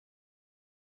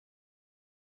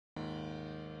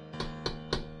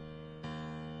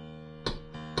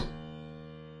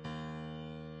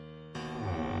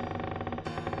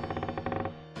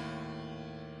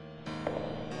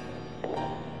We've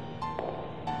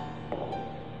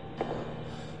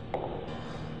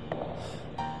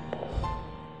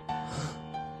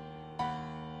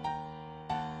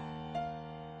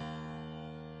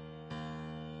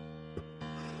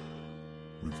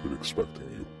been expecting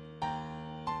you.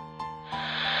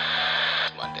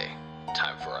 Monday,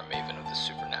 time for our maven of the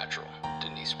supernatural,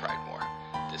 Denise Pridemore.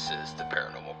 This is the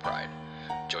Paranormal Pride.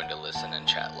 Join to listen and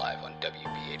chat live on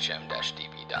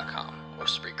WBHM-DB.com or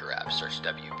Spreaker app. Search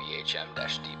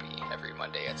WBHM-DB every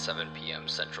Monday at 7 p.m.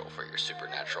 Central for your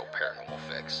supernatural paranormal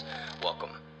fix.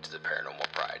 Welcome to the Paranormal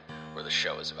Pride, where the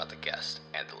show is about the guest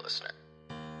and the listener.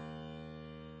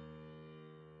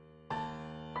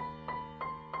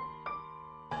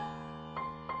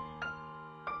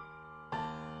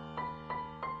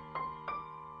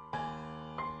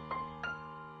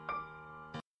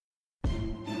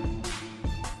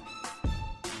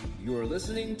 You're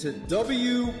listening to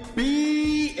WBHM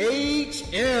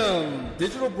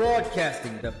Digital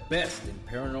Broadcasting, the best in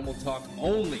paranormal talk,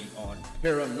 only on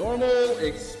Paranormal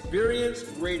Experience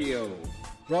Radio.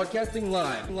 Broadcasting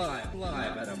live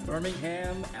out of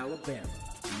Birmingham, Alabama.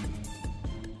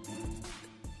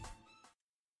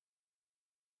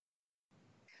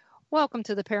 Welcome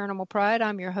to the Paranormal Pride.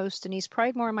 I'm your host, Denise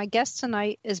Pridemore. My guest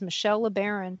tonight is Michele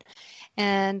Lebaron,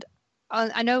 and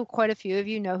I know quite a few of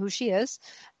you know who she is.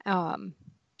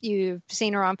 You've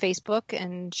seen her on Facebook,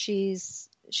 and she's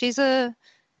a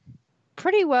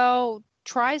pretty well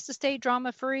tries to stay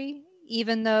drama free,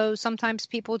 even though sometimes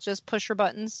people just push her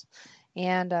buttons.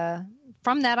 And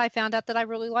from that, I found out that I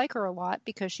really like her a lot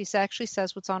because she actually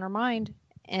says what's on her mind,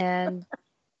 and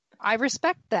I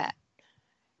respect that.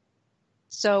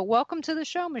 So welcome to the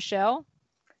show, Michele.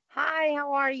 Hi,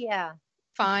 how are you?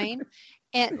 Fine.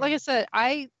 And like I said,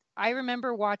 I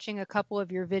remember watching a couple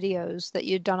of your videos that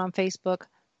you'd done on Facebook,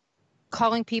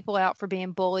 calling people out for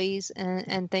being bullies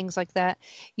and things like that.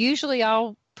 Usually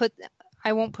I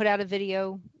won't put out a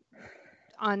video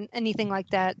on anything like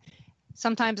that.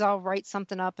 Sometimes I'll write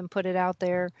something up and put it out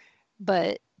there,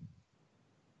 but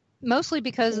mostly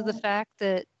because of the fact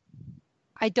that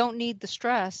I don't need the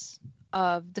stress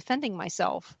of defending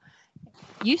myself.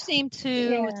 You seem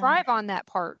to thrive on that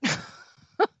part.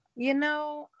 You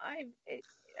know,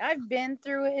 I've been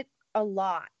through it a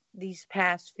lot these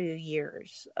past few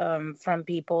years, from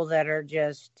people that are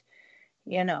just,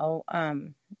 not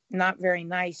very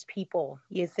nice people.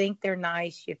 You think they're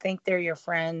nice. You think they're your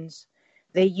friends.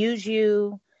 They use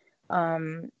you.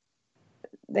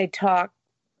 They talk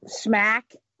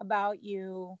smack about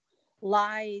you,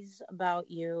 lies about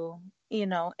you,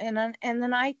 and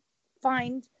then I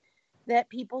find that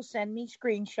people send me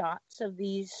screenshots of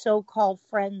these so-called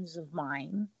friends of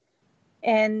mine.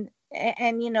 And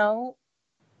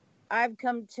I've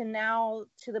come to now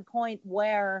to the point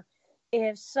where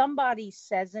if somebody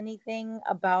says anything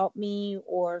about me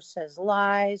or says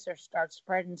lies or starts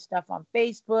spreading stuff on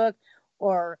Facebook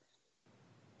or,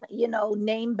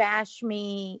 name bash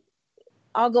me,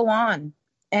 I'll go on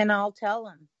and I'll tell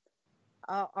them.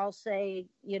 I'll say,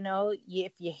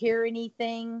 if you hear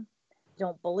anything,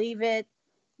 don't believe it.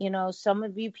 Some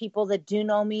of you people that do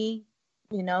know me,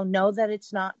 know that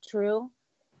it's not true.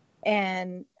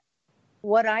 And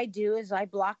what I do is I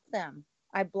block them.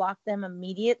 I block them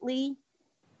immediately,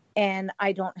 and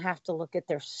I don't have to look at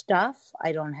their stuff.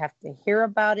 I don't have to hear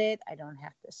about it. I don't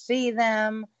have to see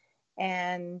them.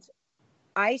 And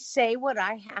I say what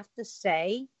I have to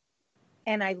say,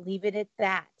 and I leave it at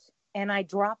that, and I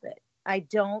drop it. I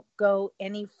don't go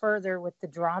any further with the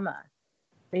drama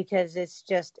because it's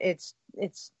just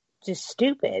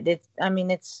stupid.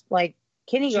 It's like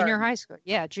kindergarten. Junior high school.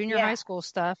 Yeah. High school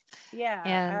stuff. Yeah.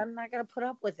 And I'm not going to put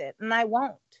up with it, and I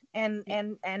won't. And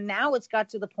now it's got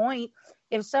to the point,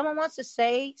 if someone wants to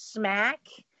say smack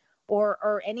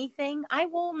or anything, I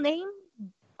will name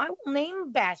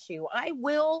bash you. I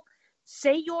will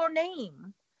say your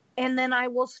name, and then I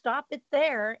will stop it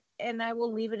there, and I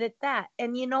will leave it at that.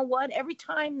 And you know what? Every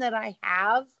time that I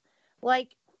have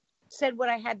said what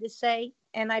I had to say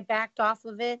and I backed off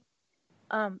of it,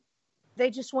 they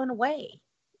just went away.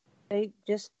 They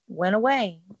just went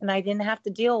away, and I didn't have to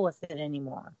deal with it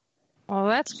anymore. Well,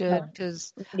 that's good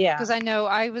because I know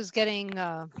I was getting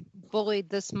bullied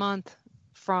this month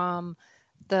from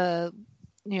the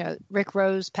Rick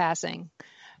Rose passing,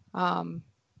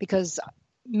 because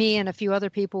me and a few other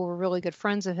people were really good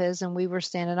friends of his, and we were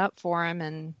standing up for him,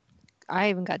 and I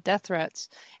even got death threats.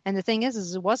 And the thing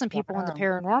is it wasn't people in the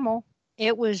paranormal.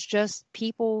 It was just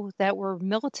people that were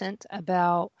militant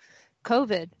about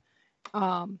COVID,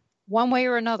 one way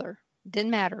or another.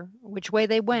 Didn't matter which way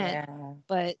they went,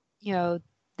 but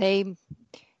they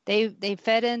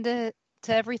fed into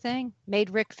to everything, made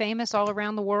Rick famous all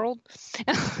around the world.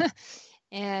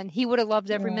 And he would have loved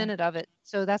every minute of it.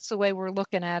 So that's the way we're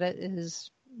looking at it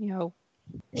is,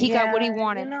 he got what he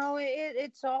wanted.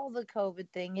 It's all the COVID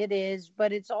thing. It is,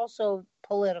 but it's also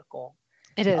political.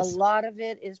 It is. A lot of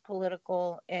it is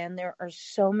political, and there are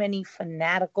so many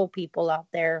fanatical people out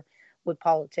there with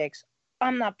politics.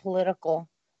 I'm not political.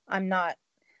 I'm not.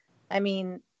 I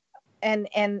mean, and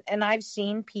I've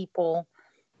seen people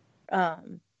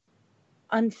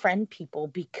unfriend people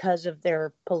because of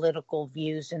their political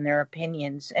views and their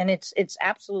opinions, and it's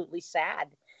absolutely sad.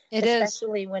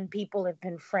 Especially when people have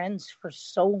been friends for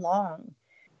so long.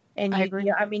 And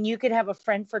you could have a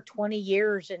friend for 20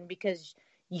 years, and because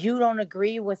you don't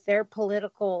agree with their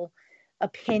political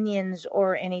opinions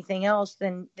or anything else,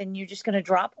 then you're just going to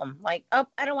drop them. Like, oh,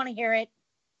 I don't want to hear it.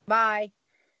 Bye.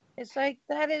 It's like,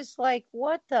 that is like,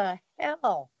 what the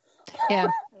hell? Yeah.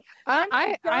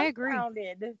 I agree.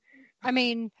 I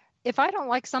mean, if I don't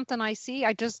like something I see,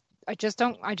 I just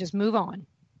move on.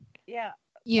 Yeah.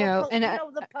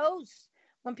 The posts,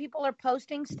 when people are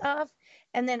posting stuff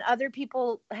and then other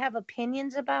people have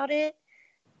opinions about it,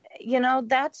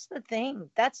 that's the thing.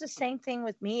 That's the same thing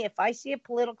with me. If I see a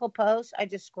political post, I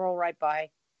just scroll right by.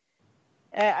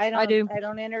 I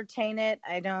don't entertain it.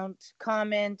 I don't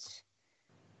comment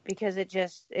because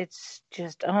it's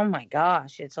just, oh my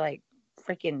gosh, it's like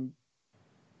freaking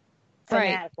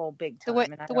fanatical big time.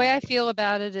 The way I feel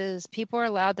about it is people are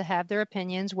allowed to have their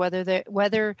opinions,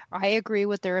 whether I agree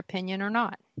with their opinion or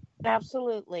not.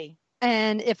 Absolutely.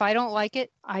 And if I don't like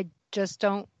it, I just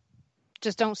don't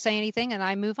say anything and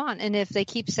I move on. And if they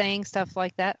keep saying stuff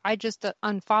like that, I just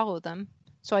unfollow them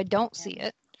so I don't see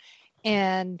it.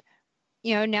 And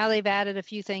now they've added a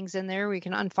few things in there. We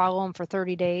can unfollow them for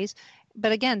 30 days.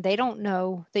 But again, they don't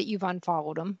know that you've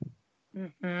unfollowed them.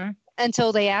 Mm-hmm.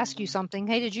 Until they ask you something.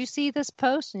 Hey, did you see this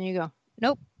post? And you go,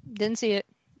 nope, didn't see it.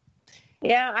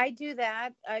 Yeah, I do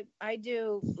that. I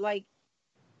do, like,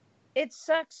 it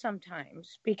sucks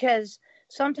sometimes because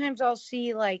sometimes I'll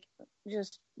see like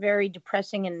just very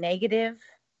depressing and negative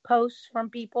posts from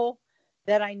people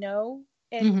that I know,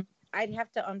 and I'd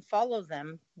have to unfollow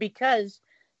them because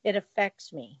it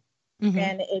affects me.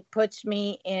 And it puts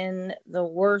me in the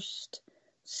worst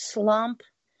slump.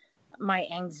 My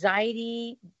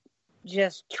anxiety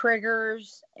just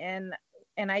triggers and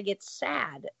I get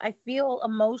sad. I feel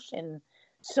emotion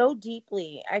so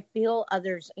deeply. I feel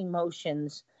others'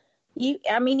 emotions.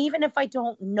 Even if I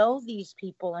don't know these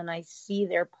people and I see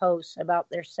their posts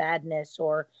about their sadness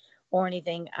or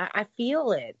anything, I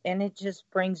feel it and it just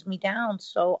brings me down.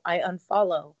 So I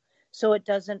unfollow so it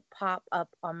doesn't pop up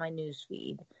on my news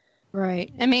feed.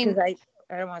 Right. I mean, I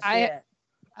don't want to see it.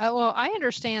 Well, I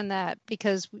understand that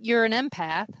because you're an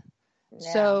empath.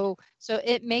 Yeah. So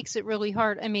it makes it really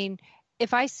hard. I mean,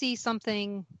 if I see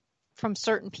something from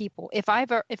certain people, if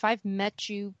I've met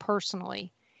you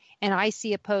personally and I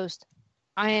see a post,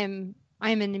 I am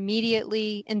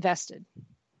immediately invested.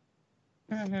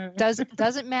 Mm-hmm.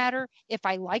 Doesn't matter if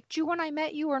I liked you when I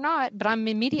met you or not, but I'm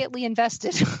immediately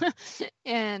invested.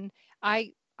 And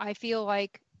I feel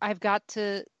like I've got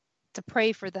to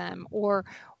pray for them or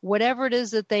whatever it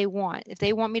is that they want. If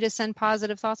they want me to send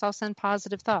positive thoughts, I'll send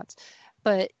positive thoughts.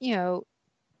 But,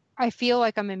 I feel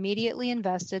like I'm immediately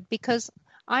invested because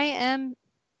I am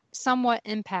somewhat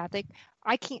empathic.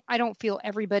 I don't feel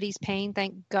everybody's pain.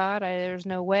 Thank God. There's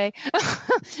no way.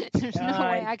 There's no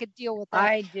way I could deal with that.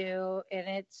 I do. And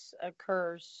it's a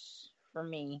curse for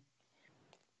me.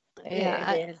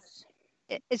 Yeah, it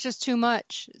is. It's just too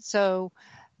much. So,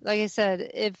 like I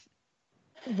said,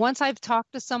 once I've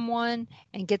talked to someone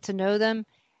and get to know them,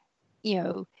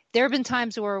 there have been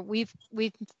times where we've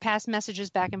passed messages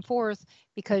back and forth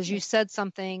because you said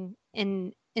something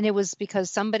and it was because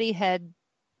somebody had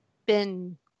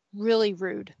been really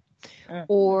rude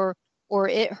or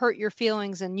it hurt your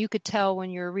feelings and you could tell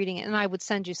when you were reading it, and I would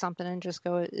send you something and just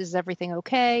go, is everything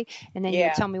okay? And then you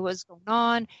would tell me what's going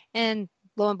on, and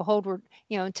lo and behold, we're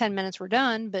in 10 minutes we're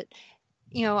done. But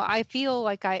I feel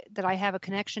like I have a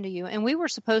connection to you, and we were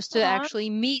supposed to actually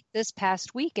meet this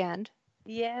past weekend.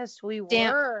 Yes, we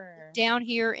were down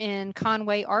here in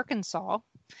Conway, Arkansas.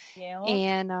 Yeah.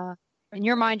 And in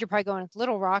your mind, you're probably going to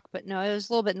Little Rock, but no, it was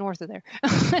a little bit north of there.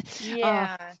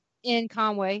 Yeah. In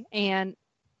Conway, and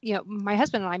my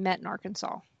husband and I met in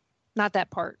Arkansas, not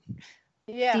that part.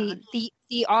 Yeah.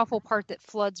 The awful part that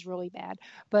floods really bad,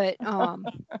 but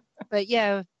but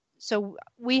yeah. So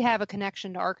we have a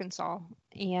connection to Arkansas,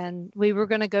 and we were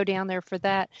going to go down there for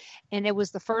that. And it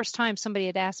was the first time somebody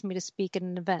had asked me to speak at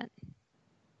an event.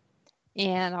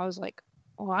 And I was like,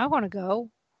 well, I want to go.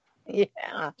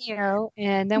 Yeah.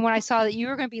 And then when I saw that you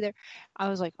were going to be there, I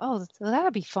was like, oh,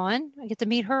 that'll be fun. I get to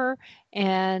meet her.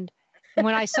 And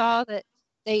when I saw that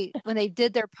when they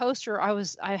did their poster,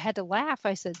 I had to laugh.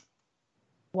 I said,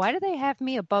 why do they have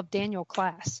me above Daniel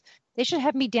Class? They should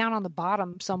have me down on the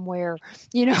bottom somewhere.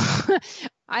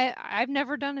 I've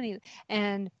never done any,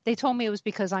 and they told me it was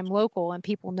because I'm local and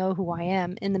people know who I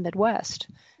am in the Midwest.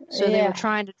 So they were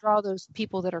trying to draw those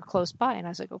people that are close by. And I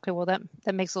was like, okay, well,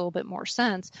 that makes a little bit more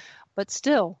sense. But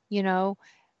still,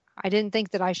 I didn't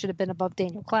think that I should have been above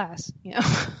Daniel Class,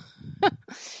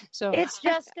 So it's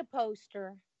just a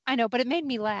poster. I know, but it made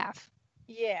me laugh.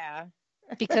 Yeah.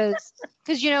 because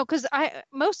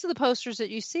most of the posters that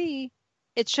you see,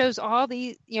 it shows all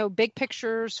the big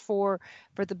pictures for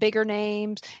the bigger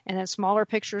names, and then smaller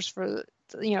pictures for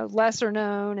lesser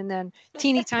known, and then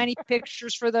teeny tiny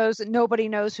pictures for those that nobody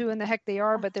knows who in the heck they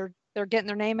are, but they're getting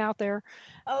their name out there.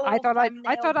 I thought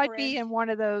I'd be in one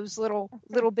of those little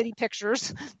bitty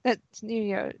pictures that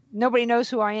nobody knows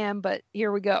who I am, but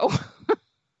here we go.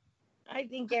 I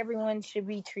think everyone should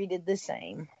be treated the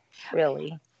same,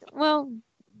 really. Well,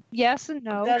 yes and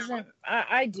no.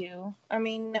 I do. I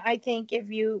mean, I think if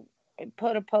you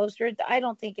put a poster, I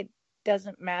don't think it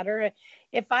doesn't matter.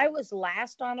 If I was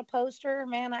last on a poster,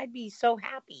 man, I'd be so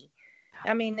happy.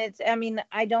 I mean,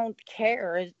 I don't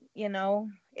care,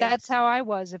 That's how I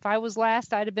was. If I was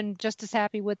last, I'd have been just as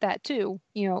happy with that too.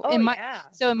 In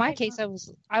my case, I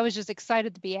was just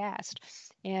excited to be asked,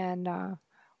 and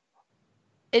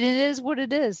it is what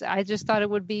it is. I just thought it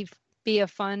would be a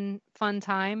fun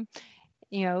time.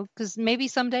 Because maybe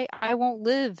someday I won't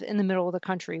live in the middle of the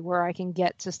country where I can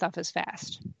get to stuff as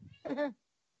fast.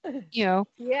 Yeah,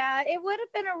 it would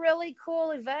have been a really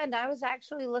cool event. I was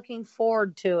actually looking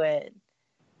forward to it.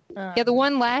 The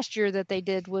one last year that they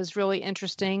did was really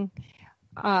interesting.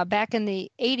 Back in the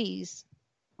 80s,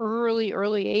 early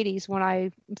 80s, when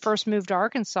I first moved to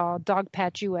Arkansas,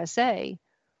 Dogpatch USA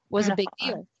was a big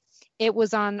deal. It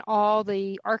was on all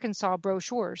the Arkansas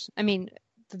brochures. I mean,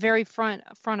 the very front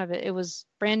of it. It was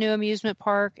brand new amusement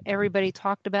park. Everybody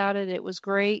talked about it. It was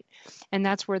great. And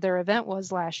that's where their event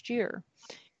was last year.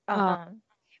 But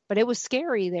it was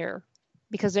scary there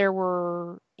because there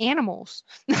were animals,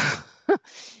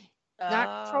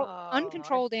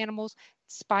 uncontrolled animals,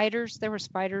 spiders. There were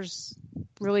spiders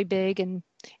really big, and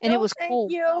it was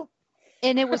cold.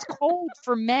 And it was cold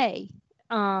for May.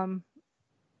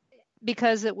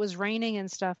 Because it was raining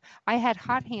and stuff. I had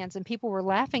hot hands, and people were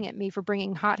laughing at me for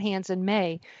bringing hot hands in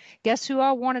May. Guess who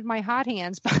all wanted my hot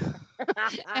hands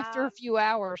after a few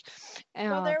hours?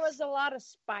 Well, there was a lot of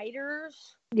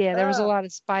spiders. Yeah, there was a lot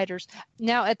of spiders.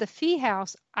 Now, at the Fee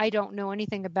House, I don't know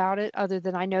anything about it other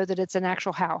than I know that it's an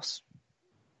actual house.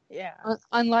 Yeah.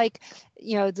 Unlike,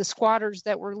 the squatters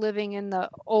that were living in the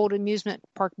old amusement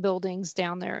park buildings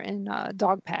down there in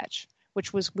Dogpatch,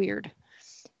 which was weird.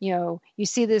 You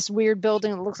see this weird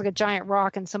building that looks like a giant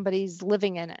rock and somebody's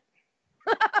living in it.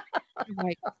 I'm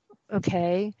like,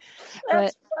 okay.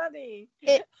 That's funny.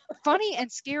 Funny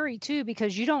and scary too,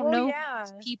 because you don't know who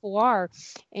these people are.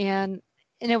 And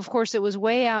of course it was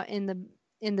way out in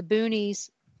the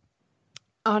boonies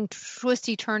on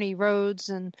twisty turny roads,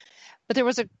 but there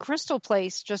was a crystal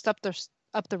place just up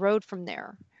the road from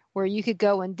there where you could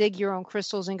go and dig your own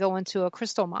crystals and go into a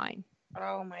crystal mine.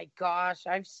 Oh my gosh,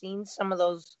 I've seen some of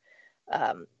those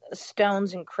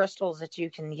stones and crystals that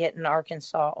you can get in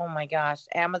Arkansas. Oh my gosh,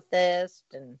 amethyst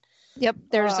and yep,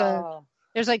 there's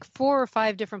like 4 or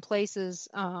 5 different places.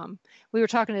 We were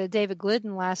talking to David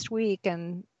Glidden last week,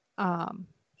 and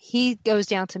he goes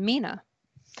down to Mina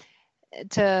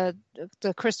to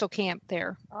the crystal camp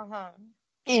there.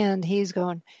 And he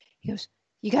goes,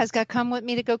 you guys got to come with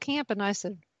me to go camp. And I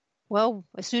said, well,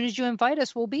 as soon as you invite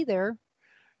us, we'll be there.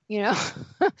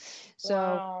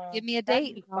 So give me a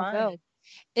date and I'll go.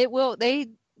 It will. They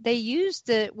used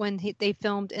it when they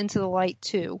filmed Into the Light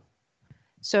 2.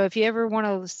 So if you ever want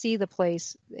to see the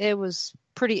place, it was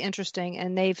pretty interesting.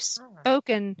 And they've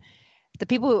spoken, the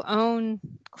people who own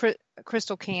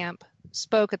Crystal Camp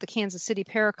spoke at the Kansas City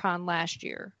Paracon last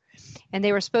year. And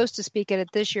they were supposed to speak at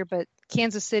it this year, but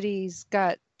Kansas City's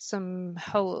got some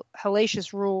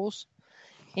hellacious rules.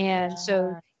 And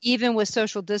so even with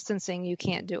social distancing, you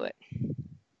can't do it.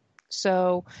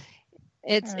 So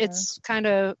it's kind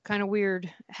of weird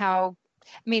how,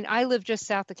 I live just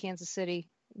south of Kansas City.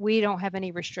 We don't have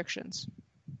any restrictions.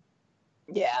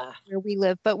 Yeah. Where we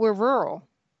live, but we're rural.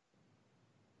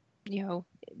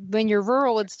 When you're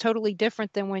rural, it's totally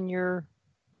different than when you're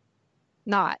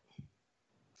not.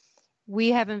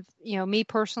 We haven't, me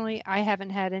personally, I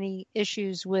haven't had any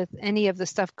issues with any of the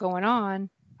stuff going on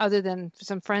other than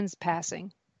some friends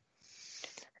passing.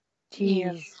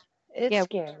 Jeez. It's Yeah.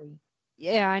 scary.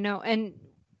 Yeah, I know. And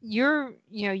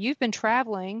you've been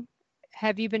traveling.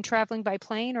 Have you been traveling by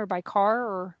plane or by car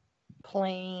or?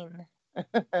 Plane. Uh,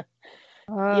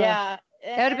 Yeah.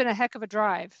 that would have been a heck of a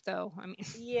drive, though. I mean,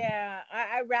 Yeah,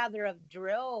 I rather have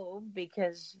drove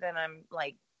because then I'm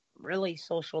like really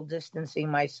social distancing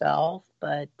myself.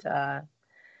 But no,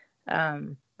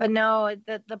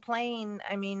 the plane.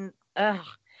 I mean,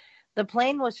 the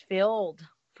plane was filled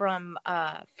from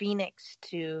Phoenix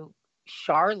to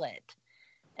Charlotte,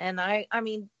 and I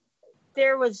mean,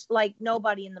 there was like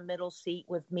nobody in the middle seat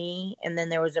with me, and then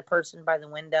there was a person by the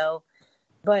window.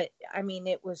 But I mean,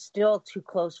 it was still too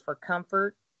close for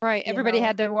comfort. right. You Everybody know?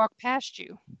 had to walk past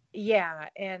you. Yeah,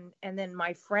 and then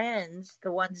my friends,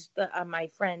 the ones my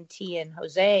friend T and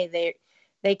Jose,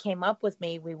 they came up with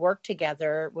me. We worked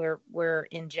together. We're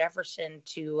in Jefferson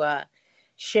to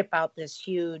ship out this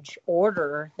huge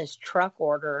order, this truck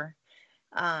order,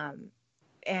 and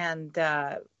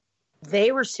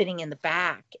they were sitting in the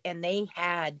back, and they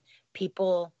had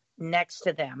people next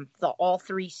to them, all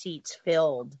three seats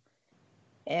filled,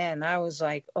 and I was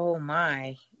like, oh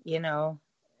my,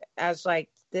 I was like,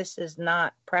 this is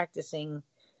not practicing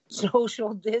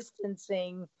social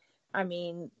distancing. I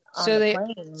mean, on So the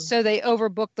plane. so they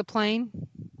overbooked the plane.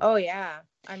 Oh yeah.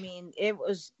 I mean,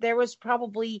 there was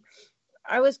probably,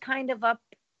 I was kind of up,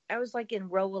 I was like in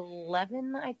row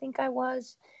 11, I think I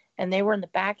was, and they were in the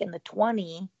back in the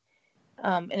 20.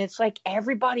 And it's like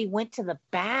everybody went to the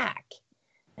back.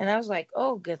 And I was like,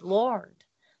 oh, good Lord,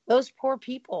 those poor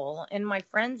people. And my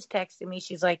friend's texted me.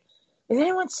 She's like, is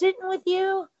anyone sitting with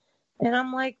you? And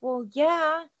I'm like, well,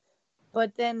 yeah,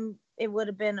 but then it would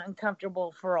have been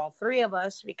uncomfortable for all three of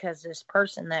us because this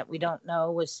person that we don't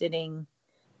know was sitting,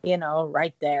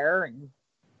 right there and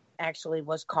actually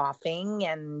was coughing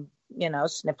and,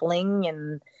 sniffling.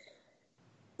 And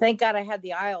thank God I had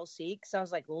the aisle seat because I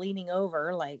was like leaning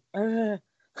over like, ugh.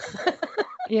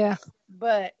 Yeah.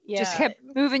 But yeah. Just kept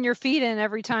moving your feet in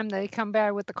every time they come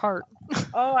by with the cart.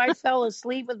 Oh, I fell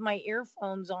asleep with my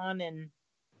earphones on, and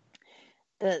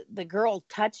the girl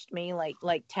touched me, like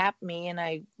tapped me, and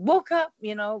I woke up,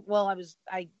 well,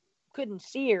 I couldn't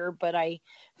see her, but I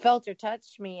felt her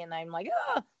touch me, and I'm like,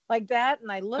 oh, like that.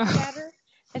 And I looked at her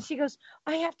and she goes,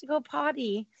 I have to go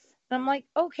potty. And I'm like,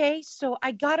 okay. So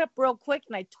I got up real quick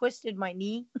and I twisted my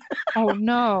knee. Oh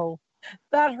no.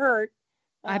 That hurt.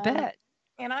 I bet.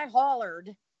 And I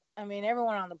hollered. I mean,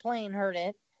 everyone on the plane heard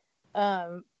it.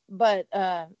 But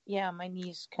yeah, my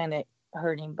knee's kind of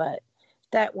hurting, but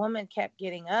that woman kept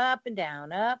getting up and down,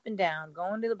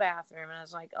 going to the bathroom. And I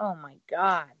was like, oh my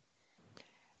God.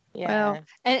 Yeah. Well,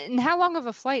 and how long of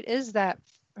a flight is that?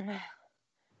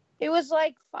 It was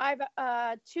like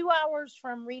 2 hours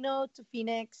from Reno to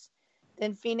Phoenix.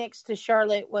 Then Phoenix to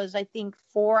Charlotte was, I think,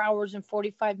 4 hours and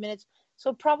 45 minutes.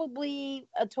 So probably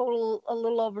a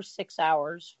little over 6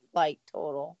 hours flight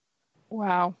total.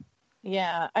 Wow.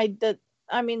 Yeah. The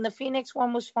Phoenix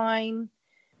one was fine.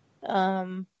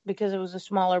 Because it was a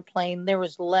smaller plane. There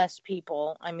was less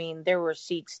people. I mean, there were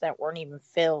seats that weren't even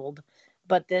filled.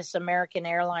 But this American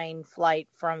airline flight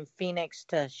from Phoenix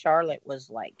to Charlotte was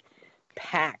like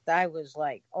packed. I was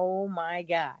like, oh my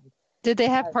God. Did they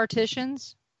have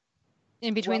partitions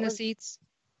in between the seats?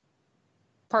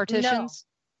 Partitions?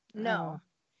 No.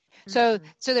 So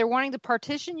they're wanting to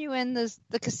partition you in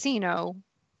the casino.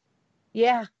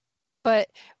 Yeah. But,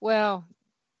 well,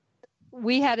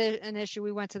 we had an issue.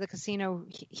 We went to the casino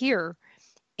here,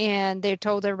 and they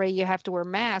told everybody you have to wear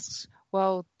masks.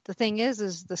 Well, the thing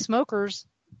is the smokers,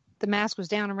 the mask was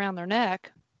down around their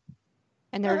neck,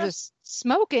 and they're just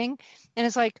smoking. And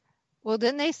it's like, well,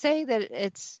 didn't they say that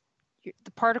it's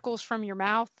the particles from your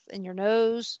mouth and your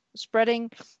nose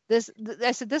spreading?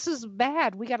 I said, this is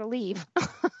bad. We got to leave.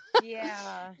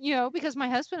 Yeah. Because my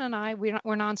husband and I,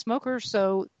 we're non-smokers,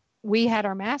 so we had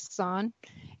our masks on,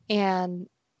 and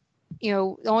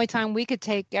the only time we could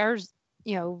take ours,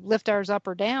 lift ours up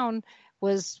or down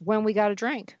was when we got a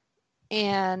drink.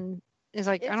 And it's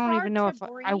like, I don't even know if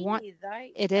I want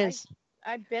it is.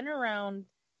 I've been around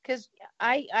because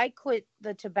I quit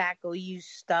the tobacco use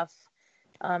stuff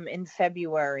in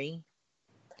February.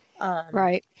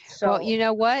 Right. So, well, you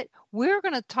know what? We're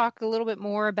going to talk a little bit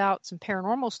more about some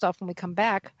paranormal stuff when we come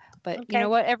back. But You know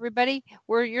what, everybody?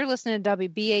 You're listening to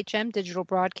WBHM Digital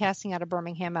Broadcasting out of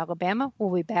Birmingham, Alabama.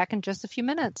 We'll be back in just a few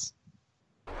minutes.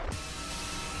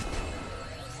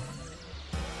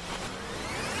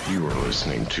 You are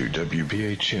listening to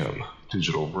WBHM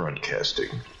Digital Broadcasting,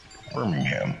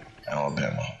 Birmingham,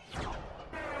 Alabama.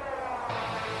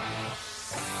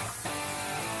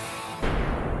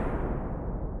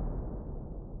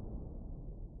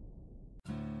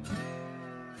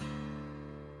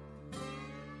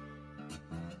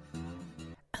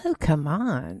 Oh, come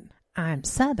on. I'm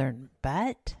Southern,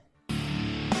 but...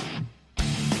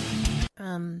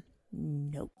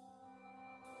 Nope.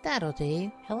 That'll do.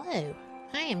 Hello.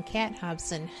 I am Kat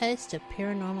Hobson, host of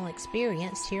Paranormal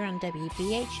Experience here on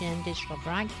WBHM Digital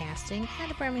Broadcasting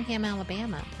out of Birmingham,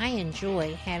 Alabama. I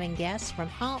enjoy having guests from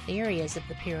all areas of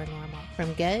the paranormal,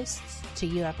 from ghosts to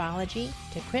ufology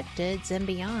to cryptids and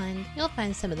beyond. You'll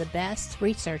find some of the best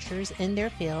researchers in their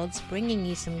fields bringing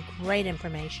you some great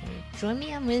information. Join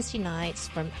me on Wednesday nights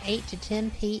from 8 to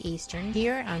 10 p. Eastern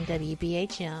here on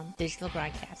WBHM Digital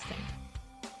Broadcasting.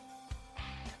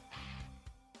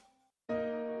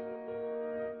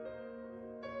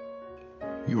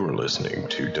 You are listening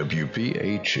to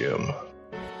WBHM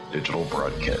Digital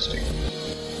Broadcasting.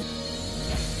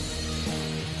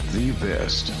 The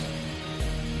best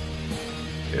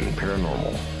in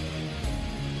paranormal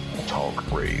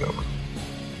talk radio.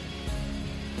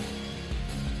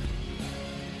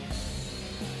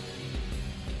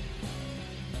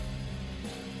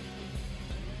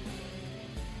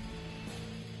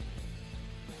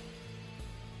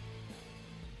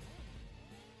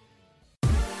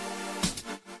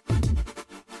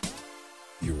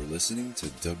 Listening to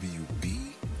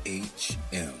WBHM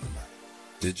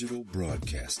Digital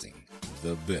Broadcasting,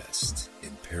 the best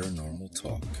in paranormal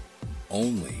talk,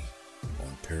 only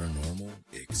on Paranormal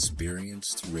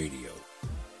Experienced Radio,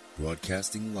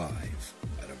 broadcasting live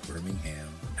out of Birmingham,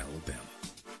 Alabama.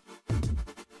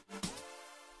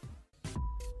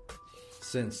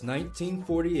 Since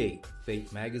 1948,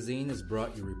 Fate magazine has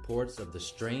brought you reports of the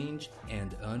strange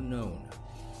and unknown,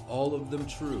 all of them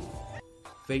true.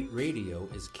 Fate Radio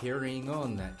is carrying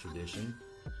on that tradition,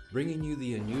 bringing you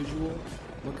the unusual,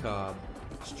 macabre,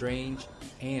 strange,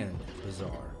 and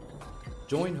bizarre.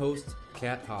 Join host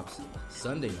Kat Hobson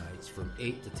Sunday nights from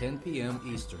 8 to 10 p.m.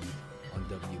 Eastern on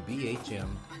WBHM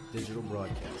Digital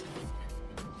Broadcasting.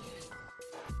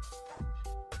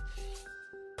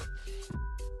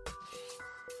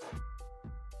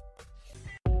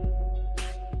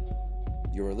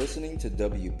 You are listening to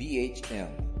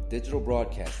WBHM Digital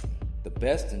Broadcasting, the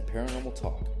best in paranormal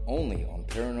talk, only on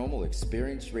Paranormal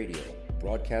Experience Radio,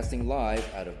 broadcasting live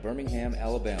out of Birmingham,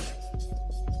 Alabama.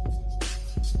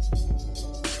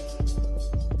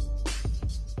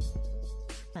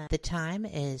 The time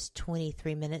is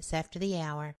 23 minutes after the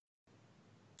hour.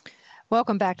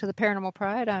 Welcome back to the Paranormal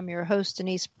Pride. I'm your host,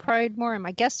 Denise Pridemore, and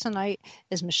my guest tonight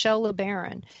is Michele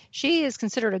Lebaron. She is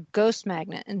considered a ghost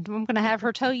magnet, and I'm going to have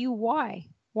her tell you why.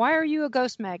 Why are you a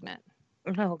ghost magnet?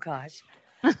 Oh, gosh.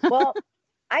 Well,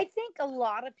 I think a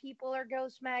lot of people are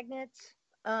ghost magnets,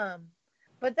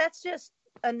 but that's just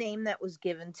a name that was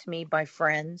given to me by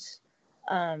friends.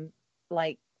 Because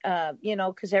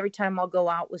every time I'll go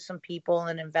out with some people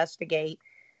and investigate,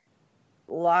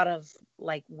 a lot of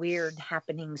like weird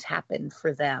happenings happen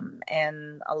for them,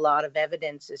 and a lot of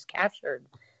evidence is captured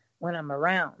when I'm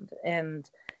around. And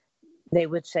they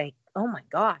would say, "Oh my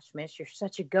gosh, Miss, you're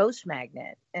such a ghost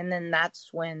magnet." And then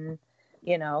that's when,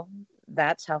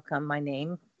 that's how come my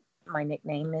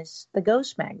nickname is the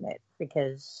Ghost Magnet,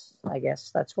 because I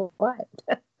guess that's what.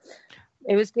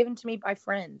 It was given to me by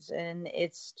friends, and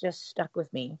it's just stuck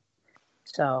with me.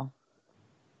 So,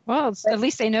 well, at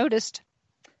least they noticed.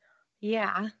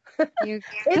 Yeah,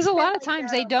 because a lot of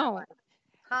times they don't.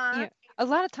 Huh? A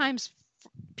lot of times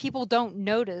people don't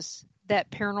notice that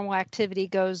paranormal activity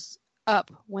goes up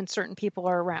when certain people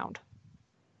are around.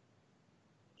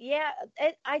 Yeah,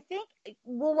 I think,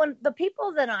 when the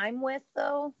people that I'm with,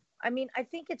 though, I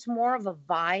think it's more of a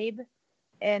vibe,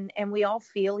 and we all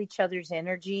feel each other's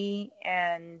energy.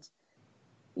 And,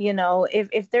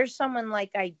 if there's someone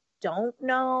like I don't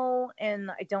know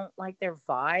and I don't like their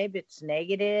vibe, it's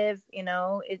negative,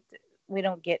 we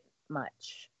don't get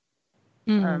much.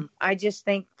 I just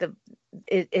think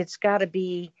it's got to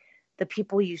be the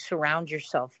people you surround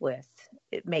yourself with.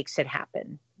 It makes it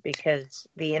happen, because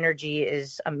the energy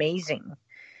is amazing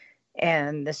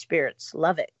and the spirits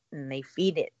love it and they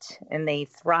feed it and they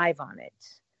thrive on it.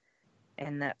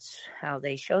 And that's how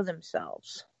they show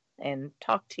themselves and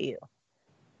talk to you.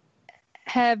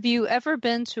 Have you ever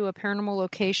been to a paranormal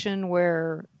location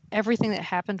where everything that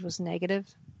happened was negative?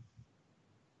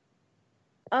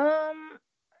 Not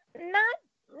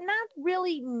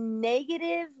really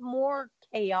negative, more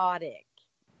chaotic.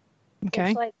 Okay.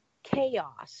 It's like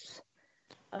chaos.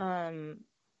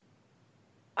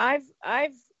 I've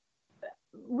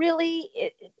really,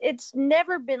 it's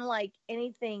never been like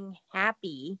anything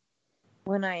happy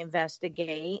when I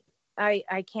investigate.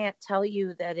 I can't tell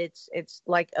you that it's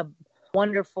like a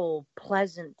wonderful,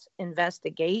 pleasant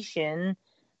investigation.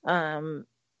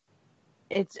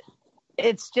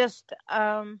 It's just,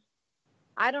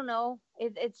 I don't know.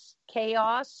 it's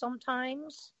chaos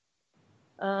sometimes,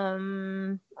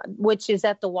 which is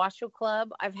at the Washoe Club.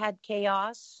 I've had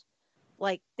chaos,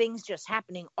 like things just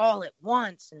happening all at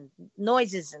once, and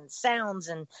noises and sounds,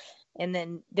 and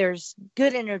then there's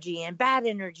good energy and bad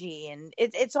energy, and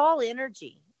it's all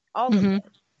energy, all of it.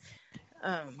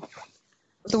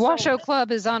 The Washoe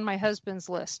Club is on my husband's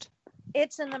list.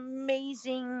 It's an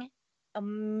amazing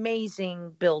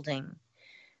building.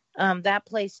 That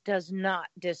place does not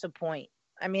disappoint.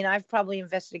 I mean, I've probably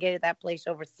investigated that place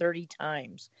over 30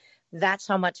 times. That's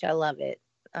how much I love it.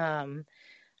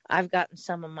 I've gotten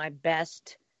some of my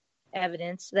best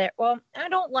evidence there. Well, I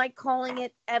don't like calling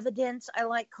it evidence. I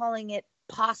like calling it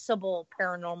possible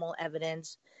paranormal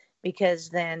evidence, because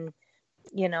then,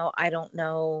 I don't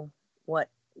know what,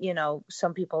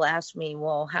 some people ask me,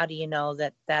 well, how do you know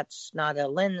that that's not a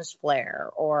lens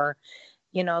flare? Or,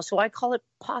 so I call it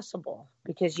possible,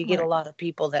 because you get a lot of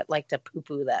people that like to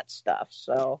poo-poo that stuff.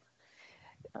 So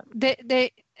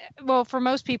well, for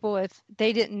most people, if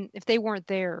they weren't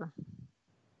there,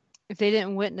 if they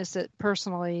didn't witness it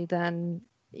personally, then,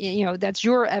 that's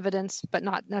your evidence, but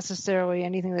not necessarily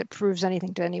anything that proves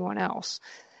anything to anyone else.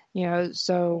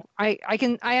 So I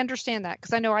understand that,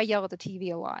 because I know I yell at the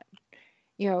TV a lot.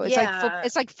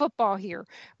 It's like football here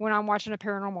when I'm watching a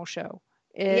paranormal show.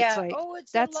 It's like,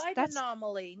 it's a light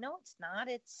anomaly. No, it's not.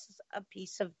 It's a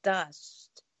piece of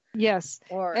dust. Yes.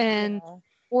 Or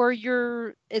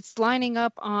it's lining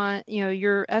up on,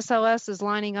 your SLS is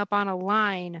lining up on a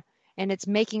line, and it's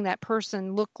making that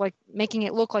person making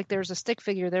it look like there's a stick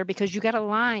figure there because you got a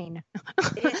line.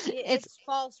 It's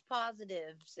false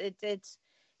positives.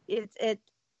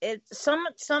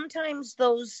 Sometimes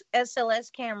those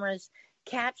SLS cameras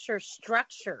capture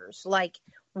structures like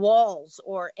walls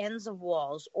or ends of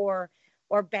walls or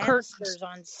banisters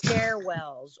on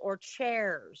stairwells or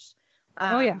chairs.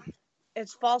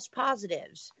 It's false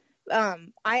positives. I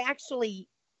actually,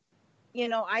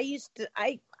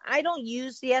 I don't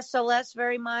use the SLS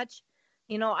very much.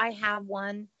 I have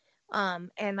one,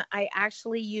 and I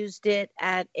actually used it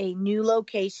at a new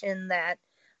location that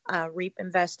Reap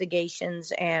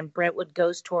Investigations and Brentwood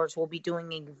Ghost Tours will be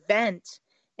doing an event,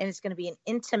 and it's going to be an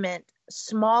intimate,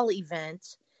 small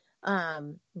event.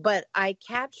 But I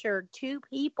captured 2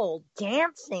 people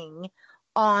dancing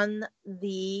on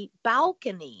the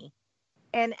balcony.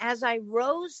 And as I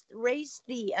raised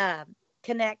the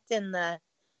connect and the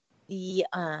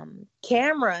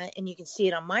camera, and you can see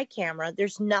it on my camera,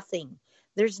 there's nothing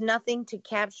to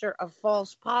capture a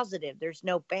false positive. There's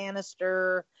no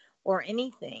banister or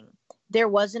anything. There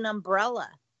was an umbrella,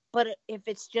 but if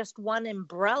it's just one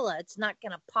umbrella, it's not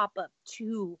going to pop up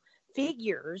 2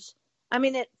 figures. I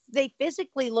mean, they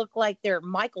physically look like they're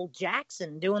Michael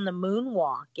Jackson doing the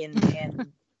moonwalk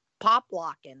and pop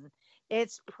locking.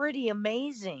 It's pretty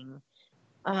amazing.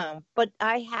 But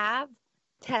I have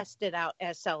tested out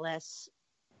SLS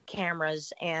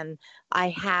cameras, and I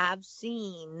have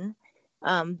seen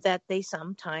that they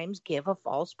sometimes give a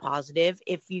false positive.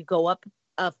 If you go up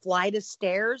a flight of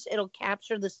stairs, it'll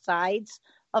capture the sides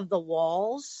of the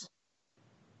walls,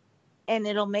 and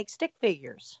it'll make stick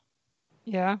figures.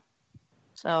 Yeah.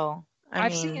 So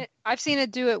I've seen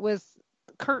it do it with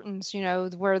curtains,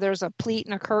 where there's a pleat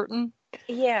and a curtain.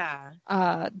 Yeah.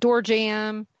 Door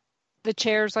jamb, the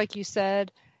chairs, like you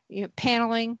said,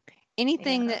 paneling,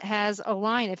 anything that has a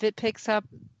line. If it picks up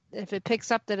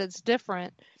that it's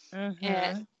different,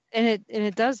 and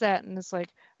it does that, and it's like,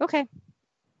 okay,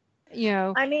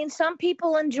 I mean, some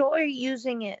people enjoy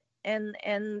using it, and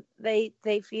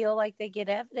they feel like they get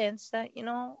evidence that,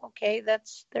 okay,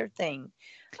 that's their thing.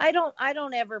 I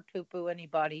don't ever poo-poo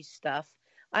anybody's stuff.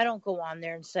 I don't go on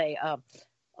there and say,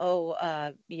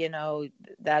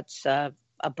 that's a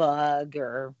bug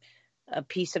or a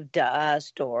piece of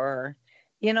dust, or,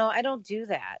 I don't do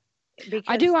that, because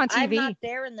I do on TV. I'm not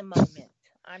there in the moment.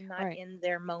 I'm not in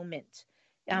their moment.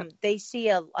 They see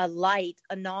a light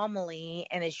anomaly,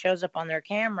 and it shows up on their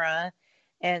camera,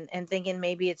 and thinking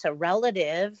maybe it's a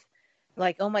relative,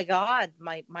 like, oh my God,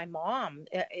 my mom,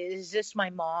 is this my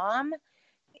mom?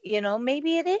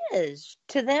 Maybe it is.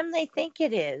 To them, they think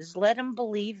it is. Let them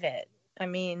believe it. I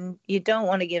mean, you don't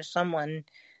want to give someone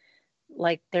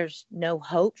like there's no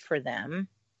hope for them,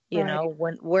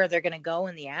 where they're going to go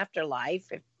in the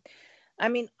afterlife.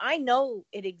 I know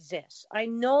it exists. I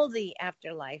know the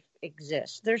afterlife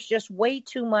exists. There's just way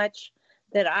too much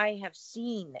that I have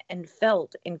seen and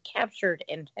felt and captured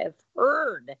and have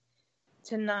heard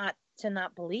to not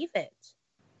believe it.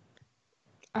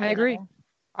 I agree.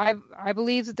 I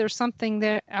believe that there's something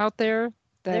out there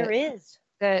that there is,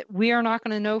 that we are not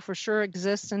going to know for sure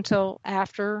exists until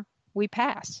after we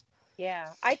pass.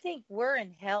 Yeah, I think we're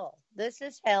in hell. This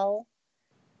is hell.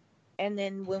 And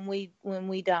then when we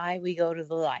die, we go to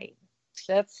the light.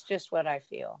 That's just what I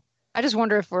feel. I just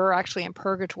wonder if we're actually in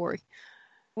purgatory.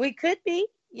 We could be,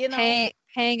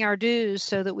 paying our dues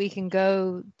so that we can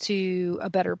go to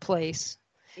a better place.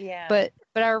 Yeah. But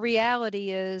our reality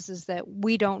is that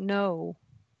we don't know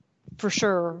for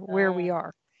sure where we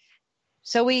are.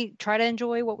 So we try to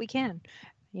enjoy what we can.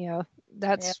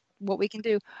 That's what we can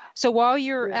do. So while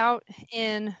you're out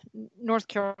in North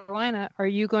Carolina, are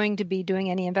you going to be doing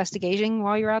any investigating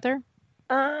while you're out there?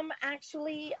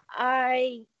 Actually,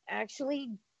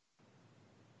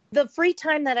 the free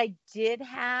time that I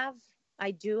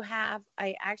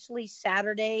actually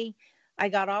Saturday, I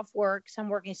got off work. So I'm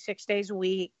working 6 days a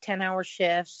week, 10-hour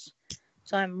shifts.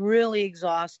 So I'm really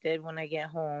exhausted when I get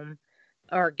home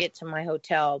or get to my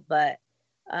hotel. But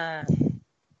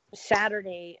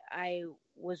Saturday, I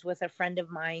was with a friend of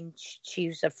mine.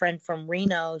 She's a friend from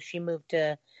Reno. She moved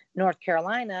to North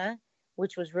Carolina,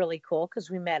 which was really cool because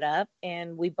we met up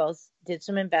and we both did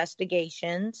some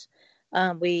investigations.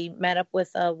 We met up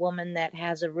with a woman that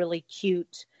has a really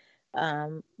cute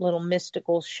little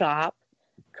mystical shop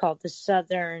called the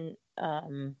Southern,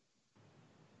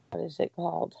 what is it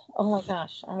called? Oh my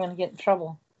gosh, I'm going to get in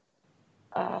trouble.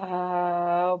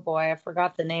 Oh boy, I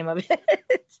forgot the name of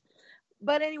it.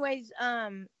 But anyways,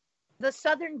 the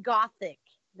Southern Gothic,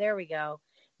 there we go.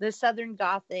 The Southern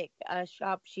Gothic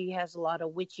shop, she has a lot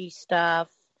of witchy stuff,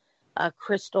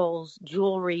 crystals,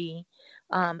 jewelry.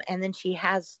 And then she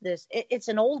has this, it's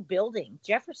an old building.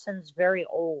 Jefferson's very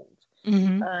old.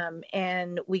 Mm-hmm.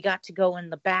 And we got to go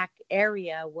in the back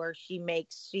area where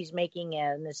she's making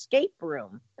an escape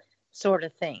room sort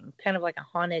of thing, kind of like a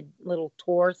haunted little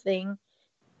tour thing.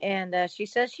 And she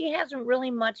says she hasn't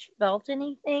really much felt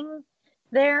anything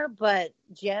there, but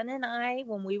Jen and I,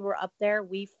 when we were up there,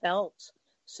 we felt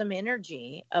some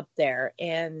energy up there.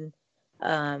 And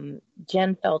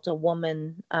Jen felt a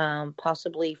woman,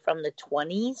 possibly from the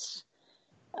 20s,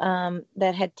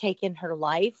 that had taken her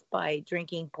life by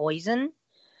drinking poison.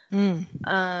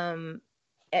 But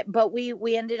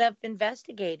we ended up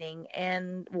investigating,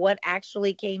 and what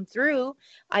actually came through,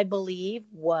 I believe,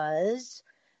 was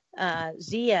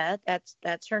Zia.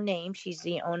 That's her name. She's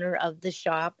the owner of the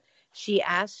shop. She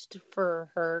asked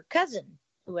for her cousin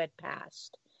who had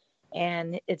passed,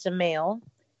 and it's a male.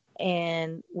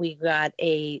 And we got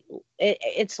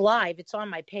it's live. It's on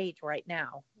my page right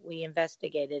now. We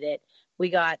investigated it.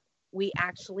 We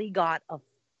actually got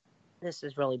this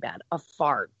is really bad, a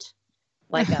fart.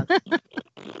 Like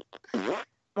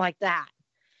like that.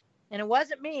 And it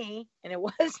wasn't me, and it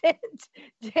wasn't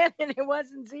Jen, and it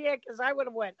wasn't Zia, because I would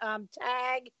have went,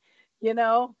 tag,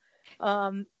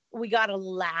 we got a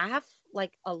laugh,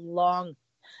 like a long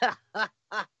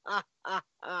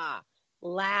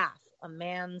laugh, a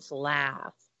man's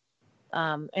laugh.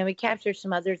 And we captured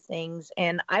some other things.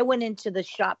 And I went into the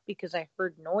shop because I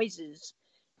heard noises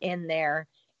in there.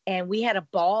 And we had a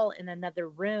ball in another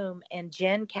room. And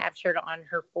Jen captured on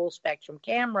her full spectrum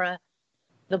camera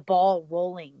the ball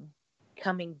rolling,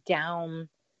 coming down.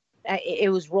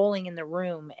 It was rolling in the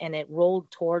room, and it rolled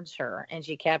towards her. And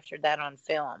she captured that on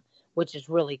film, which is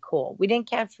really cool. We didn't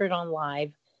capture it on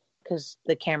live because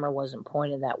the camera wasn't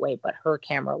pointed that way, but her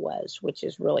camera was, which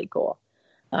is really cool.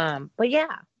 But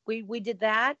yeah, we did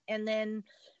that. And then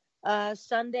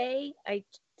Sunday, I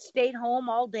stayed home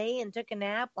all day and took a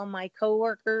nap. All my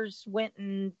coworkers went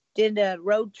and did a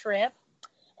road trip.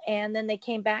 And then they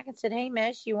came back and said, hey,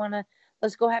 Mesh,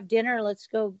 let's go have dinner. Let's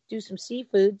go do some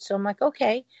seafood. So I'm like,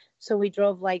 okay. So we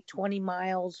drove like 20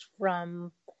 miles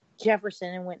from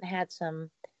Jefferson and went and had some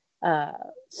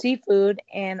seafood.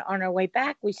 And on our way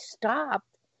back, we stopped.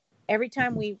 Every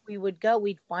time we would go,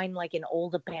 we'd find like an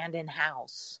old abandoned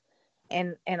house.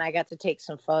 And I got to take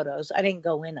some photos. I didn't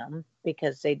go in them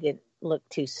because they didn't look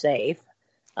too safe.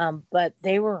 But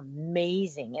they were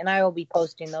amazing. And I will be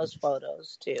posting those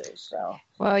photos too. So,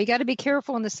 well, you got to be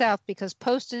careful in the South, because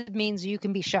posted means you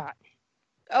can be shot.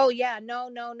 Oh yeah. No.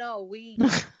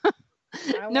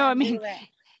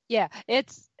 Yeah,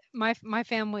 it's my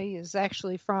family is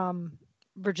actually from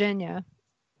Virginia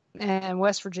and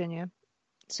West Virginia.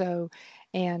 So,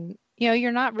 and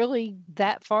you're not really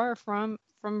that far from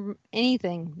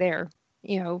anything there.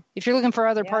 If you're looking for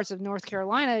other parts of North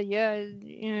Carolina,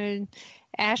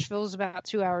 Asheville's about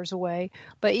 2 hours away,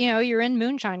 but you're in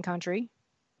moonshine country.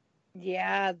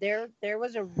 Yeah, there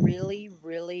was a really,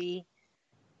 really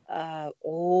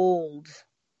old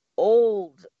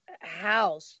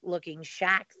house looking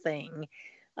shack thing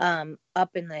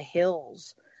up in the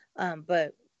hills.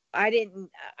 But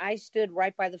I stood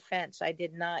right by the fence. I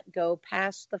did not go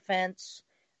past the fence.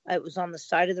 It was on the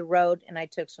side of the road, and I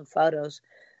took some photos.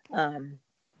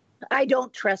 I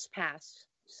don't trespass.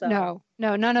 So No,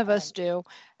 none of us do.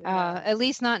 no. At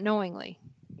least not knowingly.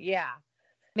 Yeah.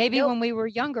 Maybe Nope. when we were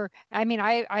younger. I mean,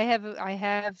 I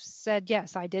have said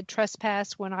yes, I did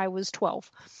trespass when I was 12.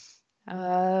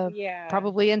 Yeah.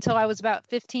 Probably until I was about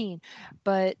 15.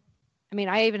 But I mean,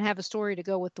 I even have a story to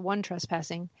go with the one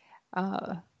trespassing.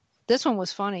 This one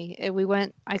was funny.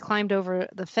 I climbed over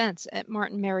the fence at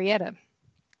Martin Marietta,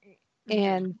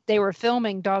 and they were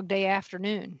filming Dog Day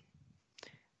Afternoon.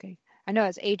 Okay. I know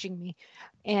it's aging me.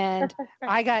 And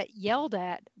I got yelled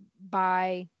at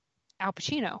by Al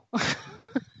Pacino.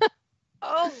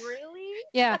 Oh, really?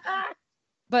 Yeah.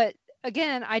 But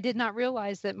again, I did not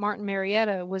realize that Martin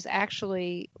Marietta was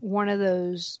actually one of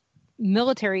those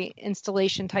military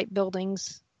installation type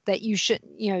buildings that you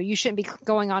shouldn't be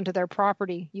going onto their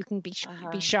property. You can be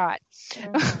shot.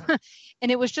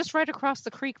 And it was just right across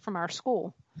the creek from our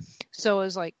school. So it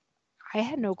was like, I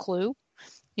had no clue,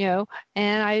 and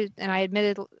I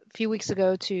admitted a few weeks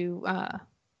ago to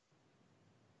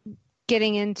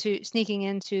sneaking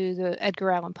into the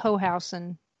Edgar Allan Poe house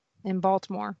in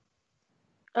Baltimore.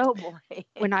 Oh boy.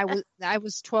 When I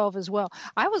was 12 as well.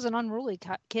 I was an unruly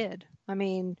kid. I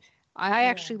mean, I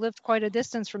actually lived quite a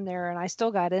distance from there, and I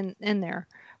still got in there.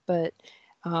 But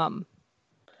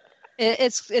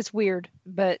it's weird.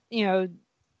 But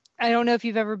I don't know if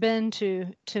you've ever been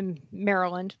to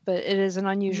Maryland, but it is an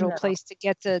unusual place to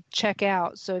get to check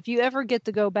out. So if you ever get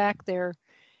to go back there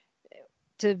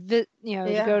to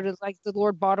go to like the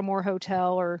Lord Baltimore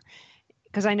Hotel, or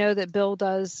because I know that Bill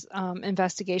does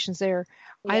investigations there.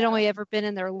 Yeah. I'd only ever been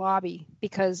in their lobby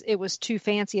because it was too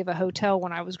fancy of a hotel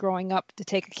when I was growing up to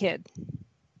take a kid.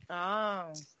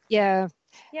 Oh. Yeah.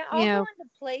 Yeah, I'll go into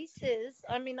places.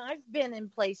 I mean, I've been in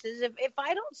places. If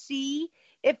I don't see,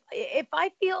 if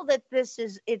I feel that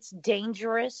it's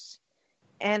dangerous,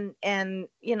 and I'm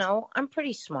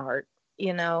pretty smart.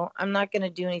 I'm not going to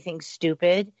do anything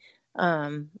stupid.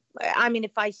 I mean,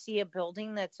 if I see a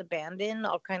building that's abandoned,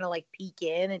 I'll kind of like peek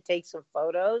in and take some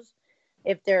photos.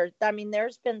 There's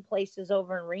been places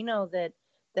over in Reno that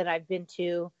I've been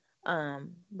to,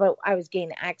 but I was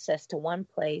getting access to one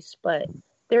place, but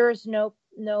there is no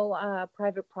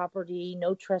private property,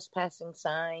 no trespassing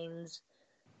signs,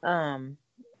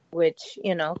 which,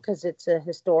 because it's a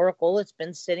historical, it's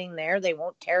been sitting there. They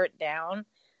won't tear it down.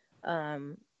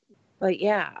 But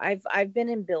yeah, I've been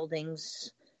in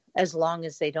buildings as long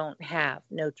as they don't have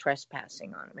no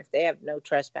trespassing on them. If they have no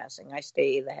trespassing, I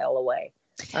stay the hell away.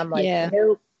 I'm like,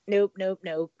 nope.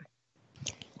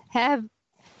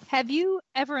 Have you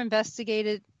ever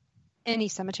investigated any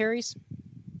cemeteries?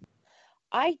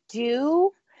 I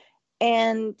do,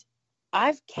 and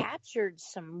I've captured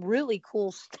some really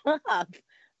cool stuff.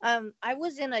 I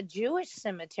was in a Jewish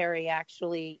cemetery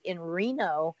actually in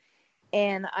Reno,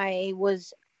 and I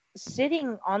was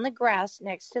sitting on the grass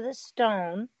next to the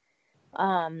stone,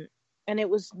 and it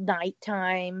was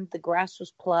nighttime. The grass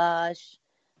was plush.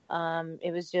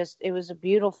 It was a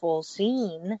beautiful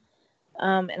scene.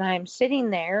 And I'm sitting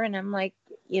there and I'm like,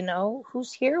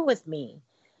 who's here with me?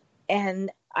 And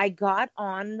I got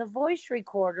on the voice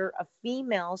recorder a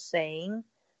female saying,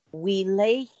 "We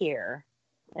lay here."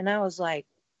 And I was like,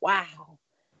 wow.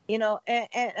 And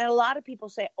a lot of people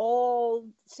say, oh,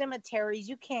 cemeteries,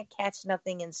 you can't catch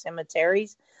nothing in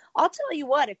cemeteries. I'll tell you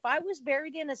what, if I was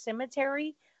buried in a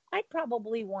cemetery, I'd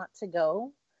probably want to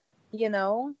go,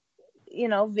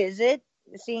 visit,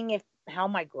 seeing how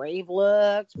my grave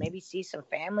looks, maybe see some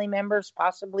family members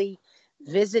possibly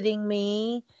visiting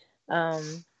me.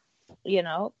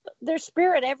 There's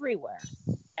spirit everywhere.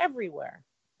 I've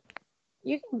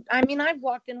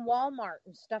walked in Walmart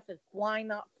and stuff is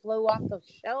flew off the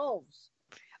shelves.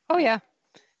 Oh yeah.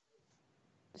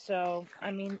 So,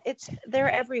 they're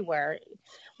everywhere.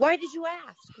 Why did you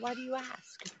ask? Why do you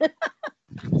ask?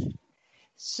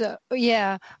 So,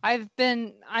 yeah, I've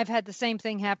had the same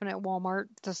thing happen at Walmart.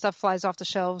 The stuff flies off the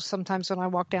shelves sometimes when I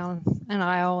walk down an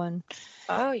aisle, and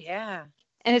oh yeah.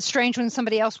 And it's strange when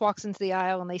somebody else walks into the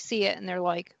aisle and they see it and they're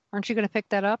like, "Aren't you going to pick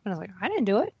that up?" And I was like, "I didn't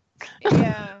do it."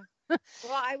 Yeah. Well,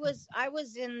 I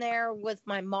was in there with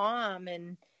my mom,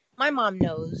 and my mom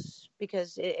knows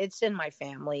because it's in my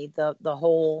family, the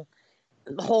whole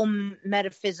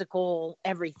metaphysical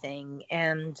everything.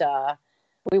 And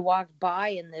we walked by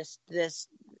in this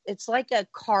it's like a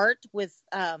cart with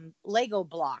Lego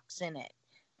blocks in it.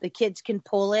 The kids can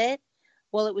pull it.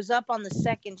 Well, it was up on the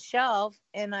second shelf,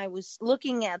 and I was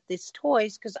looking at these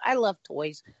toys because I love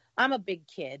toys. I'm a big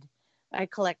kid. I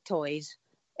collect toys,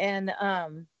 and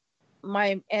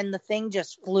the thing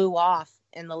just flew off,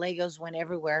 and the Legos went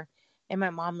everywhere. And my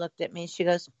mom looked at me, and she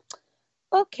goes,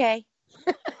 okay.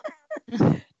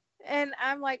 And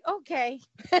I'm like, okay.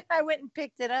 I went and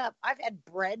picked it up. I've had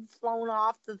bread flown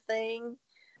off the thing.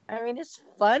 I mean, it's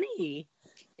funny.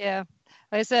 Yeah.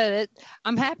 Like I said,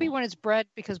 I'm happy when it's bread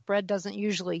because bread doesn't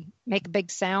usually make a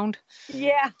big sound.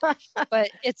 Yeah.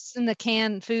 But it's in the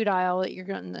canned food aisle that you're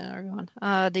going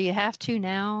there. Do you have to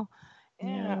now?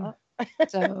 Yeah.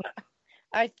 So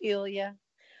I feel you.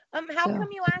 How come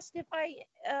you asked if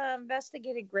I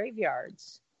investigated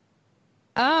graveyards?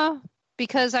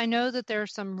 Because I know that there are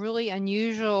some really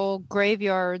unusual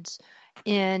graveyards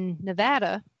in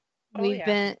Nevada. We've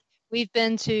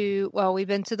been to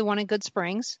the one in Good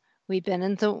Springs. We've been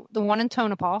in the one in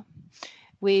Tonopah.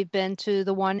 We've been to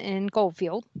the one in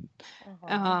Goldfield.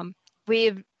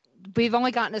 We've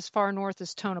only gotten as far north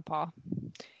as Tonopah,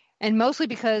 and mostly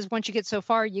because once you get so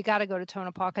far, you got to go to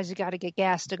Tonopah because you got to get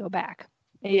gas to go back.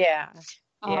 Yeah.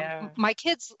 My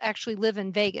kids actually live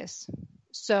in Vegas,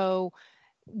 so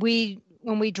when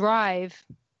we drive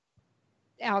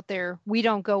out there, we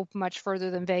don't go much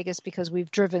further than Vegas because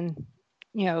we've driven,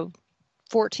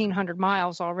 1,400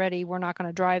 miles already. We're not going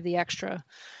to drive the extra,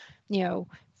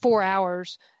 4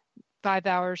 hours, 5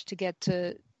 hours to get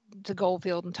to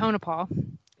Goldfield and Tonopah.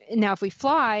 Now, if we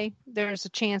fly, there's a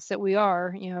chance that we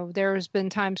are. There's been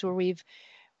times where we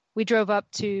drove up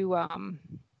to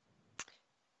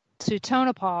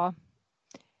Tonopah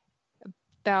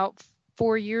about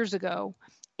 4 years ago,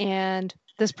 and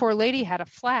this poor lady had a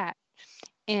flat,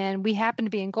 and we happened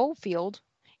to be in Goldfield,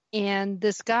 and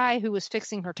this guy who was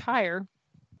fixing her tire,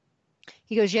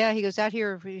 he goes, out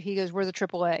here, he goes, we're the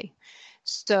AAA.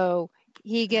 So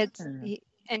he gets,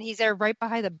 and he's there right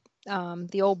behind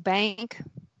the old bank,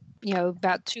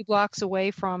 about 2 blocks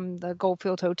away from the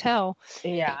Goldfield Hotel.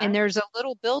 Yeah. And there's a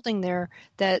little building there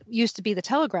that used to be the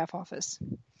telegraph office.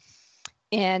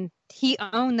 And he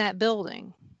owned that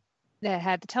building that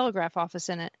had the telegraph office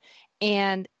in it.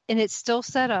 And it's still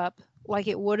set up like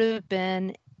it would have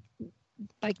been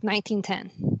like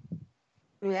 1910.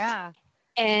 Yeah.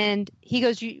 And he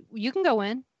goes, you can go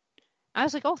in. I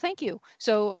was like, oh, thank you.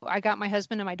 So I got my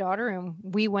husband and my daughter, and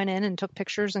we went in and took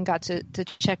pictures and got to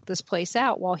check this place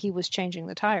out while he was changing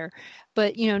the tire.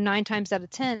 But, 9 times out of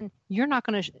 10, you're not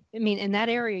going to, in that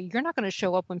area, you're not going to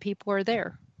show up when people are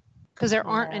there because there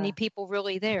aren't any people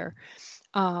really there.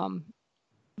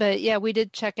 But yeah, we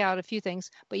did check out a few things.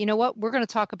 But you know what? We're going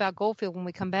to talk about Goldfield when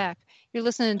we come back. You're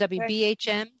listening to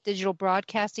WBHM Digital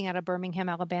Broadcasting out of Birmingham,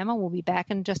 Alabama. We'll be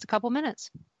back in just a couple minutes.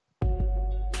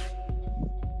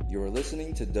 You're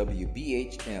listening to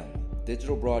WBHM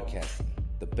Digital Broadcasting,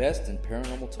 the best in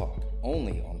paranormal talk,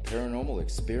 only on Paranormal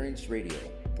Experience Radio,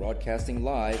 broadcasting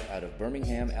live out of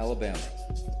Birmingham, Alabama.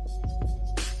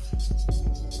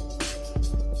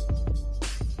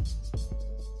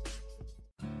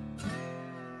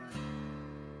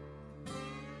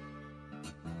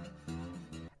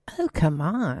 Oh, come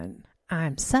on.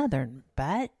 I'm Southern,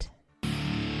 but...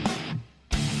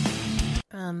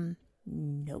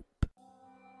 Nope.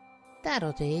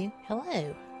 That'll do.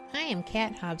 Hello. I am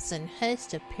Kat Hobson,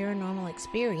 host of Paranormal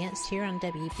Experience here on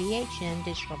WBHM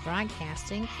Digital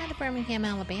Broadcasting out of Birmingham,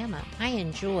 Alabama. I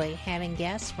enjoy having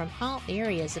guests from all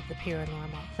areas of the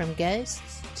paranormal, from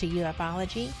ghosts to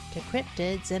ufology to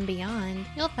cryptids and beyond.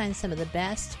 You'll find some of the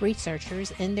best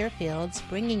researchers in their fields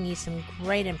bringing you some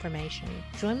great information.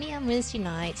 Join me on Wednesday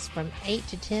nights from 8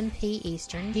 to 10 p.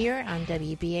 Eastern here on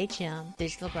WBHM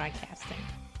Digital Broadcasting.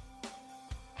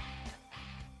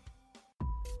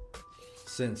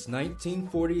 Since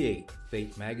 1948,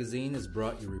 Fate magazine has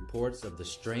brought you reports of the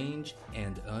strange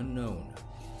and unknown,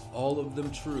 all of them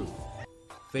true.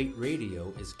 Fate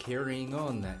Radio is carrying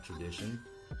on that tradition,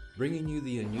 bringing you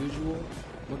the unusual,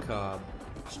 macabre,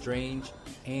 strange,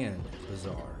 and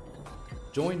bizarre.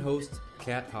 Join host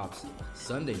Kat Hobson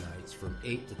Sunday nights from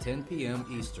 8 to 10 p.m.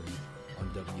 Eastern on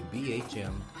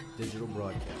WBHM Digital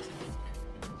Broadcasting.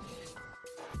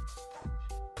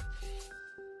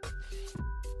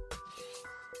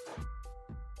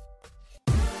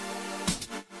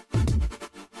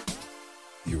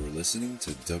 Listening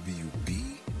to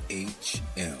WBHM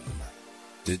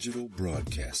Digital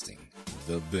Broadcasting,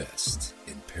 the best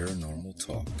in paranormal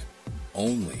talk,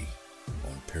 only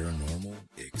on Paranormal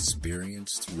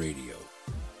Experienced Radio,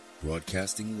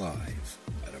 broadcasting live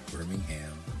out of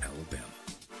Birmingham, Alabama.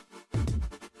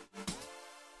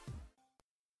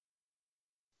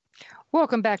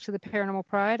 Welcome back to the Paranormal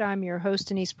Pride. I'm your host,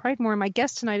 Denise Pridemore. My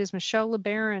guest tonight is Michele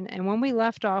Lebaron. And when we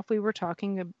left off, we were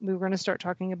going to start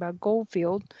talking about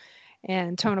Goldfield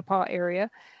and Tonopah area.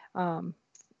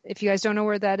 If you guys don't know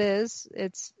where that is,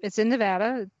 it's in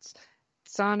Nevada.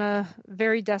 It's on a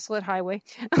very desolate highway.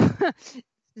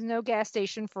 no gas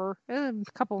station for a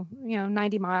couple,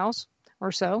 90 miles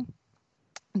or so.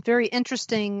 Very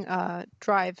interesting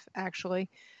drive, actually.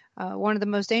 One of the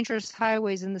most dangerous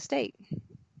highways in the state.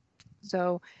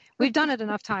 So we've done it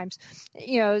enough times.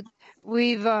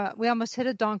 We almost hit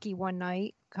a donkey one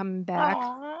night coming back.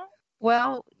 Aww.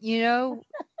 Well,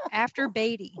 after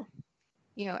Beatty,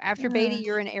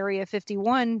 you're in Area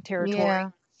 51 territory.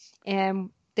 Yeah. And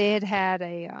they had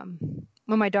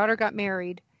when my daughter got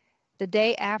married, the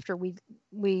day after we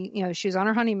she was on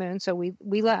her honeymoon, so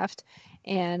we left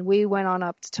and we went on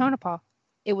up to Tonopah.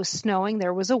 It was snowing.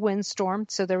 There was a windstorm,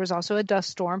 so there was also a dust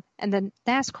storm, and the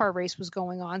NASCAR race was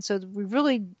going on. So we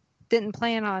really didn't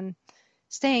plan on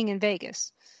staying in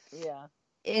Vegas. Yeah.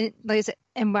 And like I said,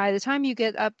 and by the time you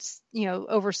get up,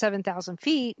 over 7,000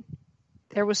 feet,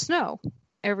 there was snow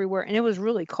everywhere, and it was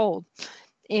really cold.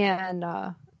 And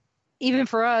even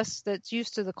for us, that's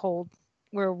used to the cold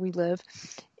where we live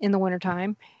in the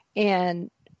wintertime, and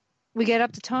we get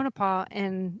up to Tonopah,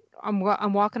 and I'm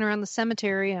walking around the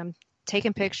cemetery, and I'm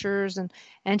taking pictures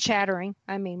and chattering.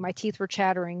 I mean, my teeth were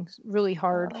chattering really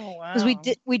hard because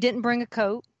we didn't bring a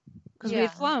coat because we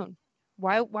had flown.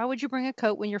 Why would you bring a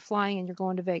coat when you're flying and you're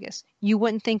going to Vegas? You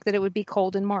wouldn't think that it would be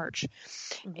cold in March.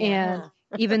 Yeah. And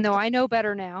even though I know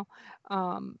better now,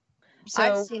 so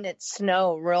I've seen it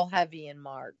snow real heavy in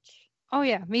March. Oh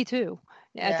yeah, me too.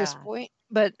 At this point,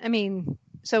 but I mean,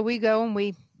 so we go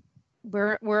and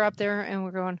we're up there and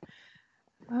we're going.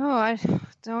 Oh, I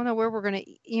don't know where we're gonna.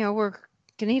 We're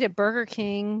gonna eat at Burger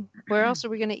King. Where else are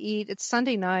we gonna eat? It's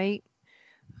Sunday night,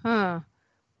 huh?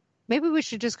 Maybe we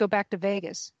should just go back to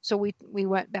Vegas. So we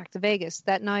went back to Vegas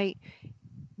that night.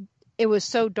 It was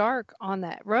so dark on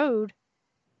that road.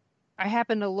 I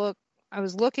happened to look. I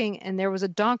was looking, and there was a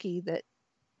donkey that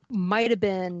might have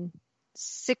been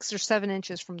 6 or 7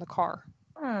 inches from the car.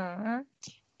 Aww.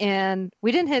 And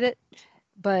we didn't hit it.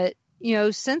 But,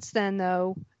 since then,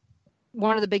 though,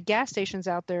 one of the big gas stations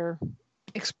out there,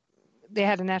 they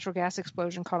had a natural gas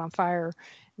explosion caught on fire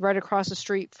right across the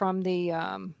street from the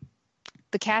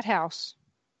cat house.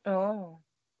 Oh.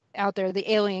 Out there,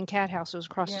 the alien cat house was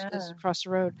across the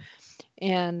road.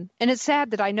 And it's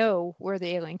sad that I know where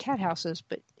the alien cat house is,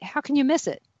 but how can you miss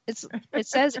it? It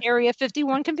says Area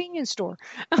 51 convenience store.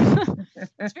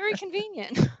 It's very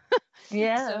convenient.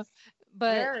 Yeah.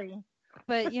 But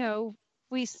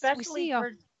we especially see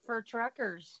for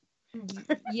truckers.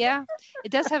 Yeah,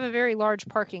 it does have a very large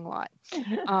parking lot.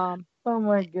 Oh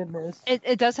my goodness.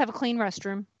 It does have a clean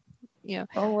restroom.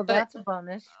 Oh well, that's a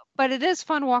bonus. But it is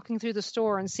fun walking through the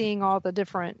store and seeing all the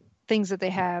different things that they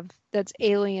have that's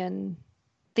alien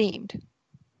themed.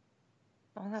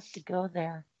 I'll have to go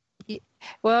there.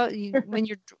 Well,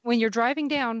 when you're driving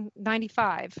down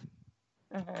 95,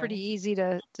 pretty easy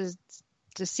to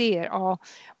see it all.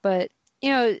 But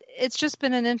it's just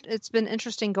been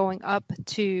interesting going up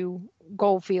to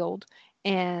Goldfield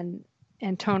and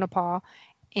Tonopah,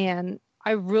 and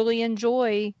I really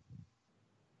enjoy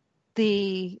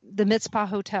the Mizpah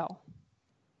Hotel.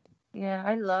 Yeah,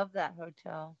 I love that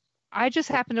hotel. I just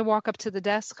happened to walk up to the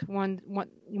desk one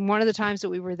of the times that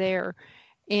we were there,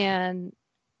 and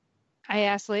I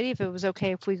asked the lady if it was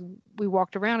okay if we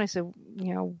walked around. I said,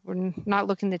 we're not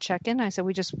looking to check in. I said,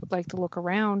 we just would like to look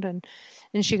around. And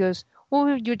she goes, well,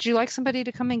 would you like somebody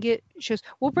to come and get, she goes,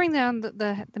 we'll bring down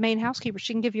the main housekeeper.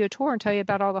 She can give you a tour and tell you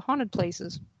about all the haunted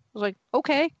places. I was like,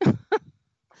 okay.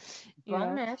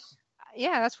 Bonus.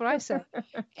 Yeah, that's what I said.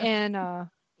 And,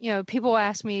 people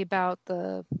ask me about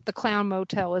the Clown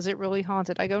Motel. Is it really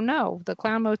haunted? I go, no, the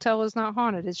Clown Motel is not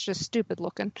haunted. It's just stupid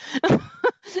looking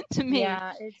to me.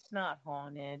 Yeah, it's not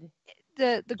haunted.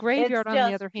 The graveyard, on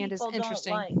the other hand, is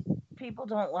interesting. People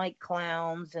don't like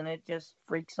clowns, and it just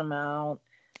freaks them out.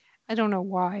 I don't know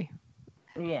why.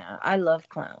 Yeah, I love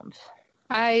clowns.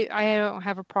 I don't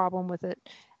have a problem with it.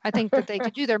 I think that they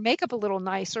could do their makeup a little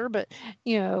nicer, but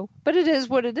it is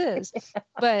what it is.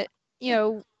 But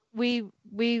we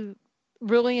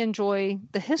really enjoy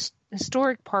the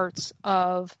historic parts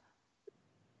of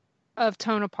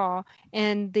Tonopah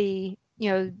and the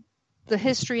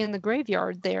history in the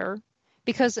graveyard there,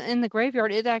 because in the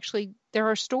graveyard there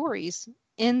are stories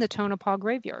in the Tonopah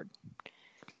graveyard.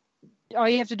 All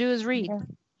you have to do is read.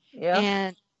 Yeah.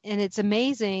 And it's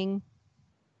amazing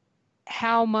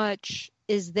how much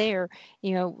is there,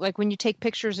 like when you take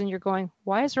pictures and you're going,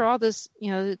 why is there all this,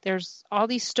 there's all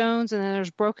these stones and then there's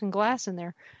broken glass in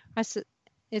there. I said,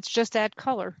 it's just add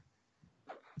color.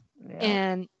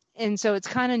 Yeah. And so it's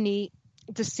kind of neat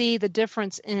to see the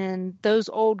difference in those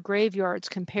old graveyards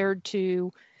compared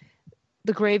to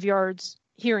the graveyards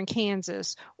here in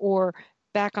Kansas or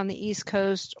back on the East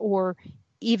Coast, or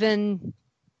even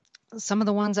some of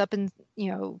the ones up in,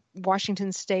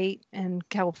 Washington State and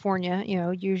California.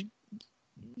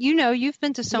 You've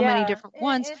been to so many different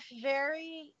ones.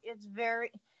 It's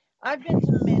very, I've been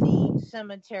to many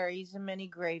cemeteries and many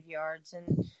graveyards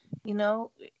and,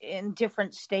 in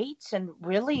different states, and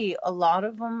really a lot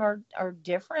of them are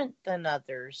different than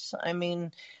others. I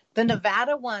mean, the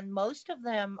Nevada one, most of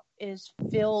them is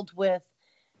filled with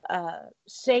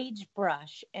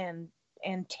sagebrush and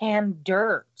tan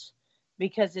dirt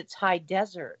because it's high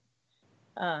desert.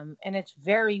 And it's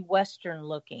very Western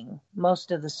looking.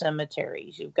 Most of the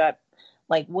cemeteries, you've got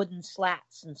like wooden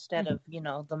slats instead of,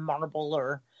 the marble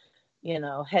or,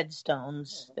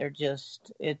 headstones. They're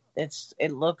just, it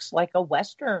looks like a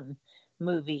Western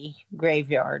movie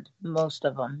graveyard, most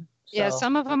of them. So, yeah.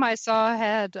 Some of them I saw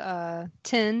had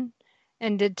tin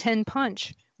and did tin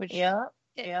punch, which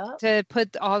to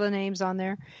put all the names on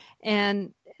there,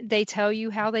 and they tell you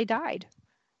how they died.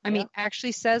 I mean,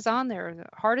 actually says on there,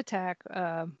 heart attack,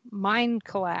 mind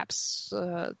collapse,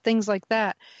 things like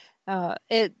that.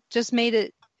 It just made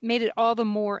it all the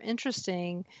more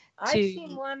interesting. I've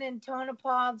seen one in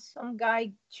Tonopah. Some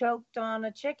guy choked on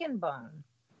a chicken bone.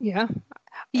 Yeah.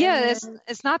 Yeah,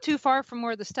 it's not too far from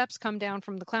where the steps come down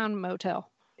from the Clown Motel.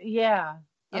 Yeah.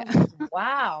 Yeah.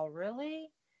 Wow, really?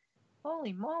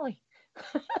 Holy moly.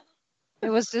 It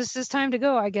was just his time to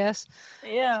go, I guess.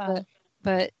 Yeah.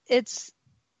 But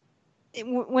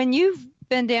when you've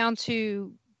been down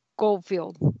to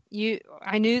Goldfield,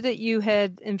 I knew that you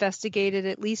had investigated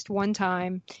at least one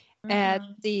time at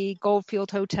the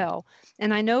Goldfield Hotel.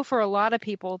 And I know for a lot of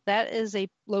people, that is a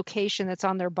location that's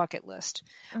on their bucket list.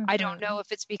 I don't know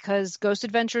if it's because Ghost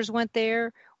Adventures went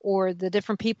there or the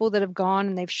different people that have gone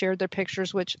and they've shared their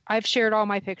pictures, which I've shared all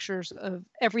my pictures of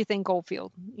everything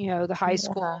Goldfield, the high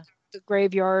school, the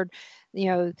graveyard,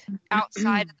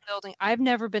 outside of the building. I've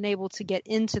never been able to get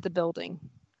into the building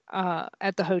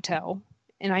at the hotel.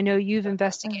 And I know you've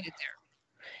investigated there.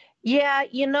 Yeah,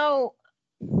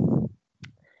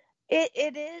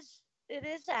 it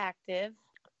is active.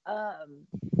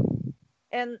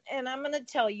 And I'm going to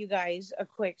tell you guys a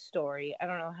quick story. I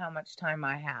don't know how much time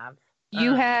I have.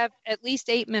 You have at least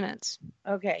 8 minutes.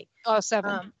 Okay. Oh,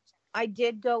 7. I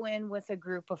did go in with a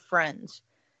group of friends,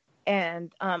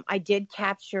 and I did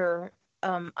capture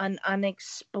an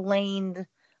unexplained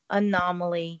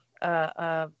anomaly.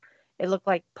 It looked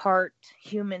like part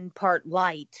human, part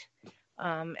light.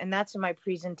 And that's in my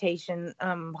presentation.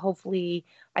 Hopefully,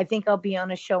 I think I'll be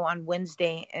on a show on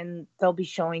Wednesday, and they'll be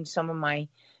showing some of my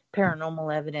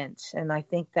paranormal evidence. And I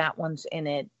think that one's in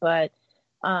it. But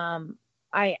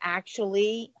I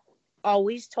actually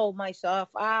always told myself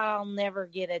I'll never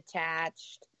get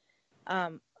attached.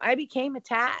 I became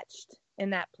attached in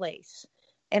that place.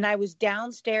 And I was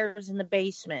downstairs in the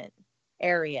basement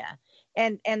area.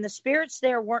 And the spirits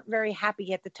there weren't very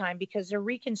happy at the time because they're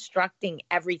reconstructing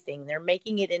everything. They're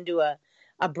making it into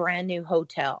a brand new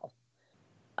hotel.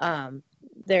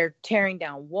 They're tearing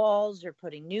down walls. They're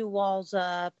putting new walls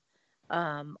up,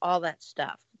 all that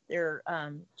stuff. They're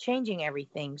changing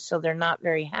everything. So they're not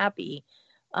very happy.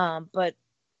 But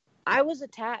I was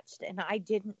attached, and I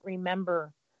didn't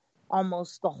remember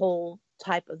almost the whole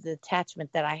type of the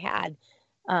attachment that I had.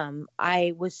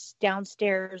 I was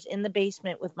downstairs in the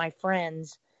basement with my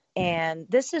friends, and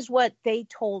this is what they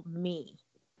told me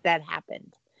that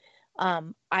happened.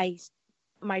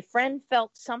 My friend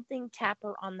felt something tap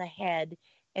her on the head,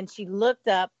 and she looked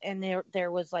up, and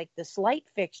there was like this light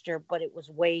fixture, but it was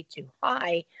way too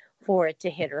high for it to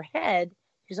hit her head.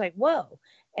 She's like, whoa.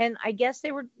 And I guess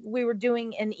we were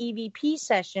doing an EVP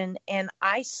session, and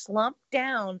I slumped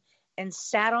down and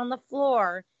sat on the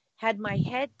floor, had my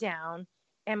head down.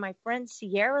 And my friend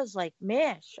Sierra's like,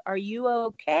 Mish, are you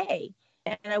okay?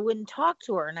 And I wouldn't talk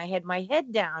to her, and I had my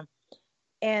head down.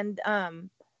 And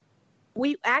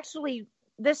we actually,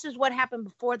 this is what happened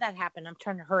before that happened. I'm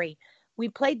trying to hurry. We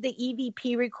played the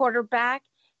EVP recorder back,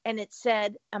 and it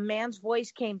said, a man's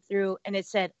voice came through, and it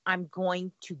said, I'm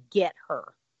going to get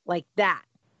her, like that.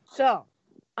 So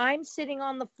I'm sitting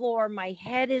on the floor. My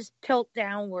head is tilt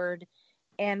downward,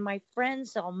 and my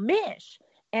friend's all, Mish.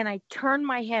 And I turn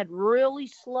my head really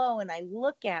slow, and I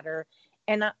look at her,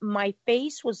 and my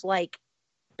face was like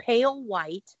pale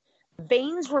white.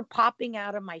 Veins were popping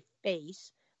out of my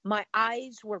face. My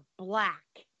eyes were black.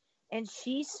 And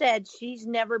she said she's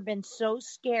never been so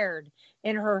scared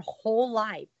in her whole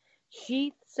life.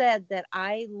 She said that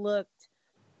I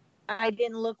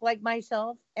didn't look like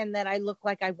myself, and that I looked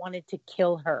like I wanted to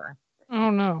kill her. Oh,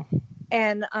 no.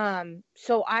 And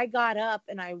so I got up,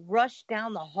 and I rushed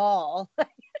down the hall.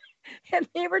 And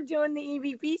they were doing the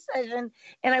EVP session,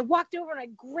 and I walked over and I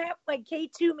grabbed my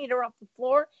K2 meter off the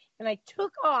floor, and I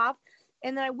took off,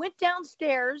 And then I went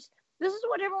downstairs. This is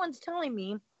what everyone's telling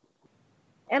me.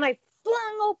 And I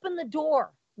flung open the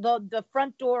door, the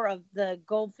front door of the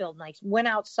Goldfield. And I went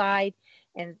outside,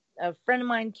 and a friend of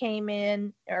mine came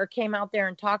out there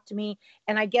and talked to me.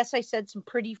 And I guess I said some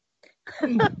pretty,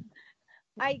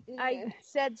 I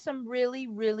said some really,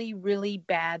 really, really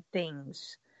bad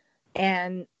things.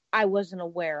 And I wasn't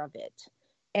aware of it.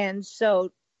 And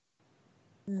so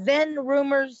then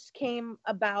rumors came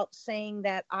about saying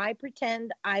that I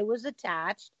pretend I was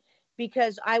attached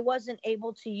because I wasn't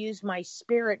able to use my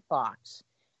spirit box.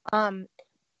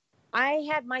 I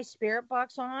had my spirit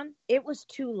box on. It was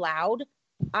too loud.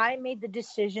 I made the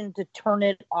decision to turn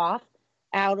it off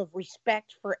out of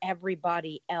respect for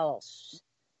everybody else.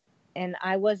 And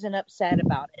I wasn't upset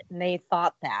about it. And they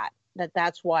thought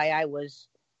that's why I was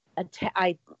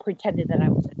I pretended that I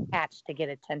was attached to get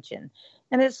attention.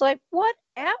 And it's like,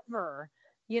 whatever,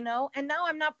 and now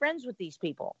I'm not friends with these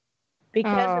people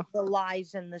because of the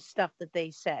lies and the stuff that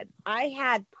they said. I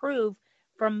had proof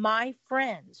from my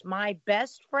friends, my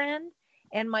best friend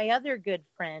and my other good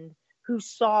friend who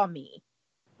saw me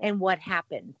and what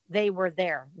happened. They were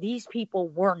there. These people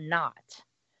were not.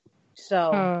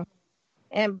 So,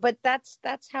 but that's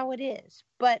how it is.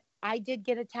 But I did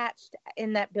get attached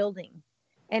in that building.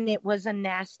 And it was a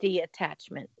nasty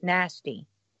attachment. Nasty.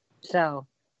 So,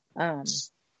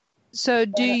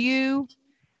 do you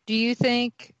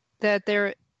think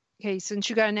that since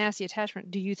you got a nasty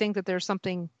attachment, do you think that there's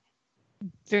something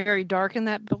very dark in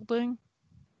that building?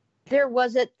 There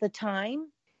was at the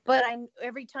time, but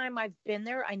every time I've been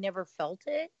there, I never felt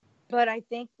it. But I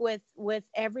think with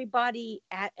everybody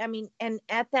at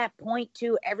that point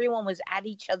too, everyone was at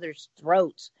each other's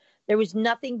throats. There was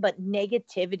nothing but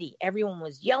negativity. Everyone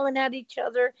was yelling at each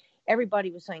other.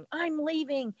 Everybody was saying, "I'm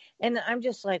leaving." And I'm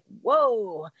just like,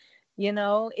 whoa,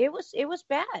 it was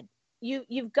bad.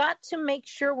 You've got to make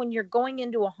sure when you're going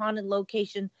into a haunted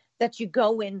location that you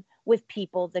go in with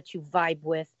people that you vibe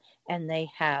with and they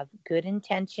have good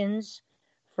intentions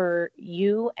for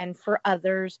you and for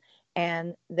others,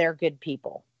 and they're good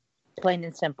people. Plain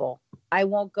and simple. I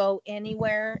won't go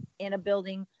anywhere in a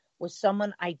building with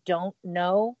someone I don't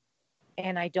know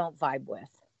and I don't vibe with.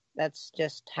 That's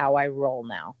just how I roll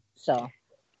now. So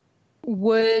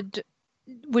would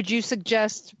you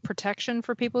suggest protection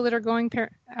for people that are going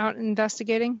out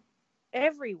investigating?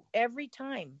 Every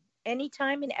time,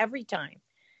 anytime and every time.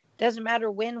 Doesn't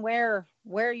matter when, where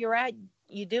you're at,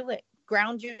 you do it.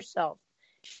 Ground yourself,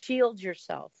 shield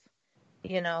yourself,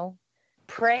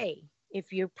 pray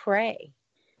if you pray.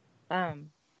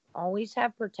 Always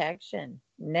have protection.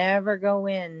 Never go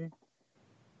in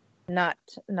not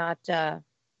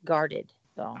guarded.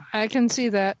 So I can see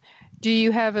that. Do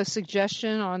you have a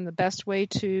suggestion on the best way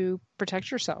to protect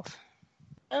yourself?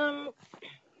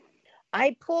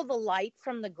 I pull the light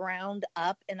from the ground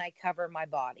up and I cover my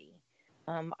body.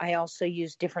 I also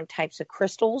use different types of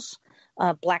crystals,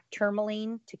 black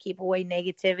tourmaline to keep away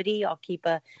negativity. I'll keep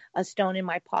a stone in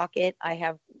my pocket. I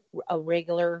have a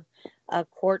regular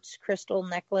quartz crystal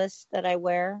necklace that I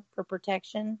wear for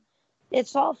protection.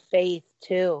 It's all faith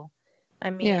too.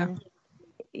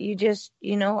 You just,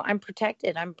 I'm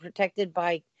protected. I'm protected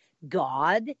by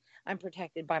God. I'm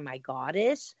protected by my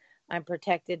goddess. I'm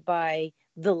protected by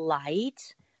the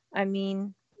light.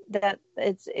 That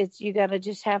it's you got to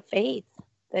just have faith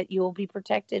that you will be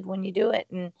protected when you do it.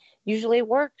 And usually it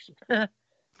works.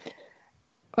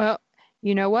 Well,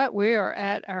 you know what? We are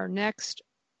at our next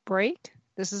break.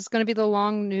 This is going to be the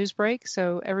long news break.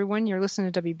 So everyone, you're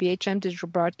listening to WBHM Digital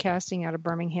Broadcasting out of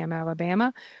Birmingham,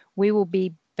 Alabama. We will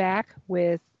be back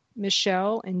with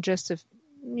Michele in just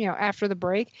after the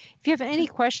break. If you have any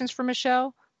questions for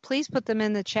Michele, please put them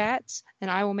in the chats and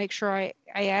I will make sure I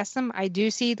ask them. I do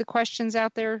see the questions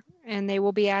out there and they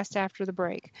will be asked after the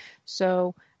break.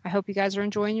 So I hope you guys are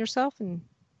enjoying yourself and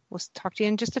we'll talk to you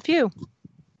in just a few.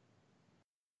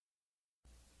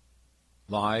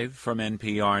 Live from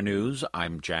NPR News,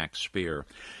 I'm Jack Speer.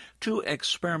 2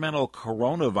 experimental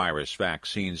coronavirus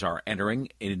vaccines are entering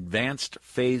an advanced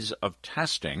phase of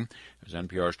testing. As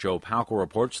NPR's Joe Palca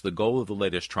reports, the goal of the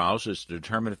latest trials is to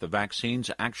determine if the vaccines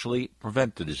actually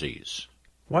prevent the disease.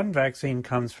 One vaccine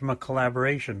comes from a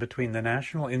collaboration between the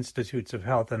National Institutes of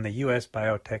Health and the U.S.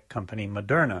 biotech company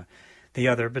Moderna, the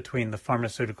other between the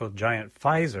pharmaceutical giant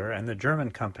Pfizer and the German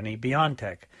company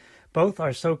BioNTech. Both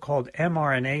are so-called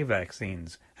mRNA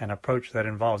vaccines, an approach that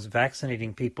involves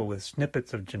vaccinating people with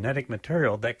snippets of genetic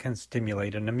material that can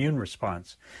stimulate an immune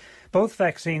response. Both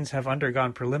vaccines have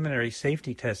undergone preliminary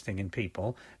safety testing in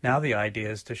people. Now the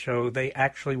idea is to show they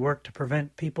actually work to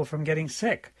prevent people from getting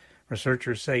sick.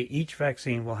 Researchers say each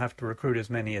vaccine will have to recruit as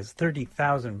many as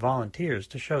 30,000 volunteers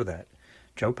to show that.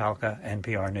 Joe Palca,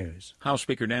 NPR News. House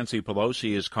Speaker Nancy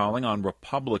Pelosi is calling on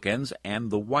Republicans and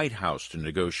the White House to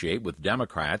negotiate with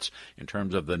Democrats in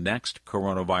terms of the next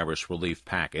coronavirus relief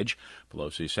package.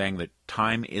 Pelosi saying that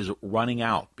time is running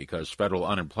out because federal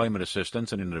unemployment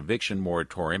assistance and an eviction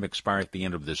moratorium expire at the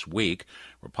end of this week.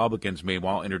 Republicans,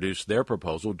 meanwhile, introduced their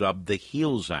proposal dubbed the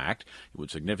HEALS Act. It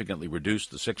would significantly reduce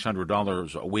the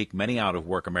 $600 a week many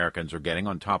out-of-work Americans are getting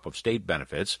on top of state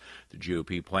benefits. The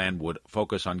GOP plan would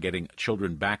focus on getting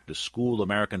children back to school,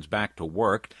 Americans back to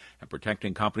work, and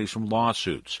protecting companies from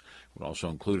lawsuits. It would also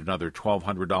include another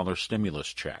 $1,200 stimulus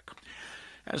check.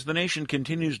 As the nation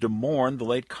continues to mourn the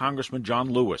late Congressman John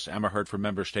Lewis, Emma Hurt from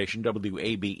member station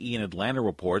WABE in Atlanta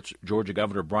reports Georgia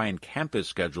Governor Brian Kemp has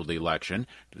scheduled the election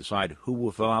to decide who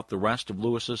will fill out the rest of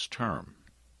Lewis's term.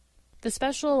 The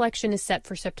special election is set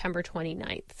for September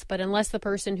 29th, but unless the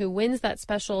person who wins that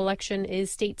special election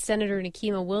is State Senator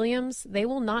Nikema Williams, they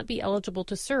will not be eligible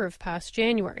to serve past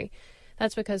January.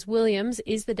 That's because Williams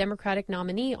is the Democratic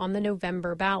nominee on the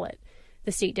November ballot.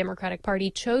 The state Democratic Party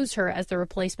chose her as the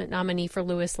replacement nominee for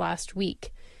Lewis last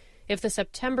week. If the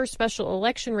September special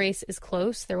election race is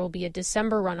close, there will be a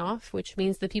December runoff, which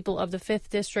means the people of the 5th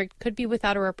District could be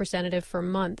without a representative for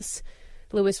months.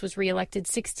 Lewis was reelected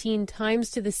 16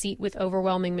 times to the seat with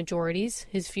overwhelming majorities.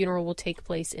 His funeral will take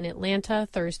place in Atlanta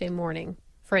Thursday morning.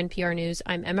 For NPR News,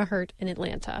 I'm Emma Hurt in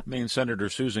Atlanta. Maine Senator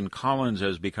Susan Collins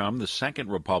has become the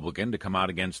second Republican to come out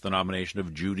against the nomination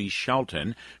of Judy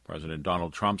Shelton, President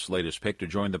Donald Trump's latest pick to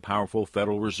join the powerful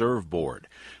Federal Reserve Board.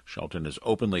 Shelton has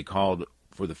openly called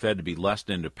for the Fed to be less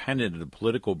independent in the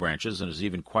political branches and has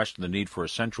even questioned the need for a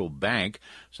central bank.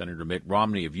 Senator Mitt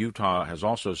Romney of Utah has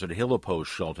also said he'll oppose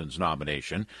Shelton's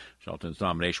nomination. Shelton's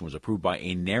nomination was approved by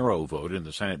a narrow vote in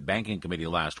the Senate Banking Committee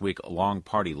last week along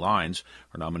party lines.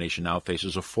 Her nomination now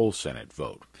faces a full Senate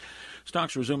vote.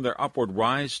 Stocks resumed their upward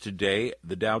rise today.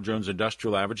 The Dow Jones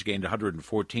Industrial Average gained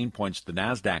 114 points. The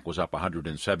Nasdaq was up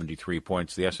 173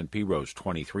 points. The S&P rose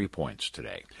 23 points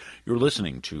today. You're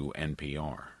listening to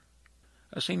NPR.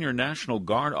 A senior National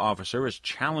Guard officer is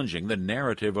challenging the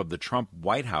narrative of the Trump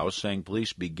White House, saying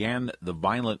police began the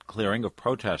violent clearing of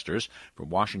protesters from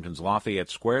Washington's Lafayette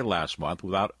Square last month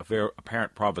without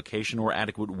apparent provocation or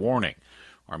adequate warning.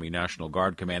 Army National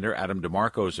Guard Commander Adam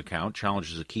DeMarco's account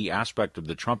challenges a key aspect of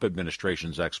the Trump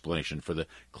administration's explanation for the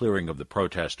clearing of the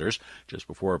protesters. Just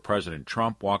before President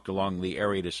Trump walked along the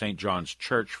area to St. John's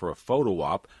Church for a photo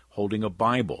op holding a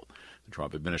Bible. The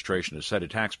Trump administration has said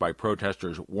attacks by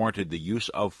protesters warranted the use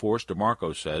of force.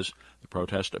 DeMarco says the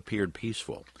protest appeared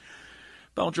peaceful.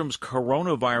 Belgium's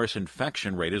coronavirus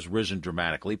infection rate has risen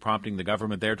dramatically, prompting the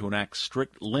government there to enact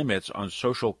strict limits on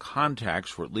social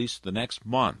contacts for at least the next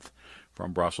month.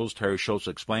 From Brussels, Terry Schultz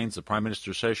explains the Prime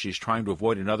Minister says she's trying to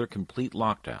avoid another complete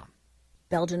lockdown.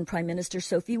 Belgian Prime Minister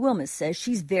Sophie Wilmès says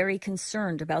she's very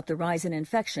concerned about the rise in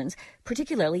infections,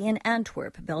 particularly in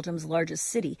Antwerp, Belgium's largest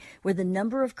city, where the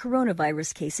number of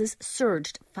coronavirus cases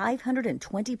surged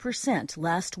 520%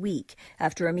 last week.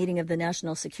 After a meeting of the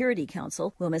National Security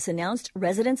Council, Wilmès announced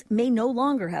residents may no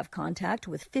longer have contact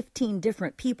with 15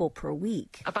 different people per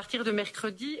week.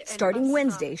 Starting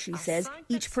Wednesday, she says,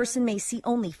 each person may see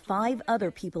only 5 other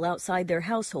people outside their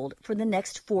household for the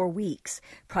next 4 weeks.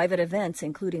 Private events,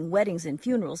 including weddings and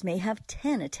funerals, may have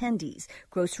 10 attendees.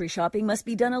 Grocery shopping must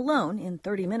be done alone in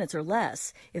 30 minutes or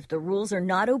less. If the rules are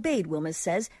not obeyed, Wilmès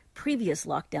says, previous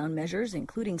lockdown measures,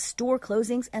 including store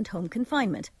closings and home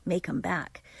confinement, may come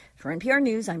back. For NPR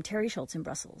News, I'm Terry Schultz in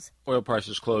Brussels. Oil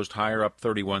prices closed higher, up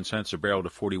 31 cents a barrel to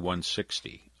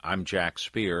 $41.60. I'm Jack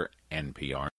Speer,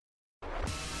 NPR.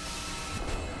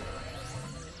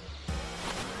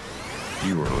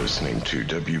 You are listening to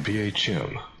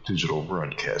WBHM Digital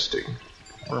Broadcasting,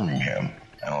 Birmingham,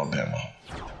 Alabama.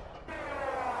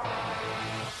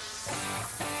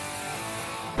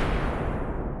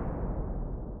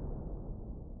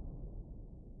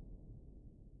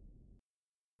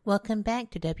 Welcome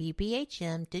back to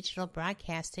WBHM Digital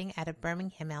Broadcasting out of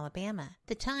Birmingham, Alabama.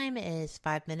 The time is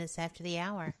 5 minutes after the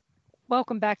hour.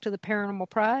 Welcome back to the Paranormal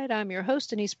Pride. I'm your host,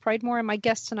 Denise Pridemore, and my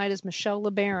guest tonight is Michele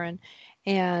Lebaron.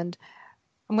 And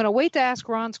I'm going to wait to ask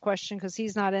Ron's question because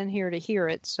he's not in here to hear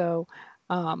it. So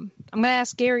I'm going to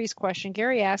ask Gary's question.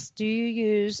 Gary asks, do you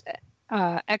use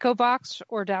EchoVox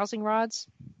or dowsing rods?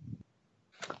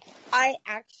 I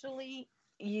actually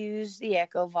use the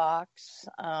EchoVox,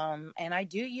 and I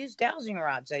do use dowsing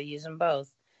rods. I use them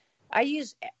both. I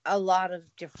use a lot of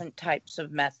different types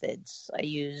of methods. I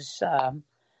use,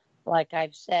 like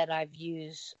I've said, I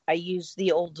use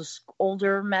the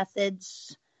older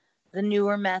methods, the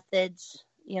newer methods,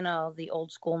 you know, the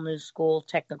old school, new school,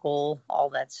 technical, all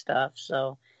that stuff.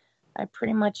 So I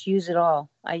pretty much use it all.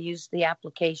 I use the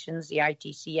applications, the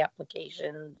ITC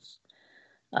applications,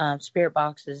 spirit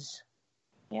boxes.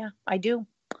 Yeah, I do.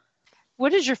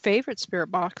 What is your favorite spirit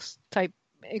box type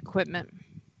equipment?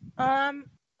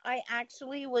 I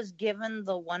actually was given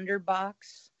the Wonder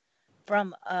Box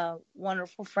from a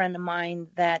wonderful friend of mine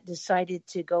that decided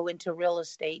to go into real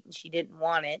estate, and she didn't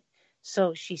want it.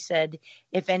 So she said,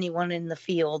 if anyone in the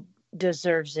field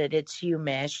deserves it, it's you,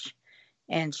 Mish.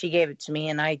 And she gave it to me,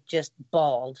 and I just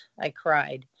bawled. I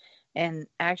cried. And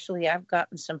actually, I've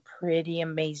gotten some pretty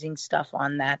amazing stuff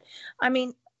on that. I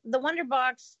mean, the Wonder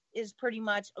Box is pretty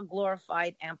much a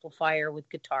glorified amplifier with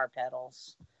guitar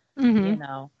pedals, you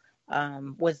know,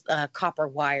 with copper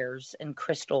wires and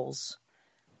crystals.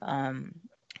 The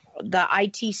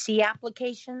ITC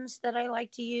applications that I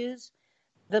like to use,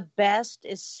 the best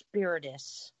is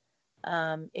Spiritus.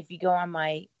 If you go on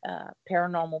my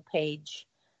paranormal page,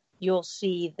 you'll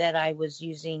see that I was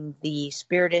using the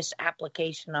Spiritus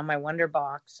application on my Wonder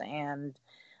Box, and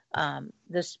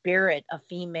the spirit, a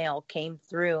female, came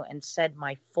through and said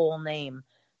my full name,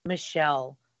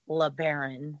 Michele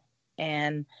Lebaron,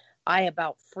 and I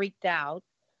about freaked out.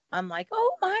 I'm like,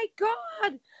 oh my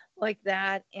God, like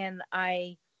that. And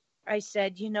I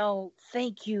said, you know,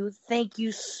 thank you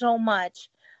so much.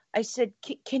 I said,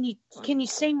 can you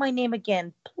say my name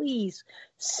again? Please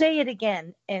say it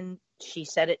again. And she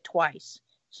said it twice.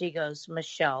 She goes,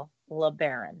 Michele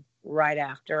Lebaron, right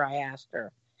after I asked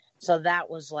her. So that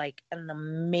was like an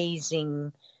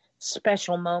amazing,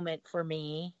 special moment for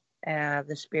me.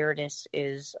 The Spiritus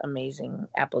is amazing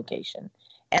application.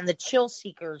 And the Chill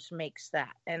Seekers makes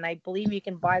that. And I believe you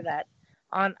can buy that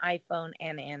on iPhone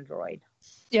and Android.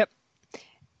 Yep.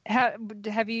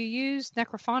 Have you used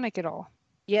Necrophonic at all?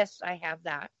 Yes, I have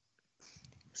that.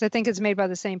 Because I think it's made by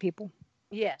the same people.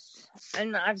 Yes.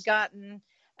 And I've gotten,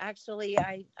 actually,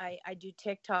 I do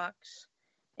TikToks,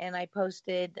 and I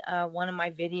posted one of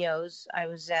my videos. I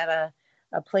was at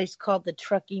a place called the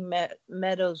Truckee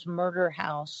Meadows Murder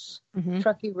House,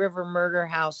 Truckee River Murder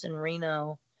House in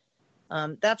Reno.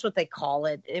 That's what they call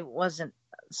it. It wasn't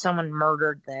someone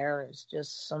murdered there. It's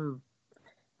just some,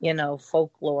 you know,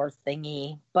 folklore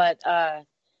thingy. But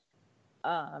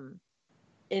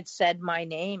it said my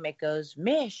name. It goes,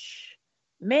 Mish,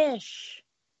 Mish,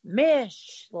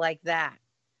 Mish, like that.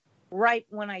 Right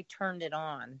when I turned it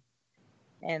on.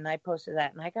 And I posted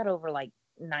that. And I got over like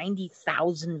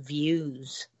 90,000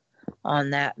 views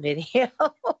on that video.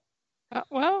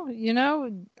 Well, you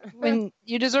know, when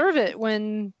you deserve it,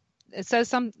 when it says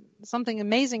something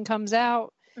amazing comes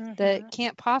out that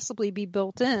can't possibly be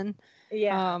built in.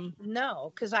 Yeah,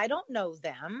 no, because I don't know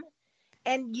them.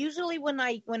 And usually when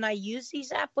I use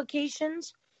these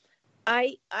applications,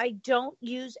 I don't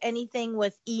use anything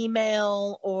with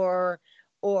email or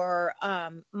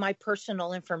my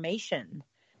personal information,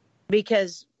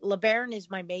 because Lebaron is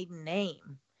my maiden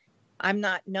name. I'm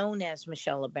not known as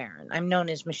Michele Lebaron. I'm known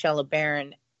as Michele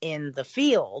Lebaron in the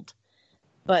field,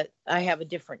 but I have a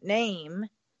different name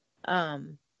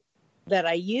that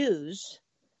I use.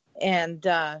 And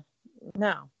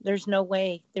no, there's no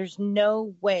way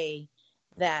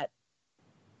that,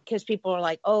 because people are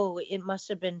like, oh, it must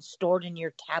have been stored in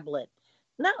your tablet.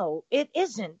 No, it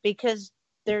isn't, because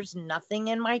there's nothing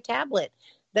in my tablet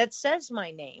that says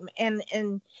my name.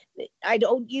 And I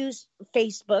don't use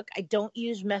Facebook. I don't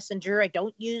use Messenger. I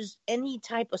don't use any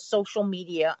type of social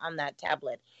media on that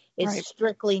tablet. It's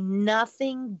strictly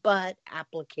nothing but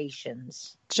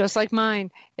applications. Just like mine.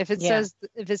 If it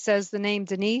says the name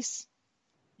Denise,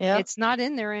 it's not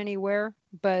in there anywhere.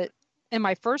 But and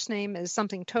my first name is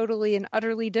something totally and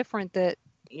utterly different that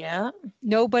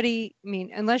nobody, I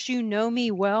mean, unless you know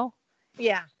me well,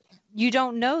 you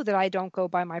don't know that I don't go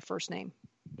by my first name.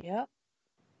 Yep.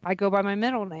 I go by my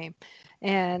middle name.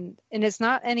 And it's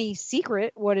not any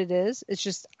secret what it is. It's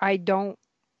just I don't,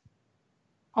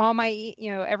 all my,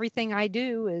 you know, everything I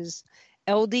do is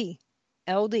LD.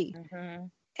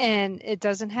 And it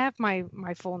doesn't have my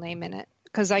full name in it,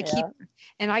 because I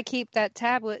keep that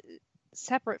tablet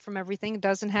separate from everything. It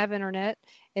doesn't have internet.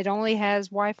 It only has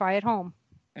Wi-Fi at home.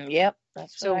 Yep,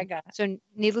 that's what I got. So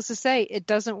needless to say, it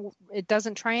doesn't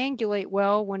triangulate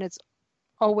well when it's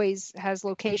always has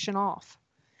location off.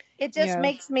 It just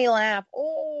makes me laugh.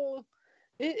 Oh,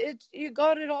 it's you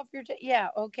got it off your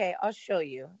okay, I'll show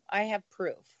you. I have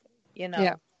proof, you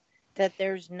know, that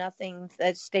there's nothing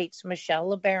that states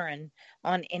Michele Lebaron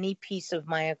on any piece of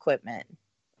my equipment,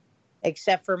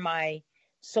 except for my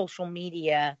social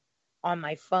media on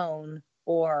my phone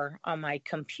or on my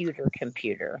computer.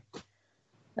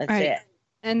 That's it.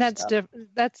 And that's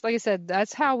that's like I said,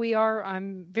 that's how we are.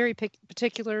 I'm very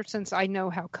particular, since I know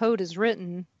how code is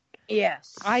written.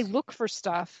 Yes. I look for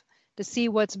stuff to see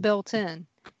what's built in.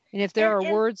 And if there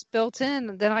are words built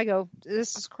in, then I go,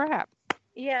 this is crap.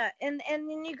 Yeah. And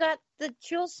then you got the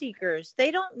chill seekers.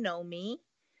 They don't know me.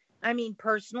 I mean,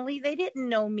 personally, they didn't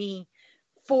know me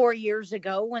 4 years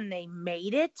ago when they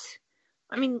made it.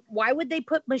 I mean, why would they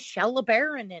put Michele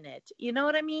Lebaron in it? You know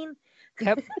what I mean?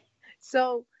 Yep.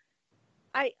 So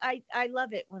I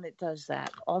love it when it does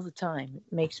that all the time.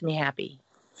 It makes me happy.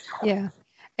 Yeah.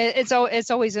 It's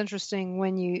always interesting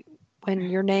when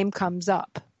your name comes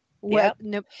up. Yep.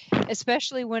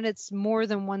 Especially when it's more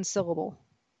than one syllable.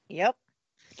 Yep.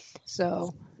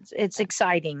 So it's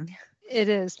exciting. It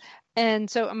is. And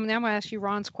so now I'm going to ask you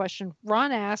Ron's question.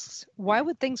 Ron asks, why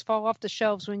would things fall off the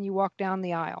shelves when you walk down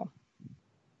the aisle?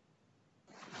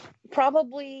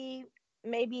 Probably,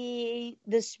 maybe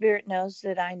the spirit knows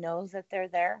that I know that they're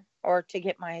there, or to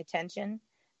get my attention,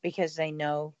 because they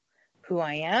know who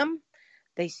I am.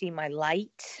 They see my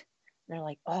light. They're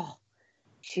like, oh,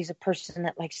 she's a person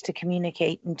that likes to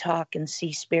communicate and talk and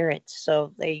see spirits.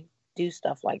 So they do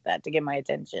stuff like that to get my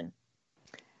attention.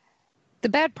 The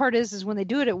bad part is when they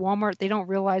do it at Walmart, they don't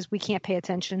realize we can't pay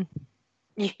attention.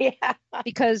 Yeah.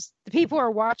 Because the people are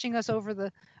watching us over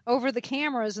the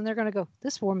cameras, and they're going to go,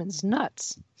 this woman's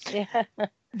nuts. Yeah.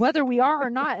 Whether we are or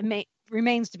not, it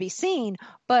remains to be seen.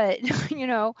 But,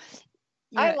 yeah.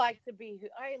 I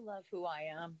love who I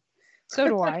am. So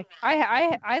do I.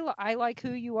 I like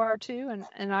who you are too,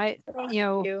 and I,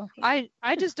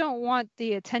 I just don't want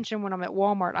the attention when I'm at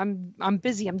Walmart. I'm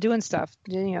busy. I'm doing stuff.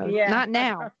 Not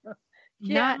now.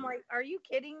 Yeah, I'm like, are you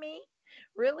kidding me?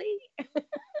 Really?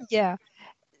 Yeah.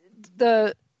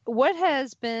 What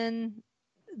has been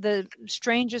the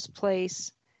strangest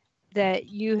place that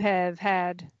you have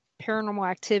had paranormal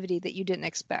activity that you didn't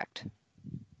expect?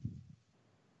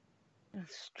 The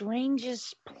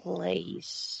strangest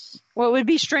place. Well, it would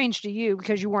be strange to you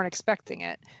because you weren't expecting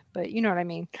it, but you know what I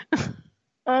mean.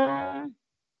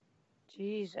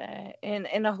 Geez,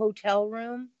 in a hotel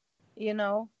room,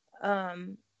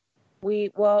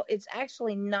 it's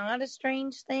actually not a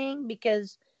strange thing,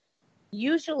 because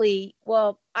usually,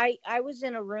 I was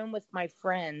in a room with my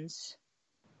friends,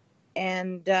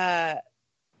 and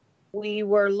we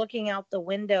were looking out the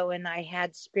window, and I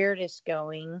had spiritists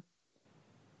going.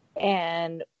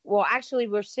 And actually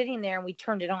we're sitting there, and we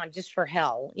turned it on just for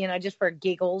hell, just for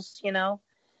giggles, and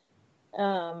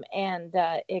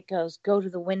it goes, go to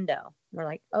the window. We're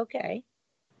like, okay.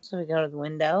 So we go to the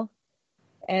window,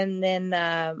 and then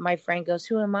my friend goes,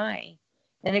 who am I?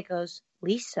 And it goes,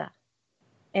 Lisa.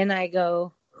 And I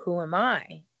go, who am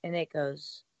I? And it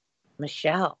goes,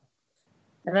 Michele.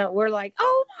 And we're like,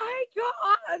 oh my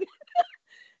God.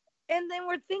 And then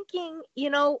we're thinking,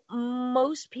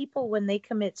 most people, when they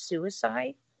commit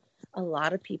suicide, a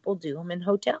lot of people do them in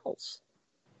hotels.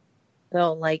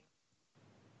 They'll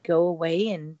go away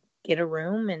and get a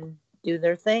room and do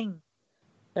their thing.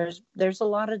 There's a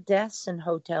lot of deaths in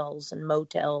hotels and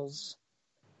motels.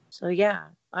 So yeah,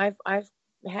 I've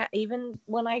even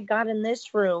when I got in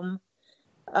this room,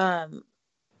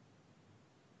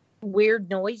 weird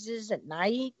noises at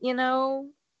night,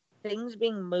 things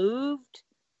being moved.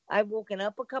 I've woken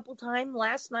up a couple times.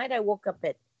 Last night I woke up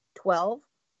at 12,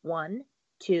 1,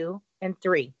 2, and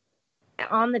 3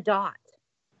 on the dot.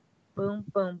 Boom,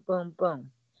 boom, boom,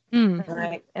 boom.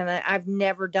 Mm. And I've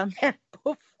never done that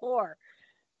before.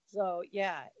 So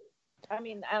yeah, I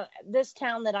mean, this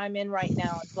town that I'm in right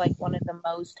now is like one of the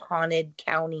most haunted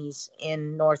counties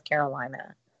in North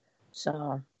Carolina.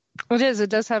 So it is. It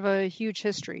does have a huge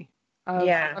history of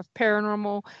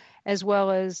paranormal, as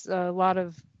well as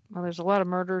there's a lot of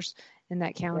murders in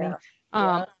that county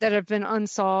that have been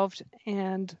unsolved.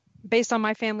 And based on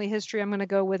my family history, I'm going to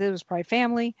go with it was probably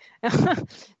family,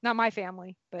 not my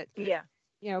family, but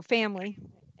family.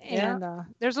 And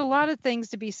there's a lot of things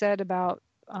to be said about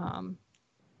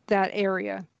that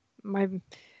area. Like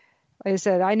I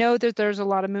said, I know that there's a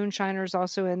lot of moonshiners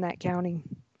also in that county.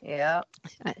 Yeah.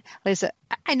 Like I said,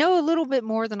 I know a little bit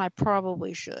more than I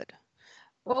probably should.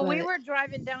 Well, we were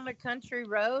driving down a country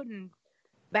road, and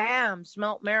bam,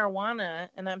 smelt marijuana.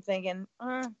 And I'm thinking,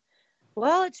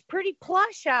 well, it's pretty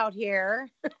plush out here.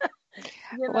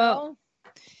 Well,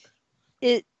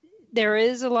 there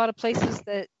is a lot of places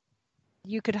that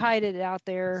you could hide it out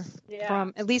there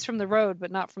from, at least from the road,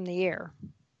 but not from the air.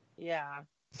 Yeah.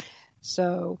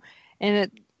 So,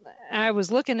 and I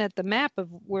was looking at the map of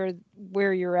where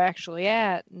you're actually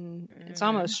at, and it's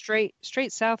almost straight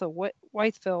south of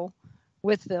Withville,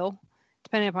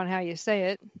 depending upon how you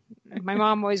say it. My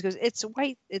mom always goes, it's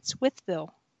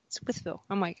Withville.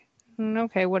 I'm like,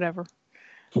 okay, whatever.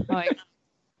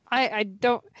 I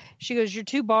don't. She goes, "You're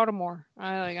too Baltimore."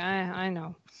 I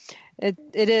know.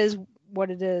 It is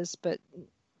what it is, but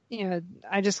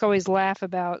I just always laugh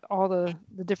about all the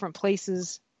different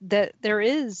places that there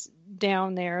is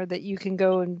down there that you can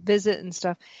go and visit and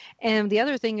stuff. And the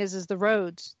other thing is the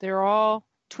roads. They're all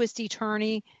twisty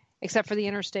turny, except for the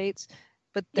interstates,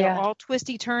 but they're all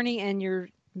twisty turny, and you're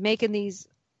making these.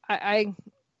 I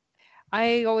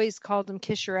always called them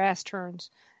kiss your ass turns.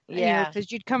 Yeah, because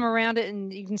you'd come around it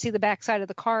and you can see the back side of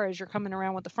the car as you're coming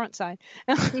around with the front side.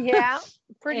 Yeah,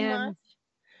 pretty much.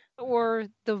 Or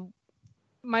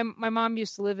my mom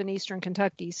used to live in Eastern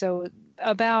Kentucky, so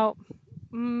about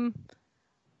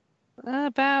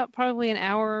probably an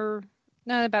hour,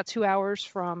 no, about 2 hours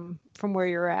from where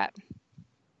you're at.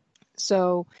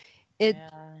 So it's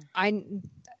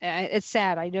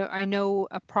sad. I know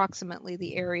approximately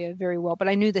the area very well, but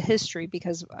I knew the history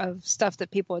because of stuff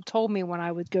that people had told me when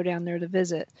I would go down there to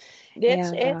visit.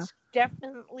 It's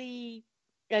definitely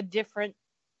a different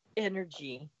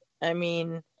energy. I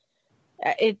mean,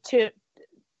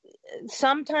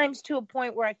 sometimes to a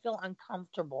point where I feel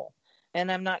uncomfortable,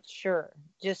 and I'm not sure.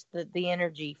 Just the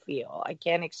energy feel. I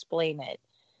can't explain it.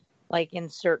 Like in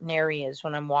certain areas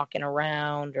when I'm walking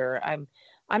around, or I'm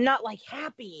not like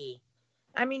happy.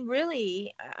 I mean,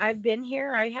 really, I've been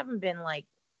here. I haven't been like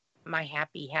my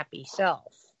happy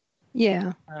self.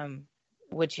 Yeah.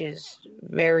 Which is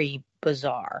very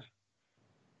bizarre.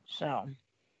 So.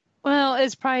 Well,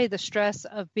 it's probably the stress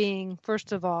of being,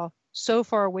 first of all, so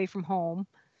far away from home.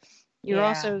 You're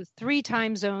also 3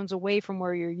 time zones away from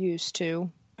where you're used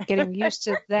to, getting used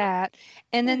to that.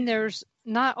 And then there's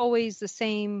not always the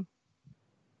same.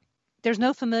 There's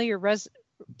no familiar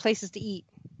places to eat.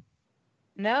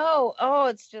 No. Oh,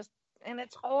 it's just, and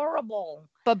it's horrible.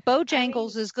 But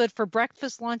Bojangles is good for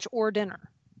breakfast, lunch, or dinner.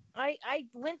 I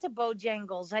went to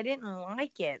Bojangles. I didn't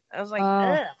like it. I was like,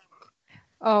 ugh.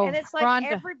 Oh, and it's like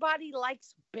Rhonda. Everybody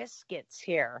likes biscuits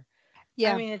here.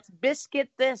 Yeah. I mean, it's biscuit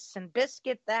this and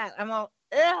biscuit that. I'm all,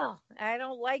 ugh, I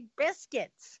don't like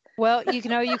biscuits. Well, you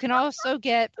can also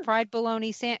get fried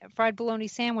bologna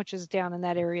sandwiches down in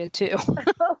that area too.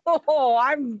 Oh,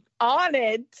 I'm on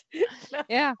it.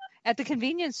 Yeah, at the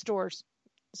convenience stores.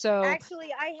 So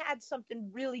actually, I had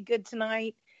something really good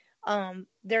tonight.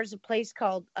 There's a place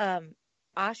called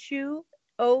Oshu,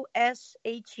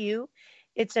 Oshu.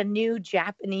 It's a new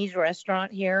Japanese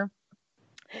restaurant here,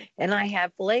 and I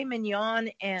have filet mignon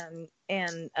and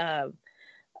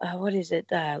what is it?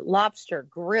 Lobster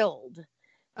grilled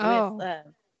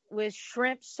with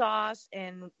shrimp sauce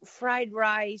and fried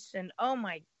rice, and oh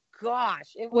my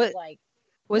gosh, it was like.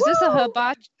 Was this a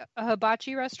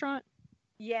hibachi restaurant?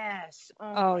 Yes.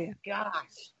 Oh my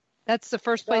gosh. That's the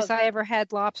first place I ever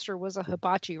had lobster was a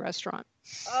hibachi restaurant.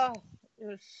 Oh, it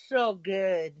was so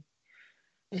good.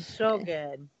 So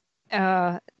good.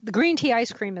 The green tea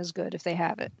ice cream is good if they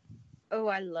have it. Oh,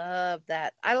 I love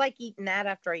that. I like eating that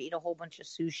after I eat a whole bunch of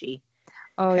sushi.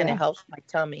 Oh, Kind of helps my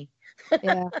tummy.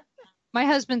 Yeah. My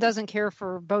husband doesn't care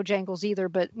for Bojangles either,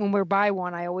 but when we're by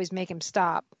one, I always make him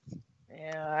stop.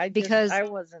 Yeah, I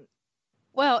wasn't.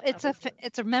 Well, it's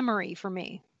a memory for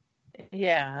me.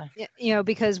 Yeah.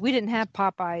 Because we didn't have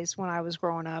Popeyes when I was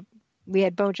growing up. We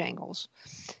had Bojangles.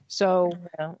 So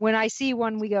when I see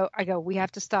one, I go, we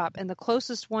have to stop. And the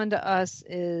closest one to us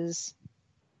is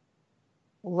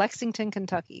Lexington,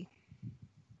 Kentucky.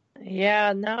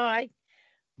 Yeah, no,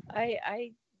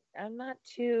 I'm not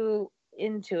too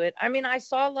into it. I mean, I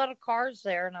saw a lot of cars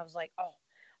there and I was like, oh,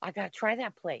 I got to try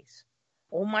that place.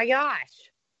 Oh my gosh.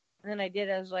 And then I did.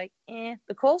 I was like,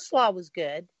 the coleslaw was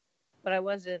good, but I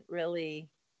wasn't really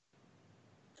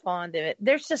fond of it.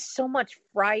 There's just so much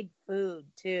fried food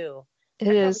too.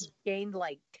 It is. Gained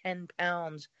like 10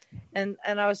 pounds. And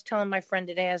I was telling my friend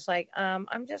today, I was like,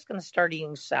 I'm just going to start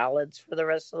eating salads for the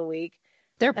rest of the week.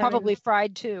 They're probably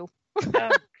fried too.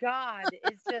 Oh God.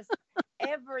 It's just,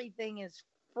 everything is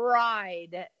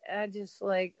fried. I just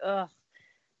like, ugh.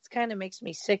 It kind of makes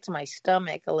me sick to my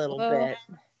stomach a little bit.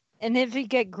 And if you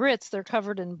get grits, they're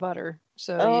covered in butter.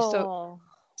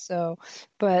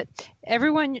 But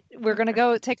everyone, we're going to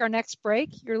go take our next break.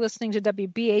 You're listening to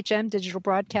WBHM Digital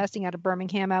Broadcasting out of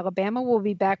Birmingham, Alabama. We'll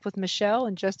be back with Michelle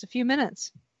in just a few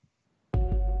minutes.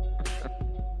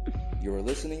 You're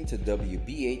listening to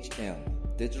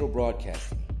WBHM Digital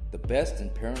Broadcasting, the best in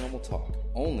paranormal talk,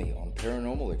 only on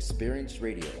Paranormal Experience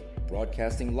Radio,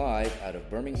 broadcasting live out of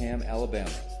Birmingham, Alabama.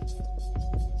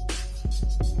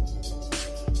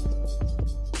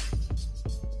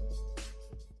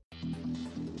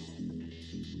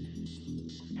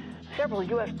 Several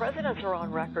U.S. presidents are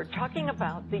on record talking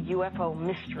about the UFO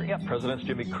mystery. Yeah, Presidents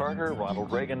Jimmy Carter,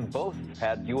 Ronald Reagan both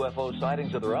had UFO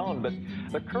sightings of their own, but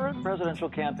the current presidential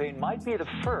campaign might be the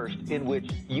first in which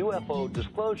UFO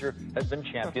disclosure has been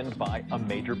championed by a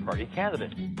major party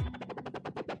candidate.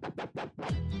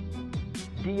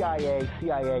 DIA,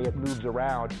 CIA, it moves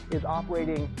around, is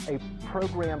operating a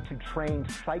program to train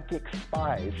psychic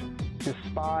spies to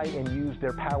spy and use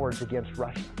their powers against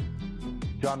Russia.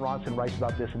 John Ronson writes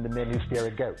about this in The Men Who Stare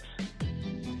at Goats.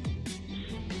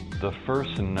 The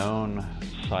first known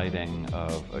sighting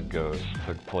of a ghost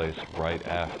took place right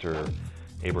after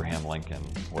Abraham Lincoln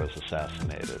was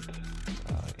assassinated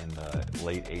in the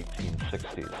late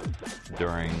 1860s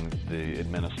during the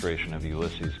administration of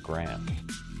Ulysses Grant.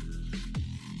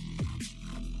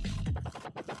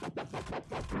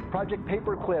 Project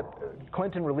Paperclip,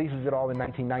 Clinton releases it all in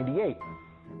 1998.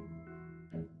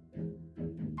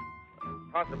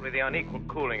 Possibly the unequal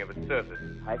cooling of its surface.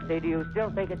 I say, do you still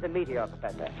think it's a meteor,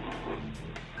 Professor?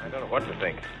 I don't know what to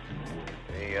think.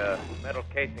 The metal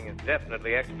casing is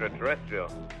definitely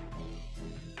extraterrestrial.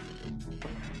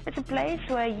 It's a place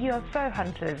where UFO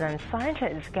hunters and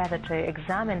scientists gather to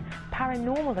examine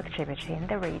paranormal activity in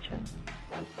the region.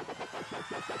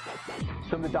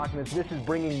 Some of the documents, this is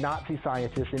bringing Nazi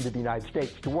scientists into the United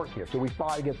States to work here. So we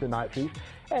fought against the Nazis,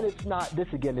 and it's not,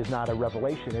 this again is not a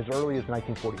revelation. As early as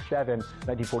 1947,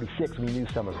 1946, we knew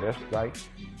some of this, right?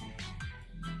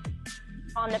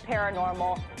 On the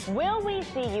paranormal, will we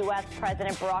see U.S.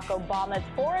 President Barack Obama's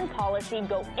foreign policy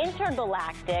go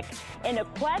intergalactic in a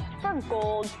quest for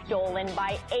gold stolen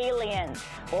by aliens?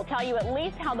 We'll tell you at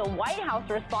least how the White House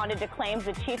responded to claims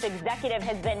the chief executive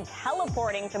has been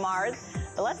teleporting to Mars.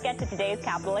 But let's get to today's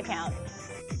Capitol account.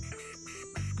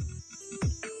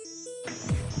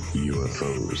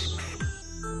 UFOs,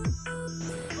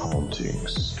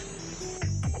 hauntings,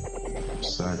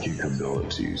 psychic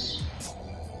abilities,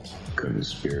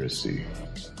 conspiracy,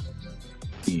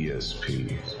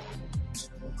 ESP,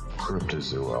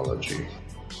 cryptozoology.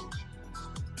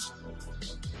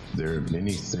 There are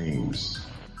many things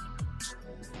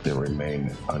that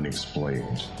remain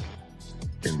unexplained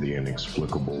in the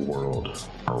inexplicable world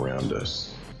around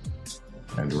us,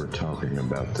 and we're talking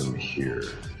about them here,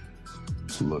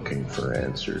 looking for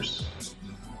answers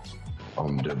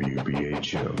on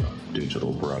WBHM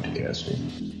Digital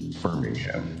Broadcasting,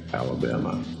 Birmingham,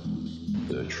 Alabama.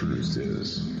 The truth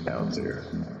is out there.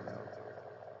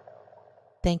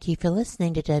 Thank you for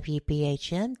listening to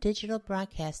WBHM Digital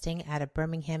Broadcasting out of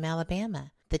Birmingham,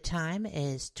 Alabama. The time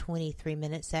is 23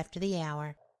 minutes after the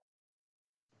hour.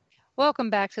 Welcome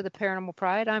back to the Paranormal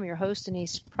Pride. I'm your host,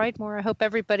 Denise Pridemore. I hope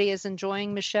everybody is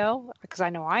enjoying Michelle, because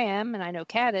I know I am, and I know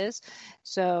Kat is.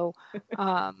 So,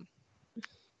 okay,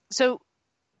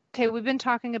 we've been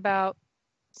talking about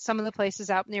some of the places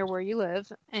out near where you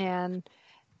live, and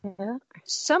where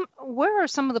are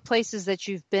some of the places that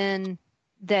you've been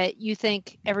that you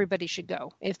think everybody should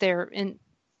go if they're into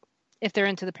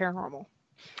the paranormal?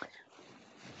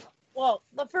 Well,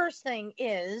 the first thing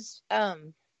is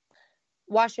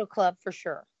Washoe Club for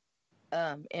sure.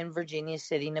 In Virginia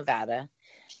City, Nevada,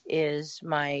 is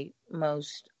my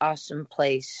most awesome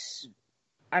place.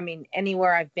 I mean,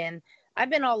 anywhere I've been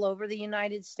all over the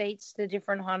United States to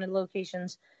different haunted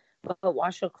locations, but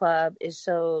Washoe Club is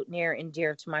so near and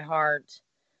dear to my heart.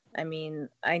 I mean,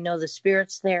 I know the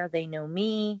spirits there. They know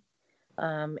me.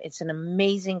 It's an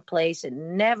amazing place. It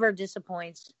never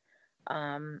disappoints.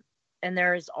 And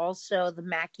there is also the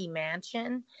Mackey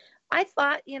Mansion. I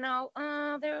thought,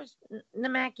 there's the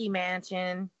Mackey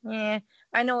Mansion. Yeah,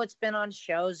 I know it's been on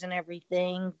shows and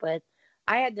everything, but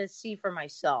I had to see for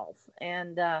myself.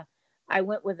 And I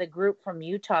went with a group from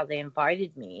Utah. They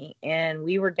invited me, and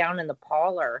we were down in the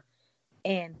parlor,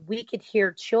 and we could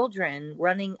hear children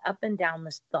running up and down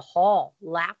the hall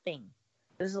laughing.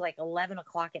 This is like 11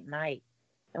 o'clock at night,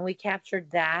 and we captured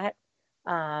that.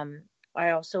 I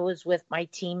also was with my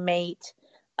teammate,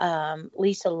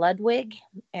 Lisa Ludwig,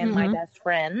 and my best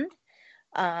friend.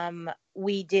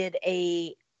 We did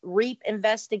a REAP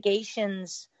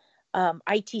Investigations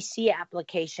ITC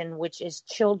application, which is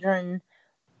children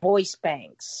voice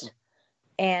banks.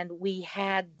 And we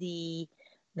had the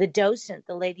docent,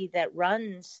 the lady that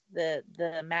runs the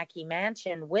Mackey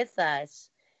Mansion, with us.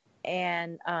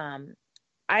 And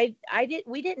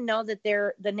we didn't know that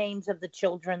they're the names of the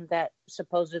children that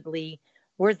supposedly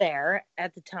were there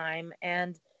at the time.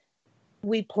 And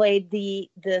we played the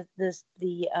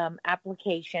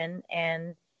application,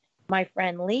 and my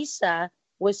friend Lisa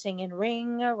was singing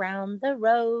 "Ring Around the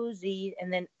Rosie,"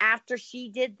 and then after she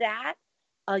did that,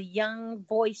 a young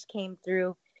voice came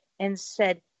through and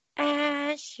said,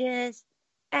 "Ashes,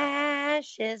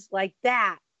 ashes, like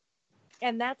that.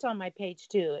 And that's on my page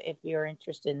too, if you're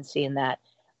interested in seeing that.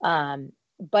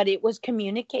 But it was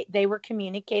they were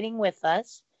communicating with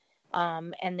us.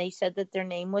 And they said that their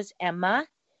name was Emma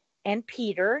and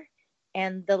Peter.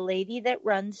 And the lady that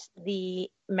runs the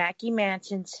Mackey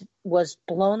Mansions was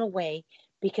blown away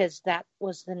because that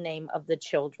was the name of the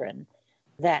children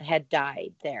that had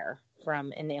died there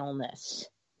from an illness.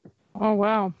 Oh,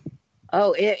 wow.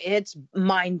 Oh, it's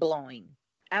mind-blowing.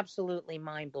 Absolutely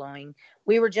mind-blowing.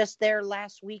 We were just there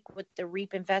last week with the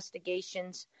REAP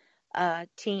Investigations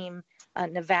team,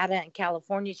 Nevada and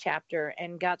California chapter,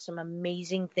 and got some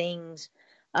amazing things.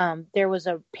 There was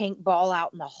a pink ball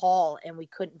out in the hall, and we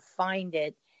couldn't find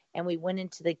it. And we went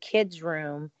into the kids'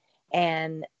 room,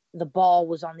 and the ball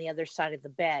was on the other side of the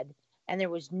bed. And there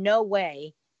was no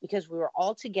way, because we were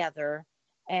all together,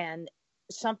 and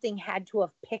something had to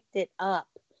have picked it up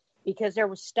because there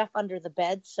was stuff under the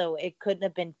bed, so it couldn't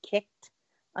have been kicked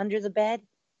under the bed.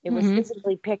 It was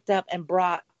physically picked up and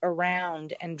brought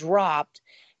around and dropped.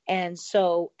 And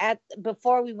so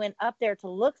before we went up there to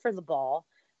look for the ball,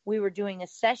 we were doing a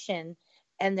session,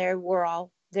 and they're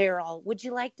all, would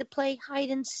you like to play hide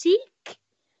and seek?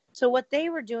 So what they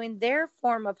were doing, their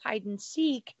form of hide and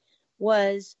seek,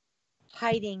 was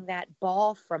hiding that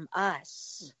ball from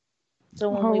us. So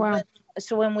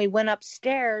when we went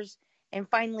upstairs and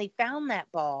finally found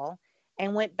that ball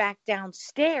and went back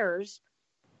downstairs,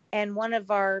 and one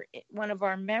of our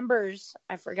members,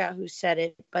 I forgot who said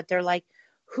it, but they're like,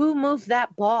 who moved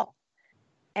that ball?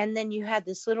 And then you had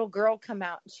this little girl come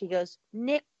out, and she goes,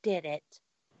 Nick did it.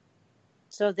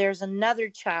 So there's another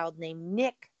child named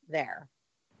Nick there,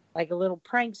 like a little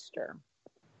prankster.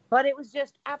 But it was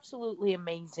just absolutely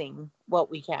amazing what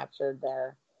we captured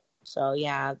there. So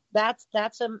yeah, that's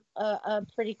a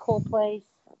pretty cool place.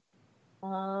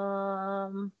 I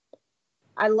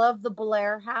love the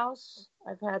Blair House.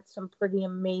 I've had some pretty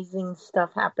amazing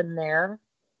stuff happen there.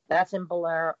 That's in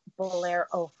Blair,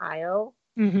 Ohio.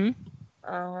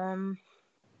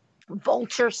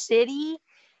 Vulture City,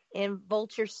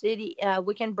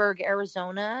 Wickenburg,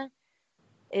 Arizona.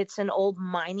 It's an old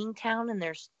mining town, and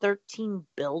there's 13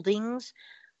 buildings.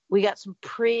 We got some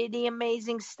pretty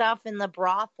amazing stuff in the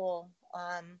brothel.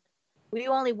 We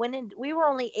were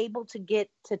only able to get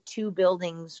to 2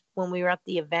 buildings when we were at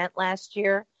the event last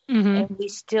year, and we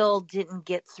still didn't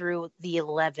get through the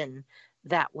 11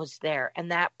 that was there.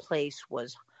 And that place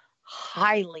was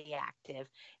highly active.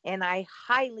 And I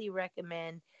highly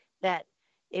recommend that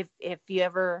if you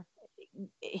ever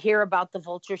hear about the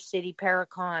Vulture City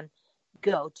Paracon,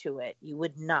 go to it. You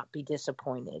would not be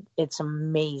disappointed. It's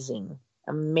amazing.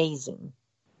 Amazing.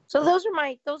 So those are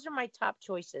my top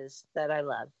choices that I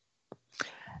love.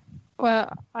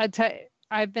 Well,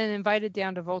 I've been invited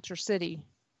down to Vulture City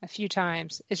a few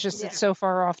times. It's just it's so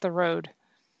far off the road.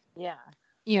 Yeah.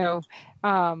 You know,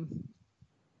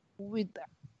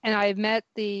 I've met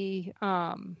the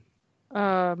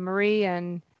Marie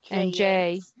and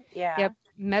Jay. Yeah. Yep,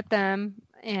 met them,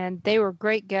 and they were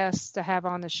great guests to have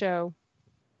on the show.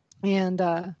 And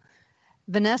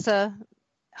Vanessa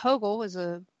Hogel is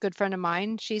a good friend of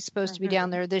mine. She's supposed to be down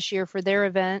there this year for their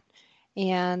event,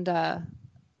 and I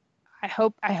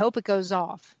hope it goes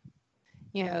off.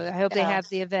 You know, I hope they have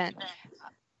the event.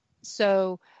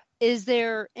 So, is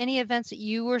there any events that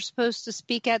you were supposed to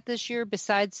speak at this year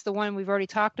besides the one we've already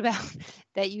talked about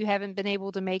that you haven't been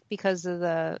able to make because of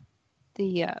the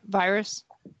virus?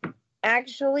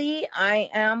 Actually, I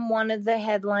am one of the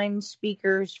headline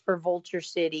speakers for Vulture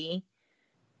City.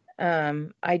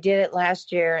 I did it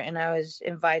last year, and I was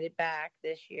invited back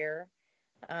this year.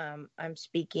 I'm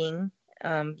speaking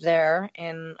there,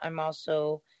 and I'm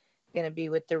also going to be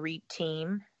with the REAP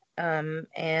team.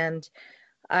 And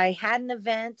I had an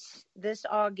event this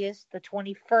August, the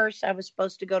 21st. I was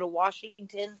supposed to go to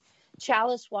Washington,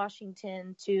 Challis,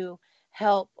 Washington, to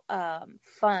help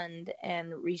fund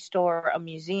and restore a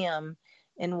museum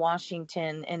in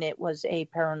Washington. And it was a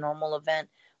paranormal event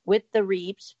with the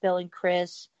REAPs, Bill and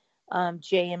Chris,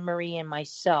 Jay and Marie, and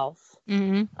myself.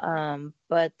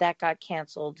 But that got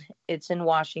canceled. It's in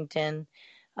Washington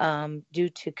due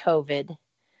to COVID.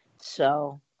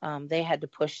 So they had to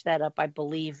push that up, I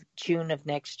believe, June of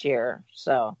next year.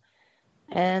 So,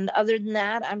 and other than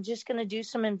that, I'm just going to do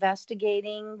some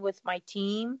investigating with my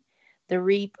team, the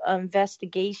REAP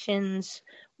Investigations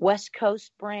West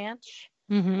Coast branch,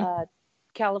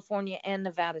 California and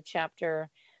Nevada chapter.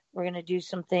 We're going to do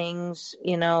some things,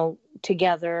 you know,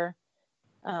 together.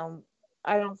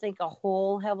 I don't think a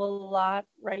whole hell of a lot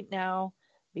right now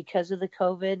because of the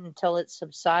COVID until it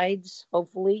subsides,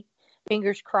 hopefully.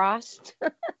 Fingers crossed.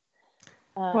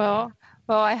 Well,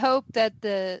 Well, I hope that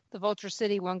the Vulture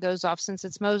City one goes off, since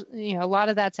it's a lot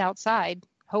of that's outside.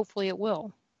 Hopefully it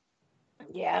will.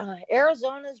 Yeah,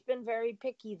 Arizona's been very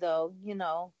picky, though.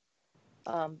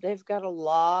 They've got a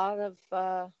lot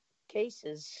of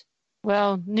cases.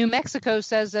 Well, New Mexico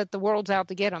says that the world's out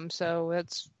to get them, so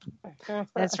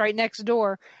that's right next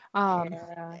door.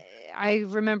 Yeah. I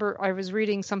remember I was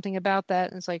reading something about that,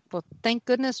 and it's like, well, thank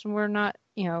goodness we're not,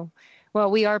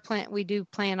 well, we do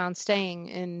plan on staying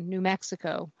in New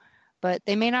Mexico, but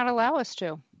they may not allow us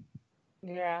to.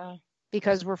 Yeah.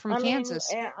 Because we're from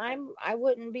Kansas. I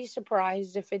wouldn't be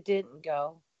surprised if it didn't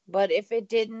go, but if it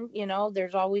didn't,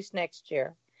 there's always next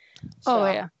year. So, oh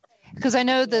yeah, because I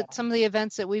know that some of the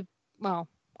events that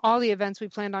all the events we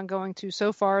planned on going to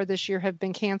so far this year have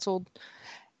been canceled.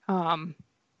 Of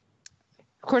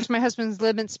course, my husband's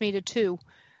limits me to 2.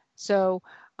 So,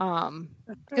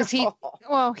 because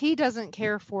he doesn't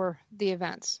care for the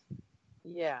events.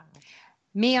 Yeah.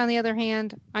 Me, on the other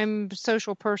hand, I'm a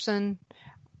social person.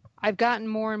 I've gotten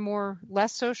more and more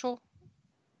less social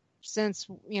since,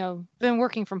 been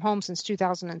working from home since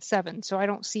 2007. So I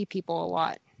don't see people a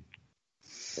lot.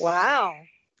 Wow.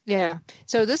 Yeah.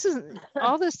 So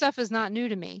all this stuff is not new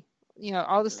to me.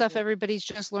 All the stuff everybody's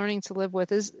just learning to live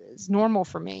with is normal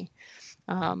for me.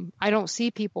 I don't see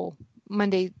people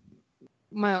Sunday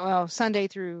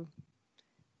through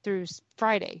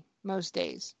Friday most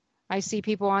days. I see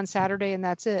people on Saturday and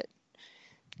that's it.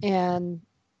 And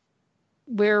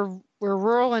we're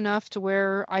rural enough to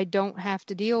where I don't have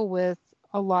to deal with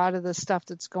a lot of the stuff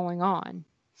that's going on.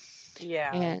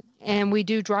 Yeah. And we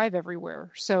do drive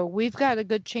everywhere. So we've got a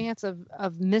good chance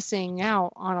of missing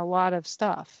out on a lot of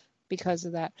stuff because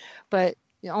of that. But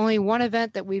only one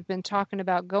event that we've been talking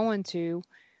about going to,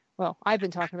 well, I've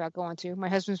been talking about going to, my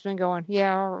husband's been going,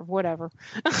 yeah, or whatever.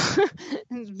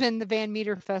 It's been the Van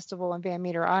Meter Festival in Van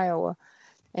Meter, Iowa.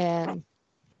 And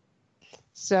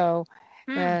so,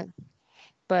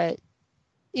 but,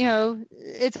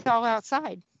 it's all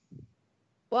outside.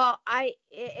 Well,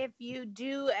 if you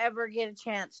do ever get a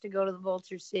chance to go to the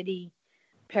Vulture City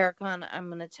Paracon, I'm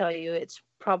going to tell you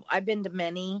I've been to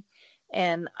many,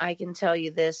 and I can tell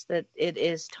you this, that it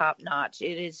is top notch.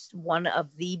 It is one of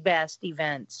the best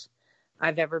events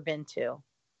I've ever been to,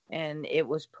 and it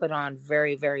was put on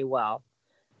very, very well,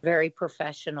 very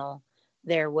professional.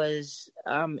 It was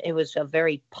a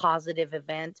very positive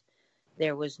event.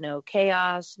 There was no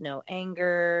chaos, no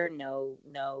anger, no,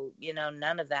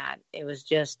 none of that. It was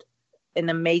just an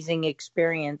amazing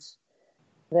experience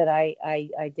that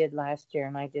I did last year,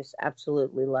 and I just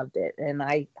absolutely loved it. And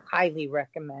I highly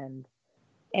recommend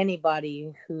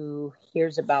anybody who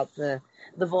hears about the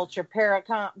Vulture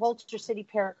City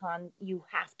Paracon, you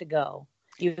have to go.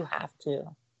 You have to.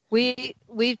 We've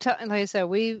like I said,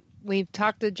 we've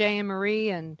talked to Jay and Marie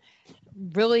and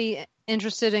really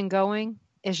interested in going.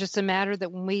 It's just a matter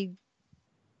that when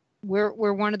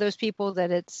we're one of those people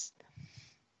that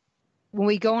when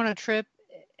we go on a trip,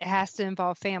 it has to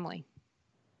involve family.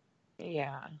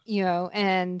 Yeah.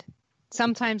 And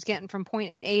sometimes getting from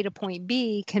point A to point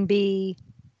B can be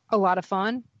a lot of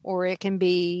fun, or it can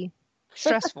be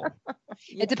stressful.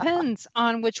 Yeah. It depends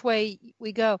on which way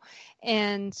we go.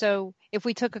 And so if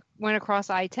we went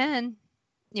across I-10,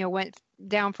 went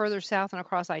down further south and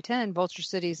across I-10, Vulture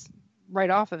City's right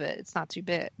off of it. It's not too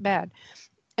bad.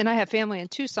 And I have family in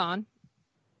Tucson,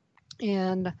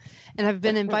 and I've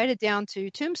been invited down to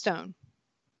Tombstone.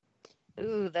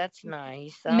 Ooh, that's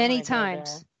nice. Many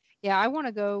times. Yeah, I want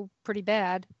to go pretty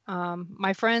bad.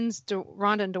 My friends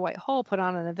Rhonda and Dwight Hull put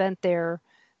on an event there.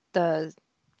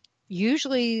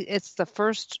 Usually it's the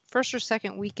first or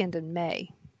second weekend in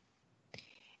May,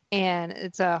 and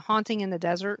it's a haunting in the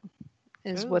desert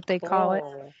is what they call it.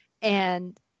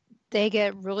 And they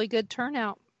get really good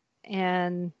turnout,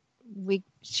 and they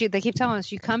keep telling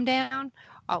us, you come down,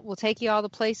 we'll take you all the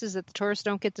places that the tourists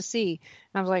don't get to see.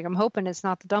 And I was like, I'm hoping it's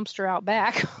not the dumpster out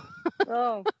back.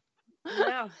 Oh,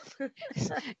 no.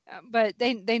 But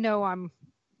they know I'm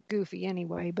goofy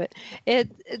anyway. But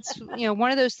it's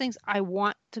one of those things. I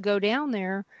want to go down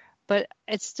there, but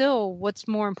it's still what's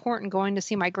more important, going to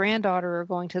see my granddaughter or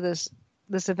going to this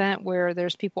event where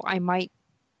there's people I might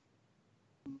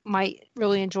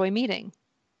really enjoy meeting,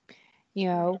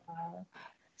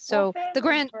 So the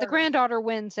granddaughter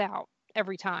wins out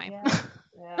every time.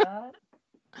 Yeah.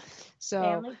 So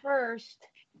family first.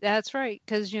 That's right,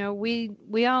 because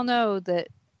we all know that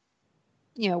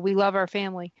we love our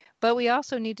family, but we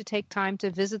also need to take time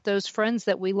to visit those friends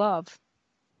that we love.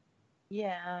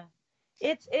 Yeah,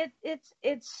 it's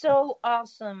so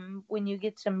awesome when you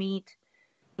get to meet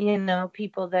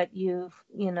people that you've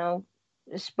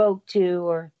spoke to,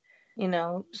 or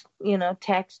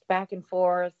text back and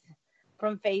forth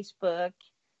from Facebook.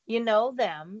 You know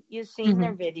them. You've seen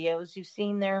their videos. You've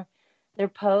seen their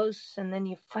posts, and then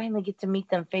you finally get to meet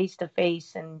them face to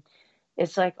face, and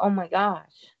it's like, oh my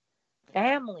gosh,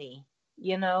 family.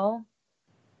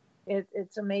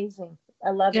 It's amazing. I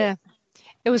love it.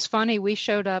 It was funny. We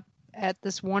showed up at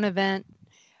this one event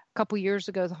a couple years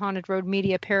ago, the Haunted Road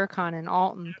Media Paracon in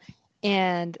Alton,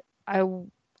 and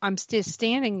I'm still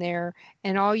standing there,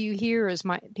 and all you hear is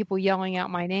my people yelling out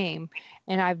my name.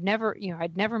 And I'd never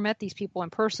met these people in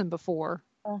person before.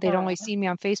 They'd only seen me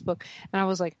on Facebook, and I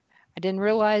was like, I didn't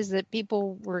realize that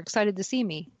people were excited to see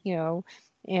me,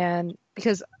 and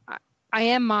because I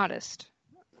am modest,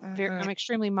 I'm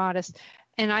extremely modest,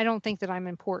 and I don't think that I'm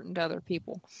important to other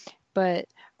people. But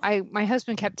my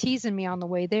husband kept teasing me on the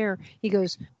way there. He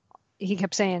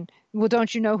kept saying, well,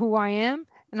 don't you know who I am?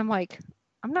 And I'm like,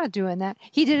 I'm not doing that.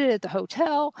 He did it at the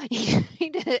hotel. He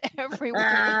did it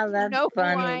everywhere. That's know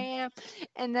funny. who I am.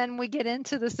 And then we get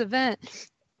into this event.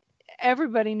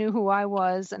 Everybody knew who I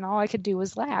was, and all I could do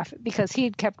was laugh because he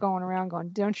kept going around going,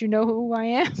 don't you know who I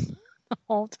am? The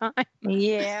whole time.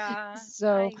 Yeah.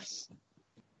 So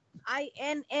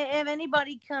and if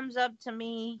anybody comes up to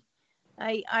me,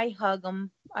 I hug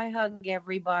them. I hug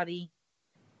everybody,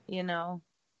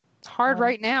 It's hard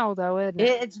right now, though, isn't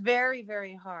it? It's very,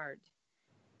 very hard.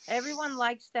 Everyone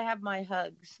likes to have my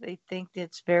hugs. They think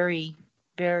it's very,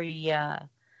 very,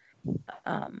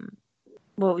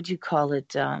 what would you call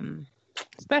it?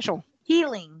 Special.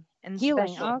 Healing and Healing.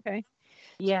 special. Oh, okay.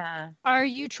 Yeah. Are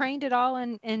you trained at all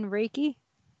in Reiki?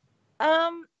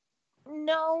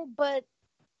 No, but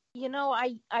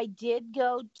I did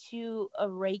go to a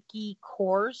Reiki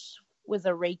course with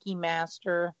a Reiki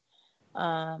master.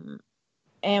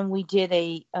 And we did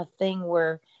a thing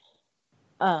where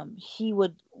he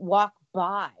would walk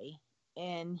by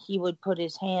and he would put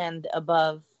his hand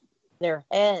above their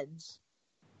heads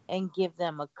and give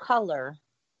them a color.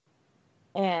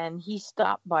 And he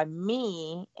stopped by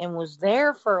me and was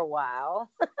there for a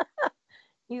while.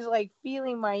 He's like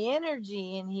feeling my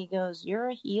energy, and he goes, "You're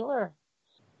a healer."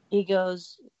 He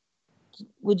goes,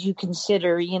 "Would you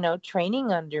consider,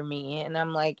 training under me?" And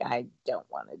I'm like, I don't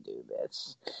want to do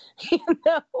this,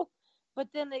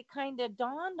 But then it kind of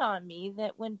dawned on me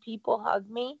that when people hug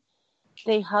me,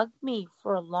 they hug me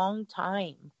for a long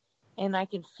time, and I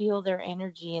can feel their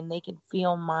energy, and they can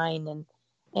feel mine,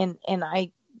 and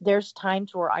there's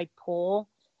times where I pull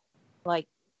like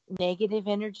negative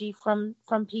energy from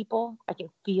people. I can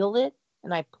feel it,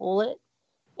 and I pull it,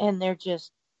 and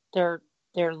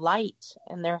they're light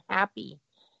and they're happy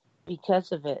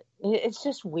because of it. It's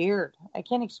just weird. I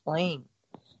can't explain.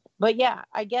 But yeah,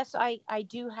 I guess I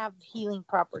do have healing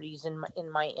properties in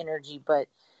my energy, but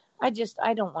I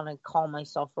don't want to call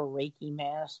myself a Reiki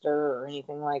master or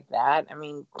anything like that. I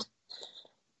mean,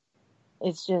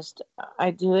 it's just,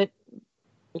 I do it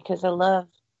because I love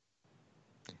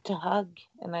to hug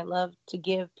and I love to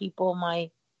give people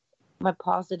my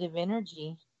positive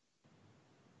energy.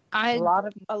 A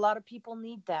lot of people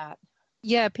need that.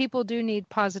 Yeah, people do need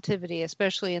positivity,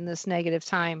 especially in this negative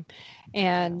time.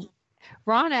 And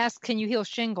Ron asked, can you heal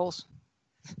shingles?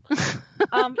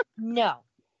 No.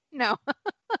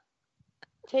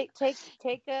 Take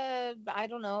a, I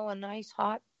don't know, a nice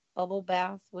hot bubble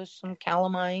bath with some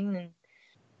calamine, and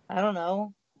I don't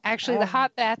know. Actually, the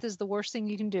hot bath is the worst thing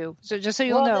you can do. So just so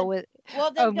you'll know, with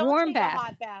a warm bath, a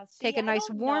hot bath. See, take a nice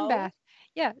warm bath.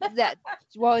 Yeah,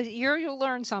 you'll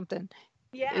learn something.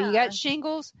 Yeah. You got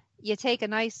shingles, you take a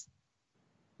nice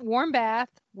warm bath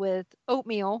with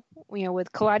oatmeal,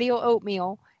 with Caladium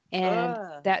oatmeal, and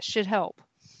that should help.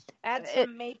 Add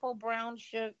some brown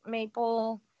sugar.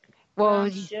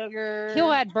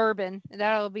 He'll add bourbon.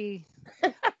 That'll be.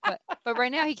 But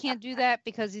right now he can't do that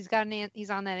because he's on that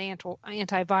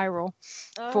antiviral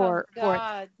for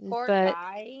poor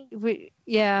guy.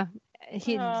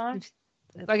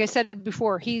 Like I said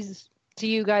before, he's to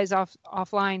you guys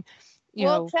offline.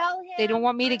 Tell him they don't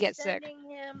want me to get sick. Sending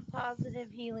him positive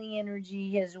healing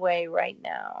energy his way right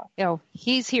now.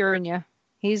 He's hearing you.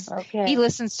 He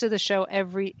listens to the show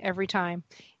every time.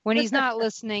 When he's not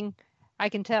listening, I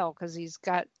can tell because he's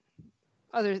got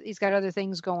other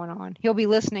things going on. He'll be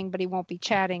listening, but he won't be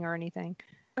chatting or anything.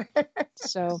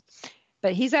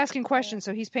 But he's asking questions,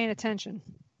 so he's paying attention.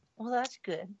 Well, that's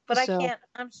good. But I can't.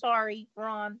 I'm sorry,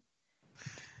 Ron.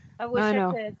 I wish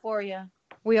I could for you.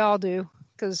 We all do,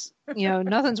 because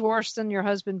nothing's worse than your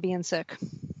husband being sick.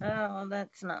 Oh,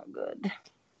 that's not good.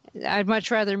 I'd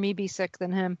much rather me be sick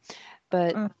than him,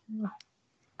 but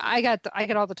I got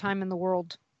all the time in the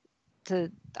world.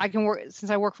 I can work since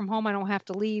I work from home. I don't have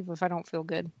to leave if I don't feel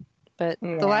good. But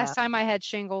the last time I had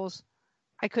shingles,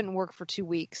 I couldn't work for 2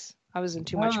 weeks. I was in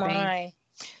too much pain.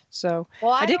 So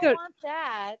I did don't want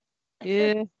that.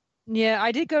 Yeah,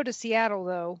 I did go to Seattle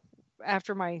though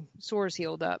after my sores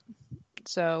healed up.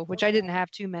 So, which I didn't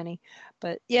have too many,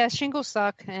 but yeah, shingles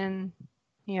suck. And,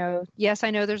 you know, yes,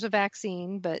 I know there's a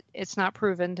vaccine, but it's not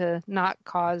proven to not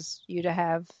cause you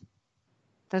to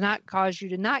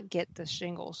not get the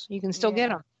shingles. You can still get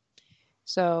them.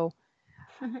 So,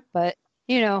 but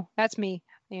you know, that's me.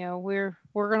 You know, we're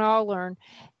going to all learn.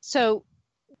 So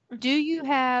do you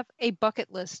have a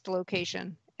bucket list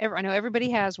location? I know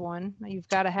everybody has one. You've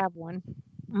got to have one.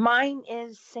 Mine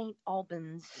is St.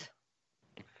 Albans.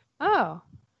 Oh.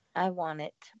 I want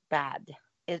it bad.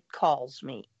 It calls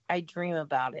me. I dream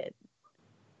about it.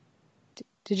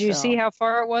 Did you see how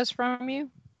far it was from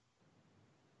you?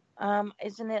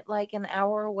 Isn't it like an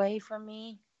hour away from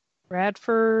me?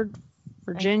 Bradford,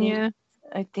 Virginia.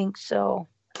 I think so.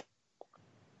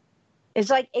 It's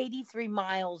like 83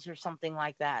 miles or something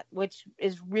like that, which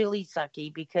is really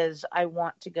sucky because I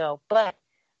want to go, but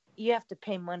you have to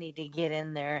pay money to get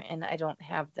in there, and I don't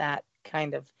have that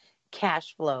kind of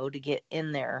cash flow to get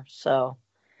in there. So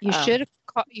you should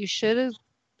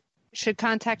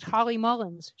contact Holly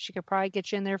Mullins. She could probably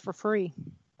get you in there for free.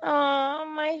 Oh,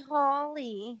 my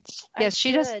Holly. Yes,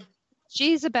 she does.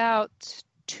 She's about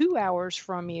 2 hours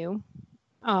from you.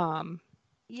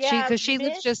 Because she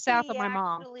lives just south of my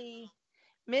mom.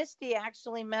 Misty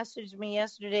actually messaged me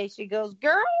yesterday. She goes,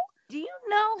 "Girl, do you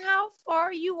know how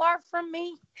far you are from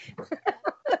me?"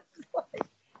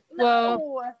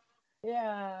 Well,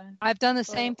 yeah. I've done the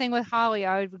same thing with Holly.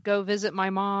 I would go visit my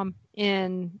mom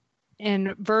in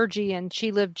Virgie, and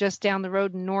she lived just down the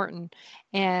road in Norton,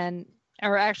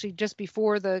 or actually just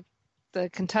before the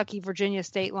Kentucky-Virginia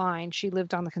state line. She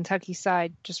lived on the Kentucky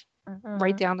side, just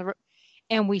right down the road.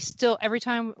 And we still, every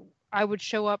time I would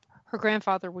show up, her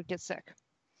grandfather would get sick.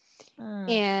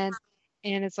 And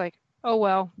it's like, oh,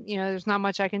 well, you know, there's not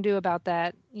much I can do about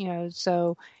that, you know,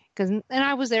 so, and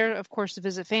I was there, of course, to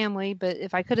visit family, but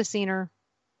if I could have seen her,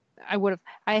 I would have.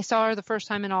 I saw her the first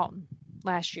time in Alton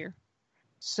last year.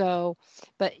 So,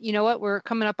 but you know what? We're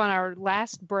coming up on our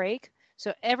last break.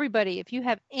 So everybody, if you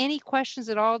have any questions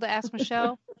at all to ask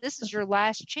Michele, this is your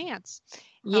last chance.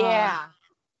 Yeah.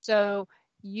 So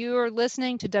you're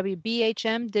listening to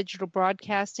WBHM Digital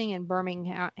Broadcasting in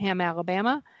Birmingham,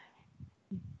 Alabama.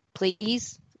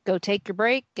 Please go take your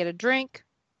break, get a drink.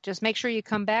 Just make sure you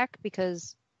come back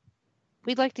because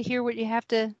we'd like to hear what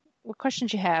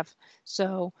questions you have.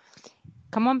 So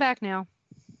come on back now.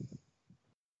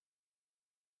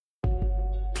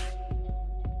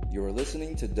 You are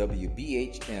listening to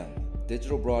WBHM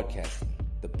Digital Broadcasting,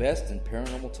 the best in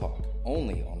paranormal talk,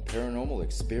 only on Paranormal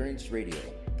Experience Radio,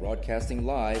 broadcasting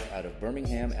live out of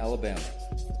Birmingham, Alabama.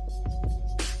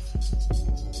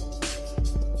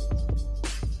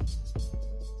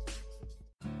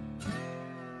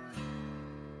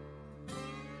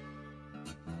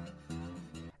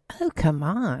 Oh, come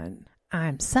on.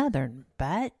 I'm Southern,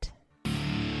 but...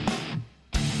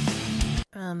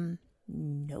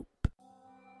 Nope.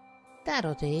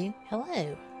 That'll do.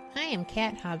 Hello. I am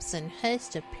Kat Hobson,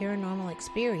 host of Paranormal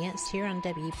Experience here on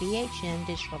WBHM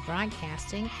Digital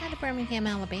Broadcasting out of Birmingham,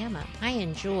 Alabama. I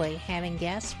enjoy having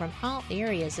guests from all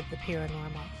areas of the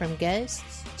paranormal, from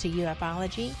ghosts to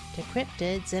ufology to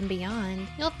cryptids and beyond.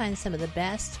 You'll find some of the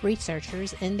best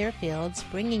researchers in their fields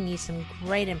bringing you some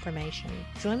great information.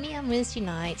 Join me on Wednesday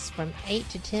nights from 8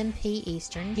 to 10 p.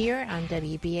 Eastern here on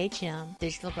WBHM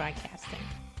Digital Broadcasting.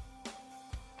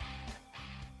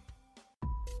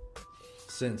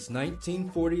 Since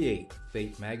 1948,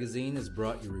 Fate magazine has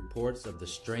brought you reports of the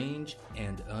strange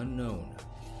and unknown,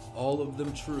 all of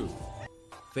them true.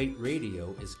 Fate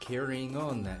Radio is carrying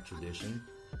on that tradition,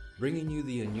 bringing you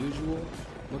the unusual,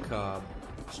 macabre,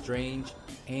 strange,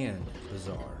 and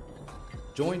bizarre.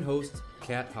 Join host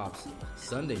Kat Hobson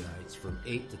Sunday nights from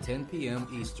 8 to 10 p.m.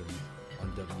 Eastern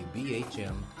on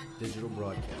WBHM Digital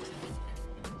Broadcasting.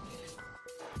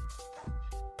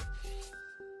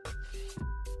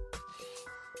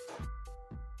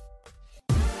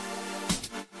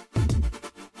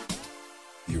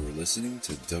 Listening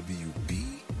to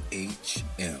WBHM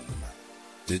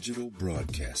Digital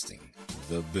Broadcasting,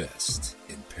 the best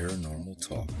in paranormal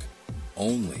talk,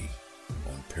 only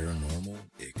on Paranormal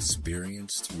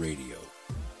Experienced Radio,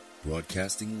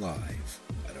 broadcasting live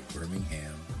out of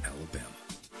Birmingham, Alabama.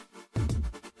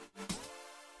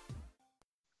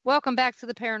 Welcome back to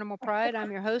the Paranormal Pride.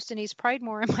 I'm your host, Denise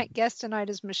Pridemore, and my guest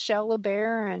tonight is Michele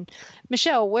Lebaron. And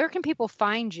Michele, where can people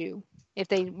find you if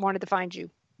they wanted to find you?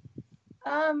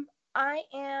 I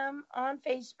am on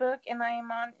Facebook and I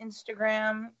am on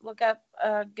Instagram. Look up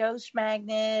Ghost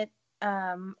Magnet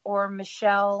or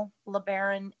Michele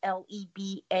Lebaron,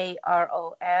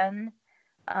 Lebaron.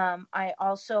 I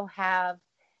also have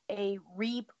a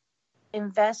REAP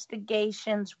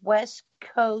Investigations West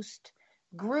Coast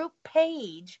group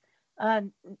page,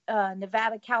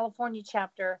 Nevada, California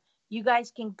chapter. You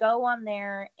guys can go on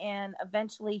there and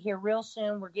eventually here real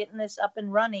soon, we're getting this up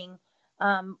and running.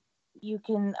 You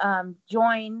can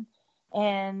join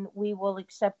and we will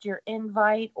accept your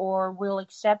invite or we'll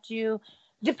accept you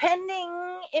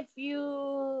depending if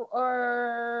you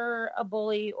are a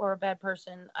bully or a bad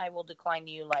person. I will decline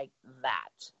you like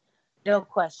that. No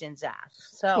questions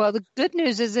asked. So, well, the good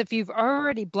news is if you've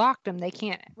already blocked them, they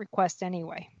can't request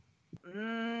anyway.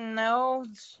 No,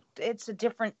 it's a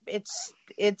different. It's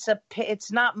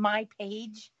not my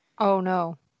page. Oh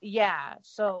no. Yeah,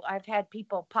 so I've had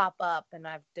people pop up and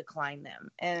I've declined them,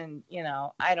 and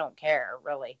I don't care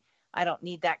really. I don't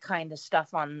need that kind of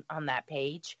stuff on that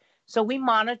page. So we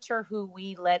monitor who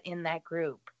we let in that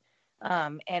group,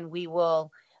 and we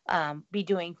will be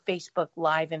doing Facebook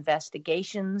Live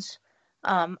investigations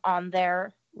on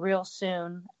there real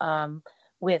soon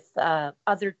with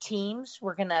other teams.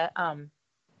 We're going to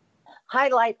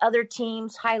highlight other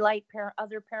teams, highlight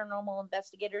other paranormal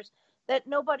investigators that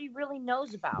nobody really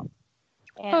knows about.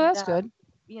 And, that's good.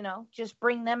 Just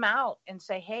bring them out and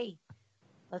say, hey,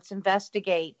 let's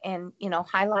investigate and,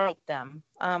 highlight them.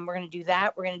 We're going to do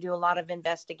that. We're going to do a lot of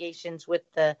investigations with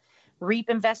the REAP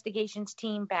investigations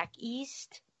team back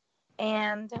east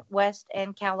and west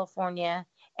and California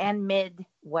and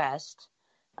Midwest.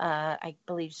 I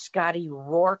believe Scotty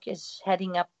Rourke is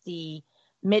heading up the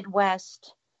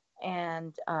Midwest,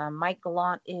 and Mike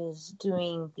Gallant is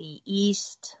doing the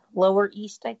East, Lower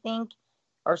East, I think,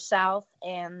 or South.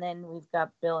 And then we've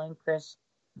got Bill and Chris.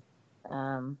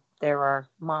 They're our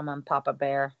Mama and Papa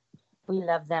Bear. We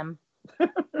love them.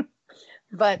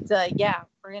 But yeah,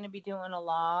 we're going to be doing a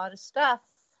lot of stuff.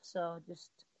 So just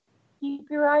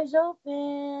keep your eyes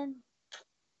open.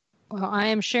 Well, I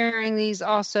am sharing these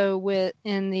also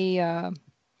in the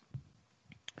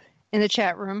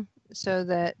chat room so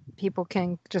that people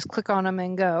can just click on them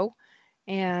and go.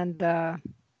 And the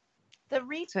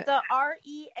REAP, the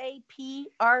REAP,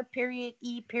 R.E.A.P.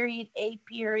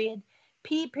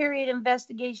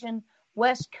 investigation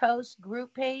West Coast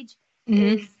group page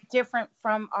is different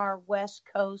from our West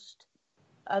Coast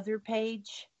other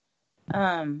page.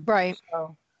 Right.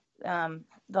 So, you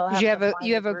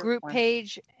have a group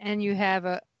page and you have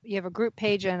a group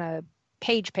page and a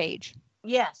page.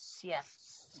 Yes.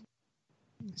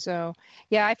 So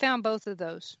yeah, I found both of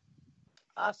those.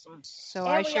 Awesome. So and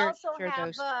I we shared also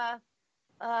have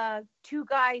those. Two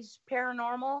Guys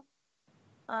Paranormal,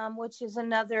 which is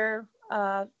another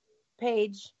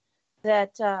page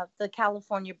that the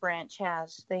California branch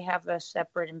has. They have a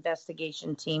separate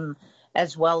investigation team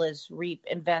as well as REAP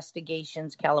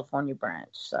Investigations California branch.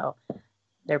 So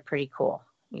they're pretty cool.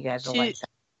 You guys will like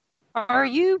them. Are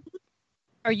you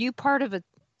part of a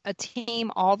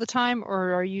team all the time,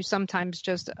 or are you sometimes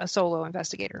just a solo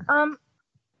investigator?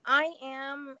 I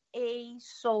am a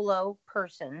solo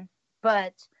person,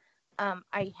 but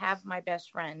I have my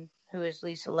best friend who is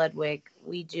Lisa Ludwig.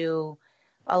 We do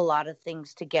a lot of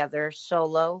things together,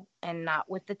 solo and not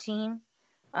with the team.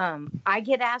 I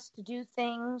get asked to do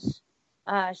things.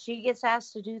 She gets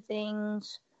asked to do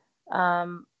things.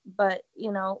 But,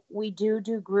 we do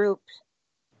group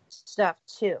stuff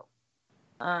too.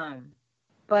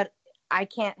 But I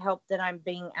can't help that I'm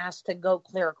being asked to go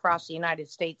clear across the United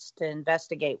States to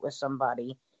investigate with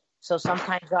somebody. So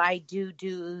sometimes I do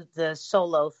the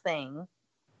solo thing.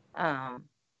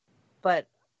 But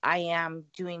I am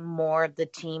doing more of the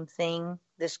team thing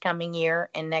this coming year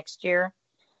and next year.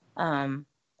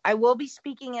 I will be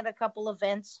speaking at a couple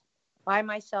events by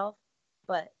myself,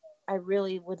 but I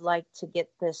really would like to get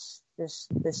this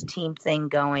team thing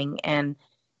going and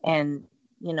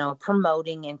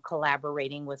promoting and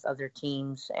collaborating with other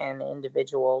teams and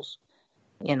individuals.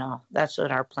 That's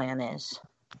what our plan is.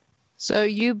 So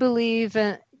do you believe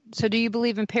in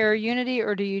para-unity,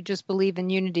 or do you just believe in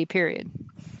unity, period?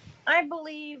 I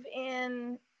believe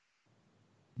in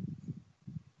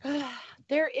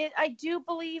I do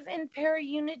believe in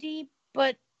para-unity,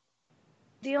 but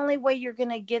the only way you're going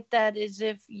to get that is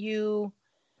if you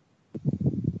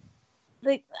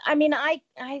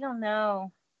I don't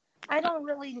know. I don't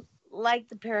really like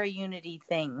the para-unity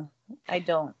thing. I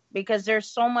don't, because there's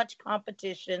so much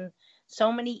competition,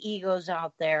 so many egos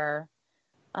out there.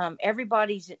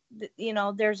 Everybody's,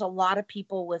 there's a lot of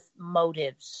people with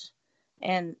motives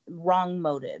and wrong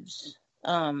motives.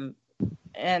 And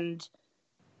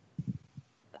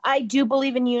I do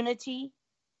believe in unity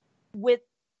with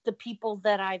the people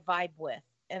that I vibe with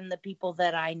and the people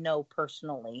that I know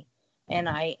personally, and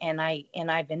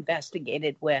I've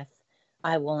investigated with.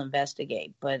 I will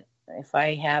investigate, but if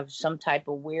I have some type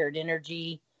of weird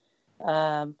energy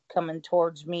coming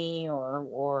towards me,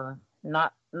 or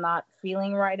not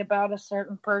feeling right about a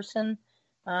certain person,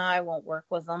 I won't work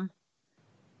with them.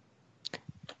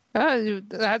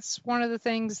 That's one of the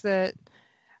things that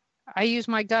I use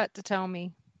my gut to tell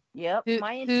me. Yep,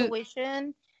 my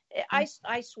intuition.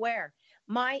 I swear,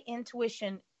 my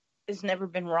intuition has never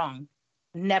been wrong.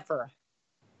 Never.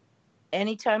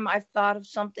 Anytime I've thought of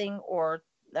something or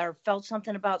felt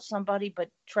something about somebody, but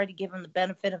try to give them the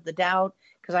benefit of the doubt,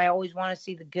 because I always want to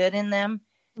see the good in them,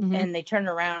 and they turn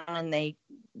around and they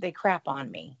crap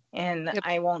on me, and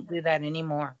I won't do that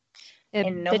anymore. It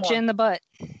bit you in the butt.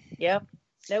 Yep.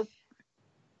 Nope.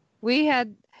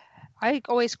 I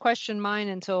always questioned mine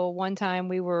until one time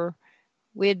we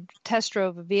had test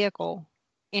drove a vehicle,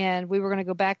 and we were going to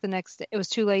go back the next day. It was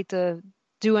too late to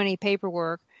do any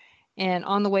paperwork. And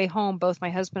on the way home, both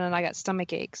my husband and I got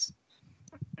stomach aches.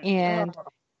 And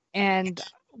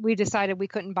we decided we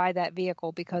couldn't buy that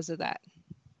vehicle because of that.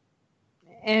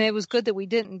 And it was good that we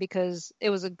didn't, because it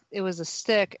was a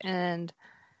stick, and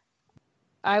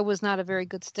I was not a very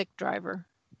good stick driver.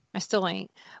 I still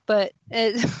ain't. But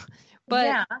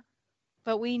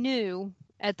we knew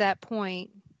at that point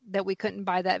that we couldn't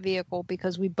buy that vehicle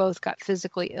because we both got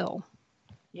physically ill.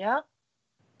 Yep.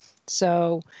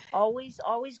 So always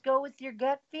go with your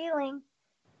gut feeling.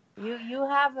 You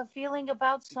have a feeling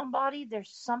about somebody,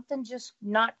 there's something just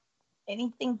not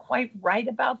anything quite right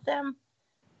about them,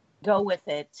 go with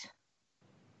it.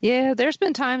 Yeah, there's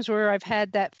been times where I've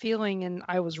had that feeling and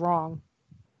I was wrong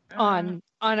on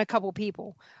a couple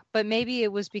people, but maybe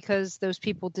it was because those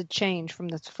people did change from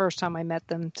the first time I met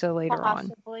them to later on.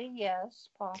 Possibly, yes,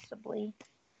 possibly.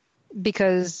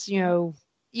 Because,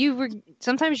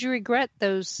 sometimes you regret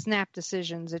those snap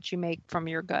decisions that you make from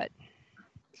your gut.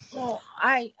 Well,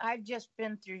 I've just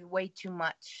been through way too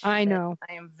much. I know.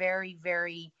 I am very,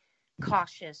 very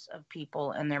cautious of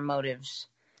people and their motives.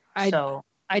 I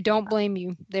don't blame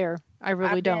you there. I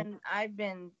really don't. I've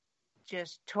been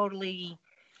just totally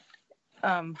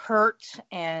hurt,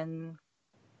 and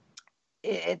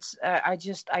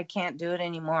I can't do it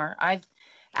anymore. I'm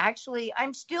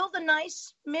still the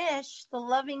nice Mish, the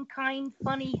loving, kind,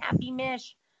 funny, happy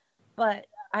Mish, but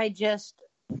I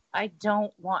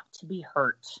don't want to be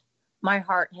hurt. My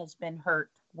heart has been hurt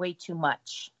way too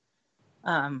much.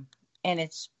 And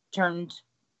it's turned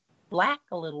black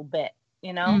a little bit,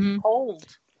 cold.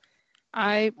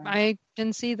 I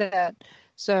can see that.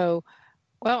 So,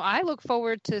 well, I look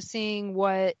forward to seeing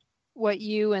what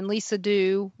you and Lisa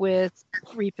do with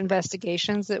REAP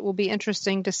investigations. It will be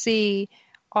interesting to see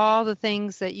all the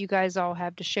things that you guys all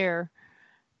have to share.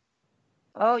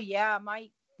 Oh yeah, my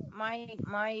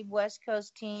West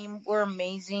Coast team, we're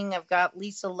amazing. I've got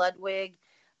Lisa Ludwig,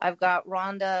 I've got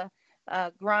Rhonda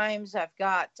Grimes, I've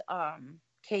got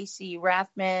Casey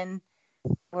Rathman.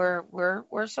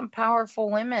 We're some powerful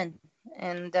women,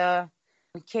 and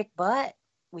we kick butt.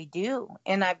 We do.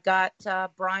 And I've got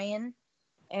Brian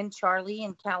and Charlie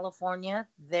in California.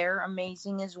 They're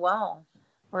amazing as well.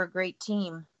 We're a great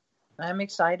team. I'm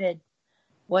excited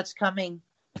what's coming.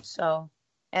 So,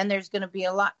 and there's going to be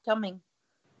a lot coming.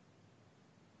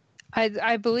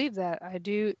 I believe that. I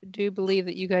do believe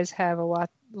that you guys have a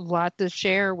lot to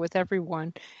share with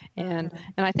everyone, and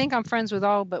I think I'm friends with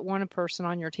all but one person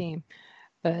on your team,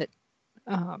 but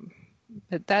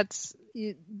that's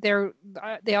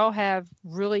they all have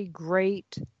really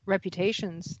great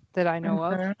reputations that I know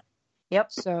of.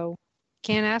 Yep. So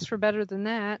can't ask for better than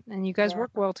that, and you guys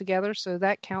work well together, so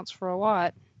that counts for a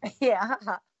lot. Yeah.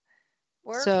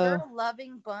 We're a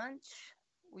loving bunch.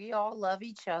 We all love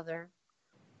each other.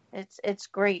 It's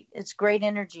great. It's great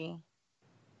energy.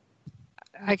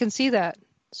 I can see that.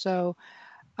 So,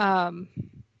 what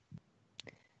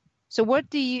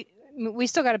do you? We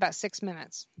still got about 6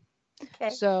 minutes. Okay.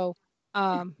 So,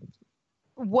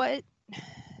 where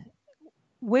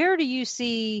do you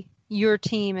see your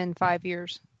team in 5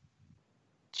 years?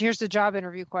 Here's the job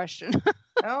interview question.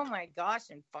 Oh my gosh,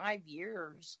 in 5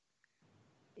 years.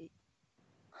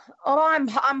 Oh, I'm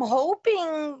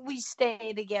hoping we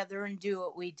stay together and do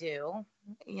what we do.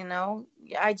 I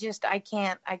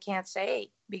can't say,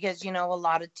 because a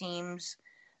lot of teams,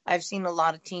 I've seen a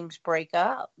lot of teams break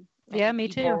up. Yeah, me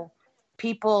too.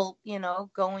 People,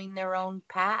 going their own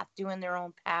path, doing their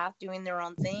own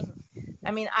thing.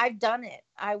 I mean, I've done it.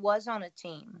 I was on a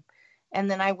team, and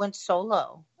then I went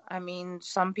solo. I mean,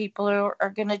 some people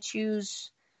are going to choose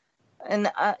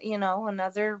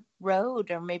another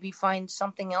road, or maybe find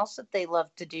something else that they love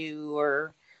to do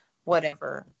or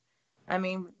whatever. I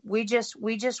mean, we just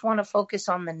want to focus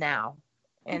on the now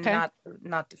and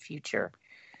not the future.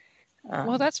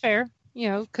 Well, that's fair,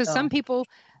 because some people,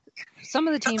 some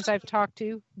of the teams I've talked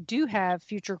to do have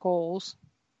future goals,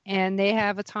 and they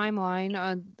have a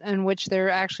timeline on which they're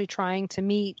actually trying to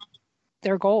meet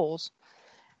their goals.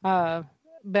 But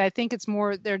I think it's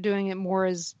more, they're doing it more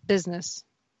as business.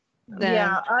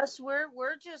 Us,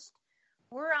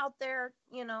 we're out there,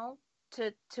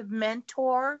 to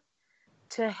mentor,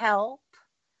 to help,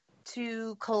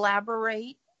 to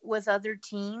collaborate with other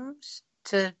teams,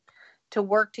 to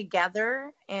work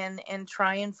together and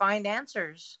try and find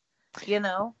answers.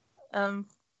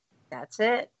 That's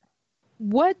it.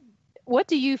 What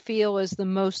do you feel is the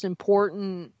most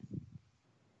important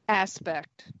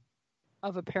aspect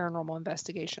of a paranormal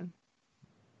investigation?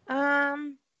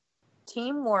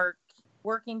 Teamwork,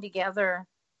 working together.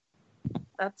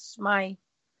 That's my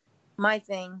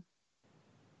thing.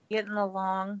 Getting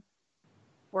along,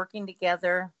 working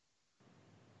together,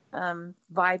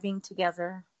 vibing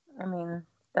together. I mean,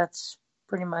 that's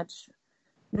pretty much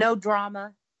no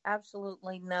drama.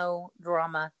 Absolutely no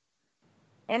drama.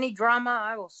 Any drama,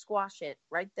 I will squash it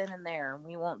right then and there.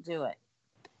 We won't do it.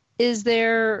 Is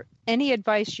there any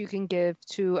advice you can give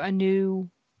to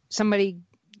somebody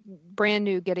brand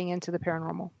new getting into the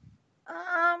paranormal?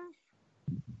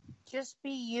 Just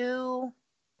be you.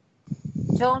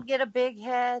 Don't get a big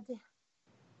head.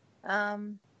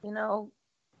 There's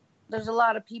a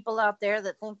lot of people out there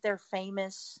that think they're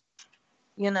famous.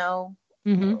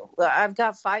 Mm-hmm. I've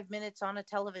got 5 minutes on a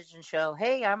television show.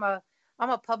 Hey, I'm a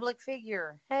public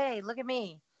figure. Hey, look at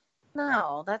me.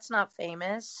 No, that's not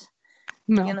famous.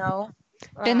 No.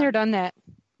 Been there, done that.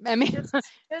 I mean,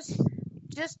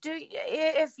 just do.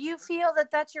 If you feel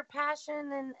that that's your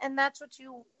passion and that's what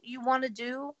you want to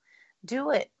do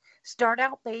it. Start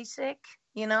out basic.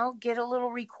 Get a little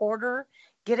recorder,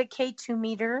 get a K2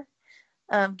 meter,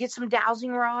 get some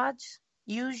dowsing rods.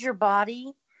 Use your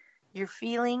body, your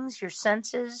feelings, your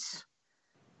senses.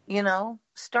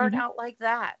 Start out like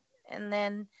that, and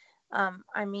then,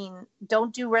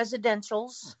 don't do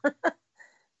residentials.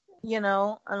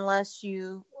 Unless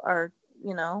you are,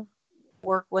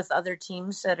 work with other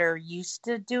teams that are used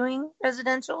to doing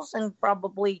residentials and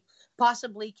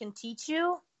possibly can teach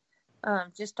you.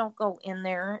 Just don't go in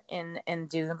there and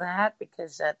do that,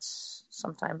 because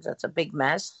sometimes that's a big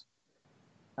mess.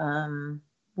 Have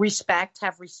respect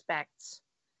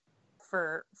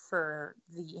for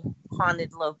the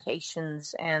haunted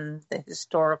locations and the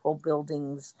historical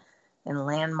buildings and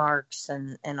landmarks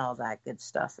and all that good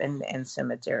stuff, and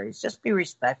cemeteries. Just be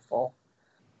respectful.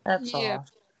 That's all.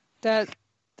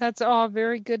 That's all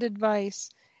very good advice.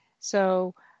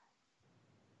 So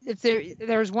if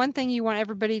there's one thing you want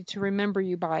everybody to remember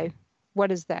you by,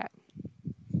 what is that?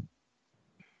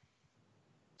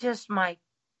 Just my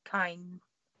kind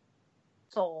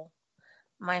soul,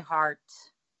 my heart,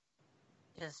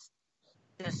 just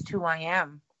who I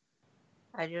am.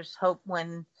 I just hope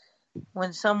when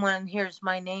someone hears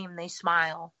my name, they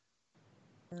smile.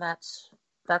 And that's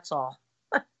all.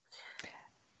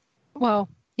 Well,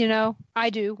 I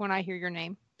do when I hear your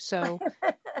name. So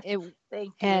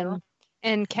Thank you.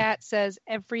 And Kat says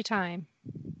every time.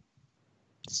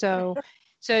 So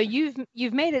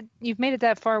you've made it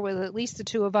that far with at least the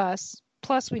two of us.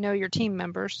 Plus we know your team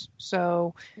members.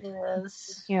 So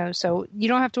yes. So you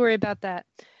don't have to worry about that.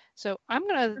 So I'm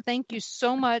going to thank you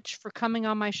so much for coming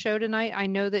on my show tonight. I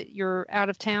know that you're out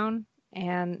of town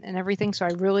and everything, so I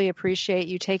really appreciate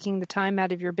you taking the time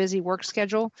out of your busy work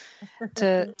schedule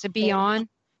to be on.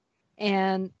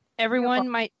 And everyone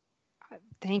might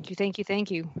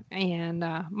thank you. And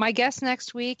my guest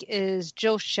next week is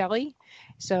Jill Shelley.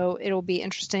 So it'll be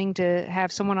interesting to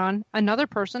have someone on, another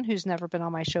person who's never been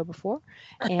on my show before.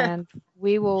 And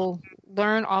we will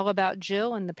learn all about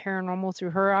Jill and the paranormal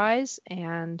through her eyes.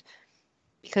 And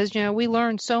because, we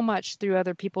learn so much through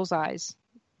other people's eyes.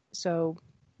 So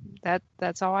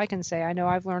that's all I can say. I know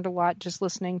I've learned a lot just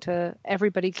listening to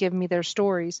everybody give me their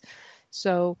stories.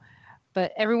 So,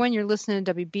 but everyone, you're listening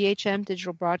to WBHM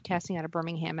Digital Broadcasting out of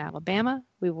Birmingham, Alabama.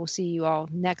 We will see you all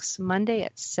next Monday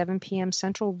at 7 p.m.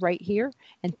 Central right here.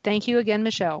 And thank you again,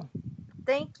 Michele.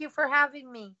 Thank you for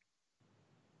having me.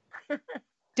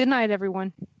 Good night,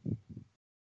 everyone.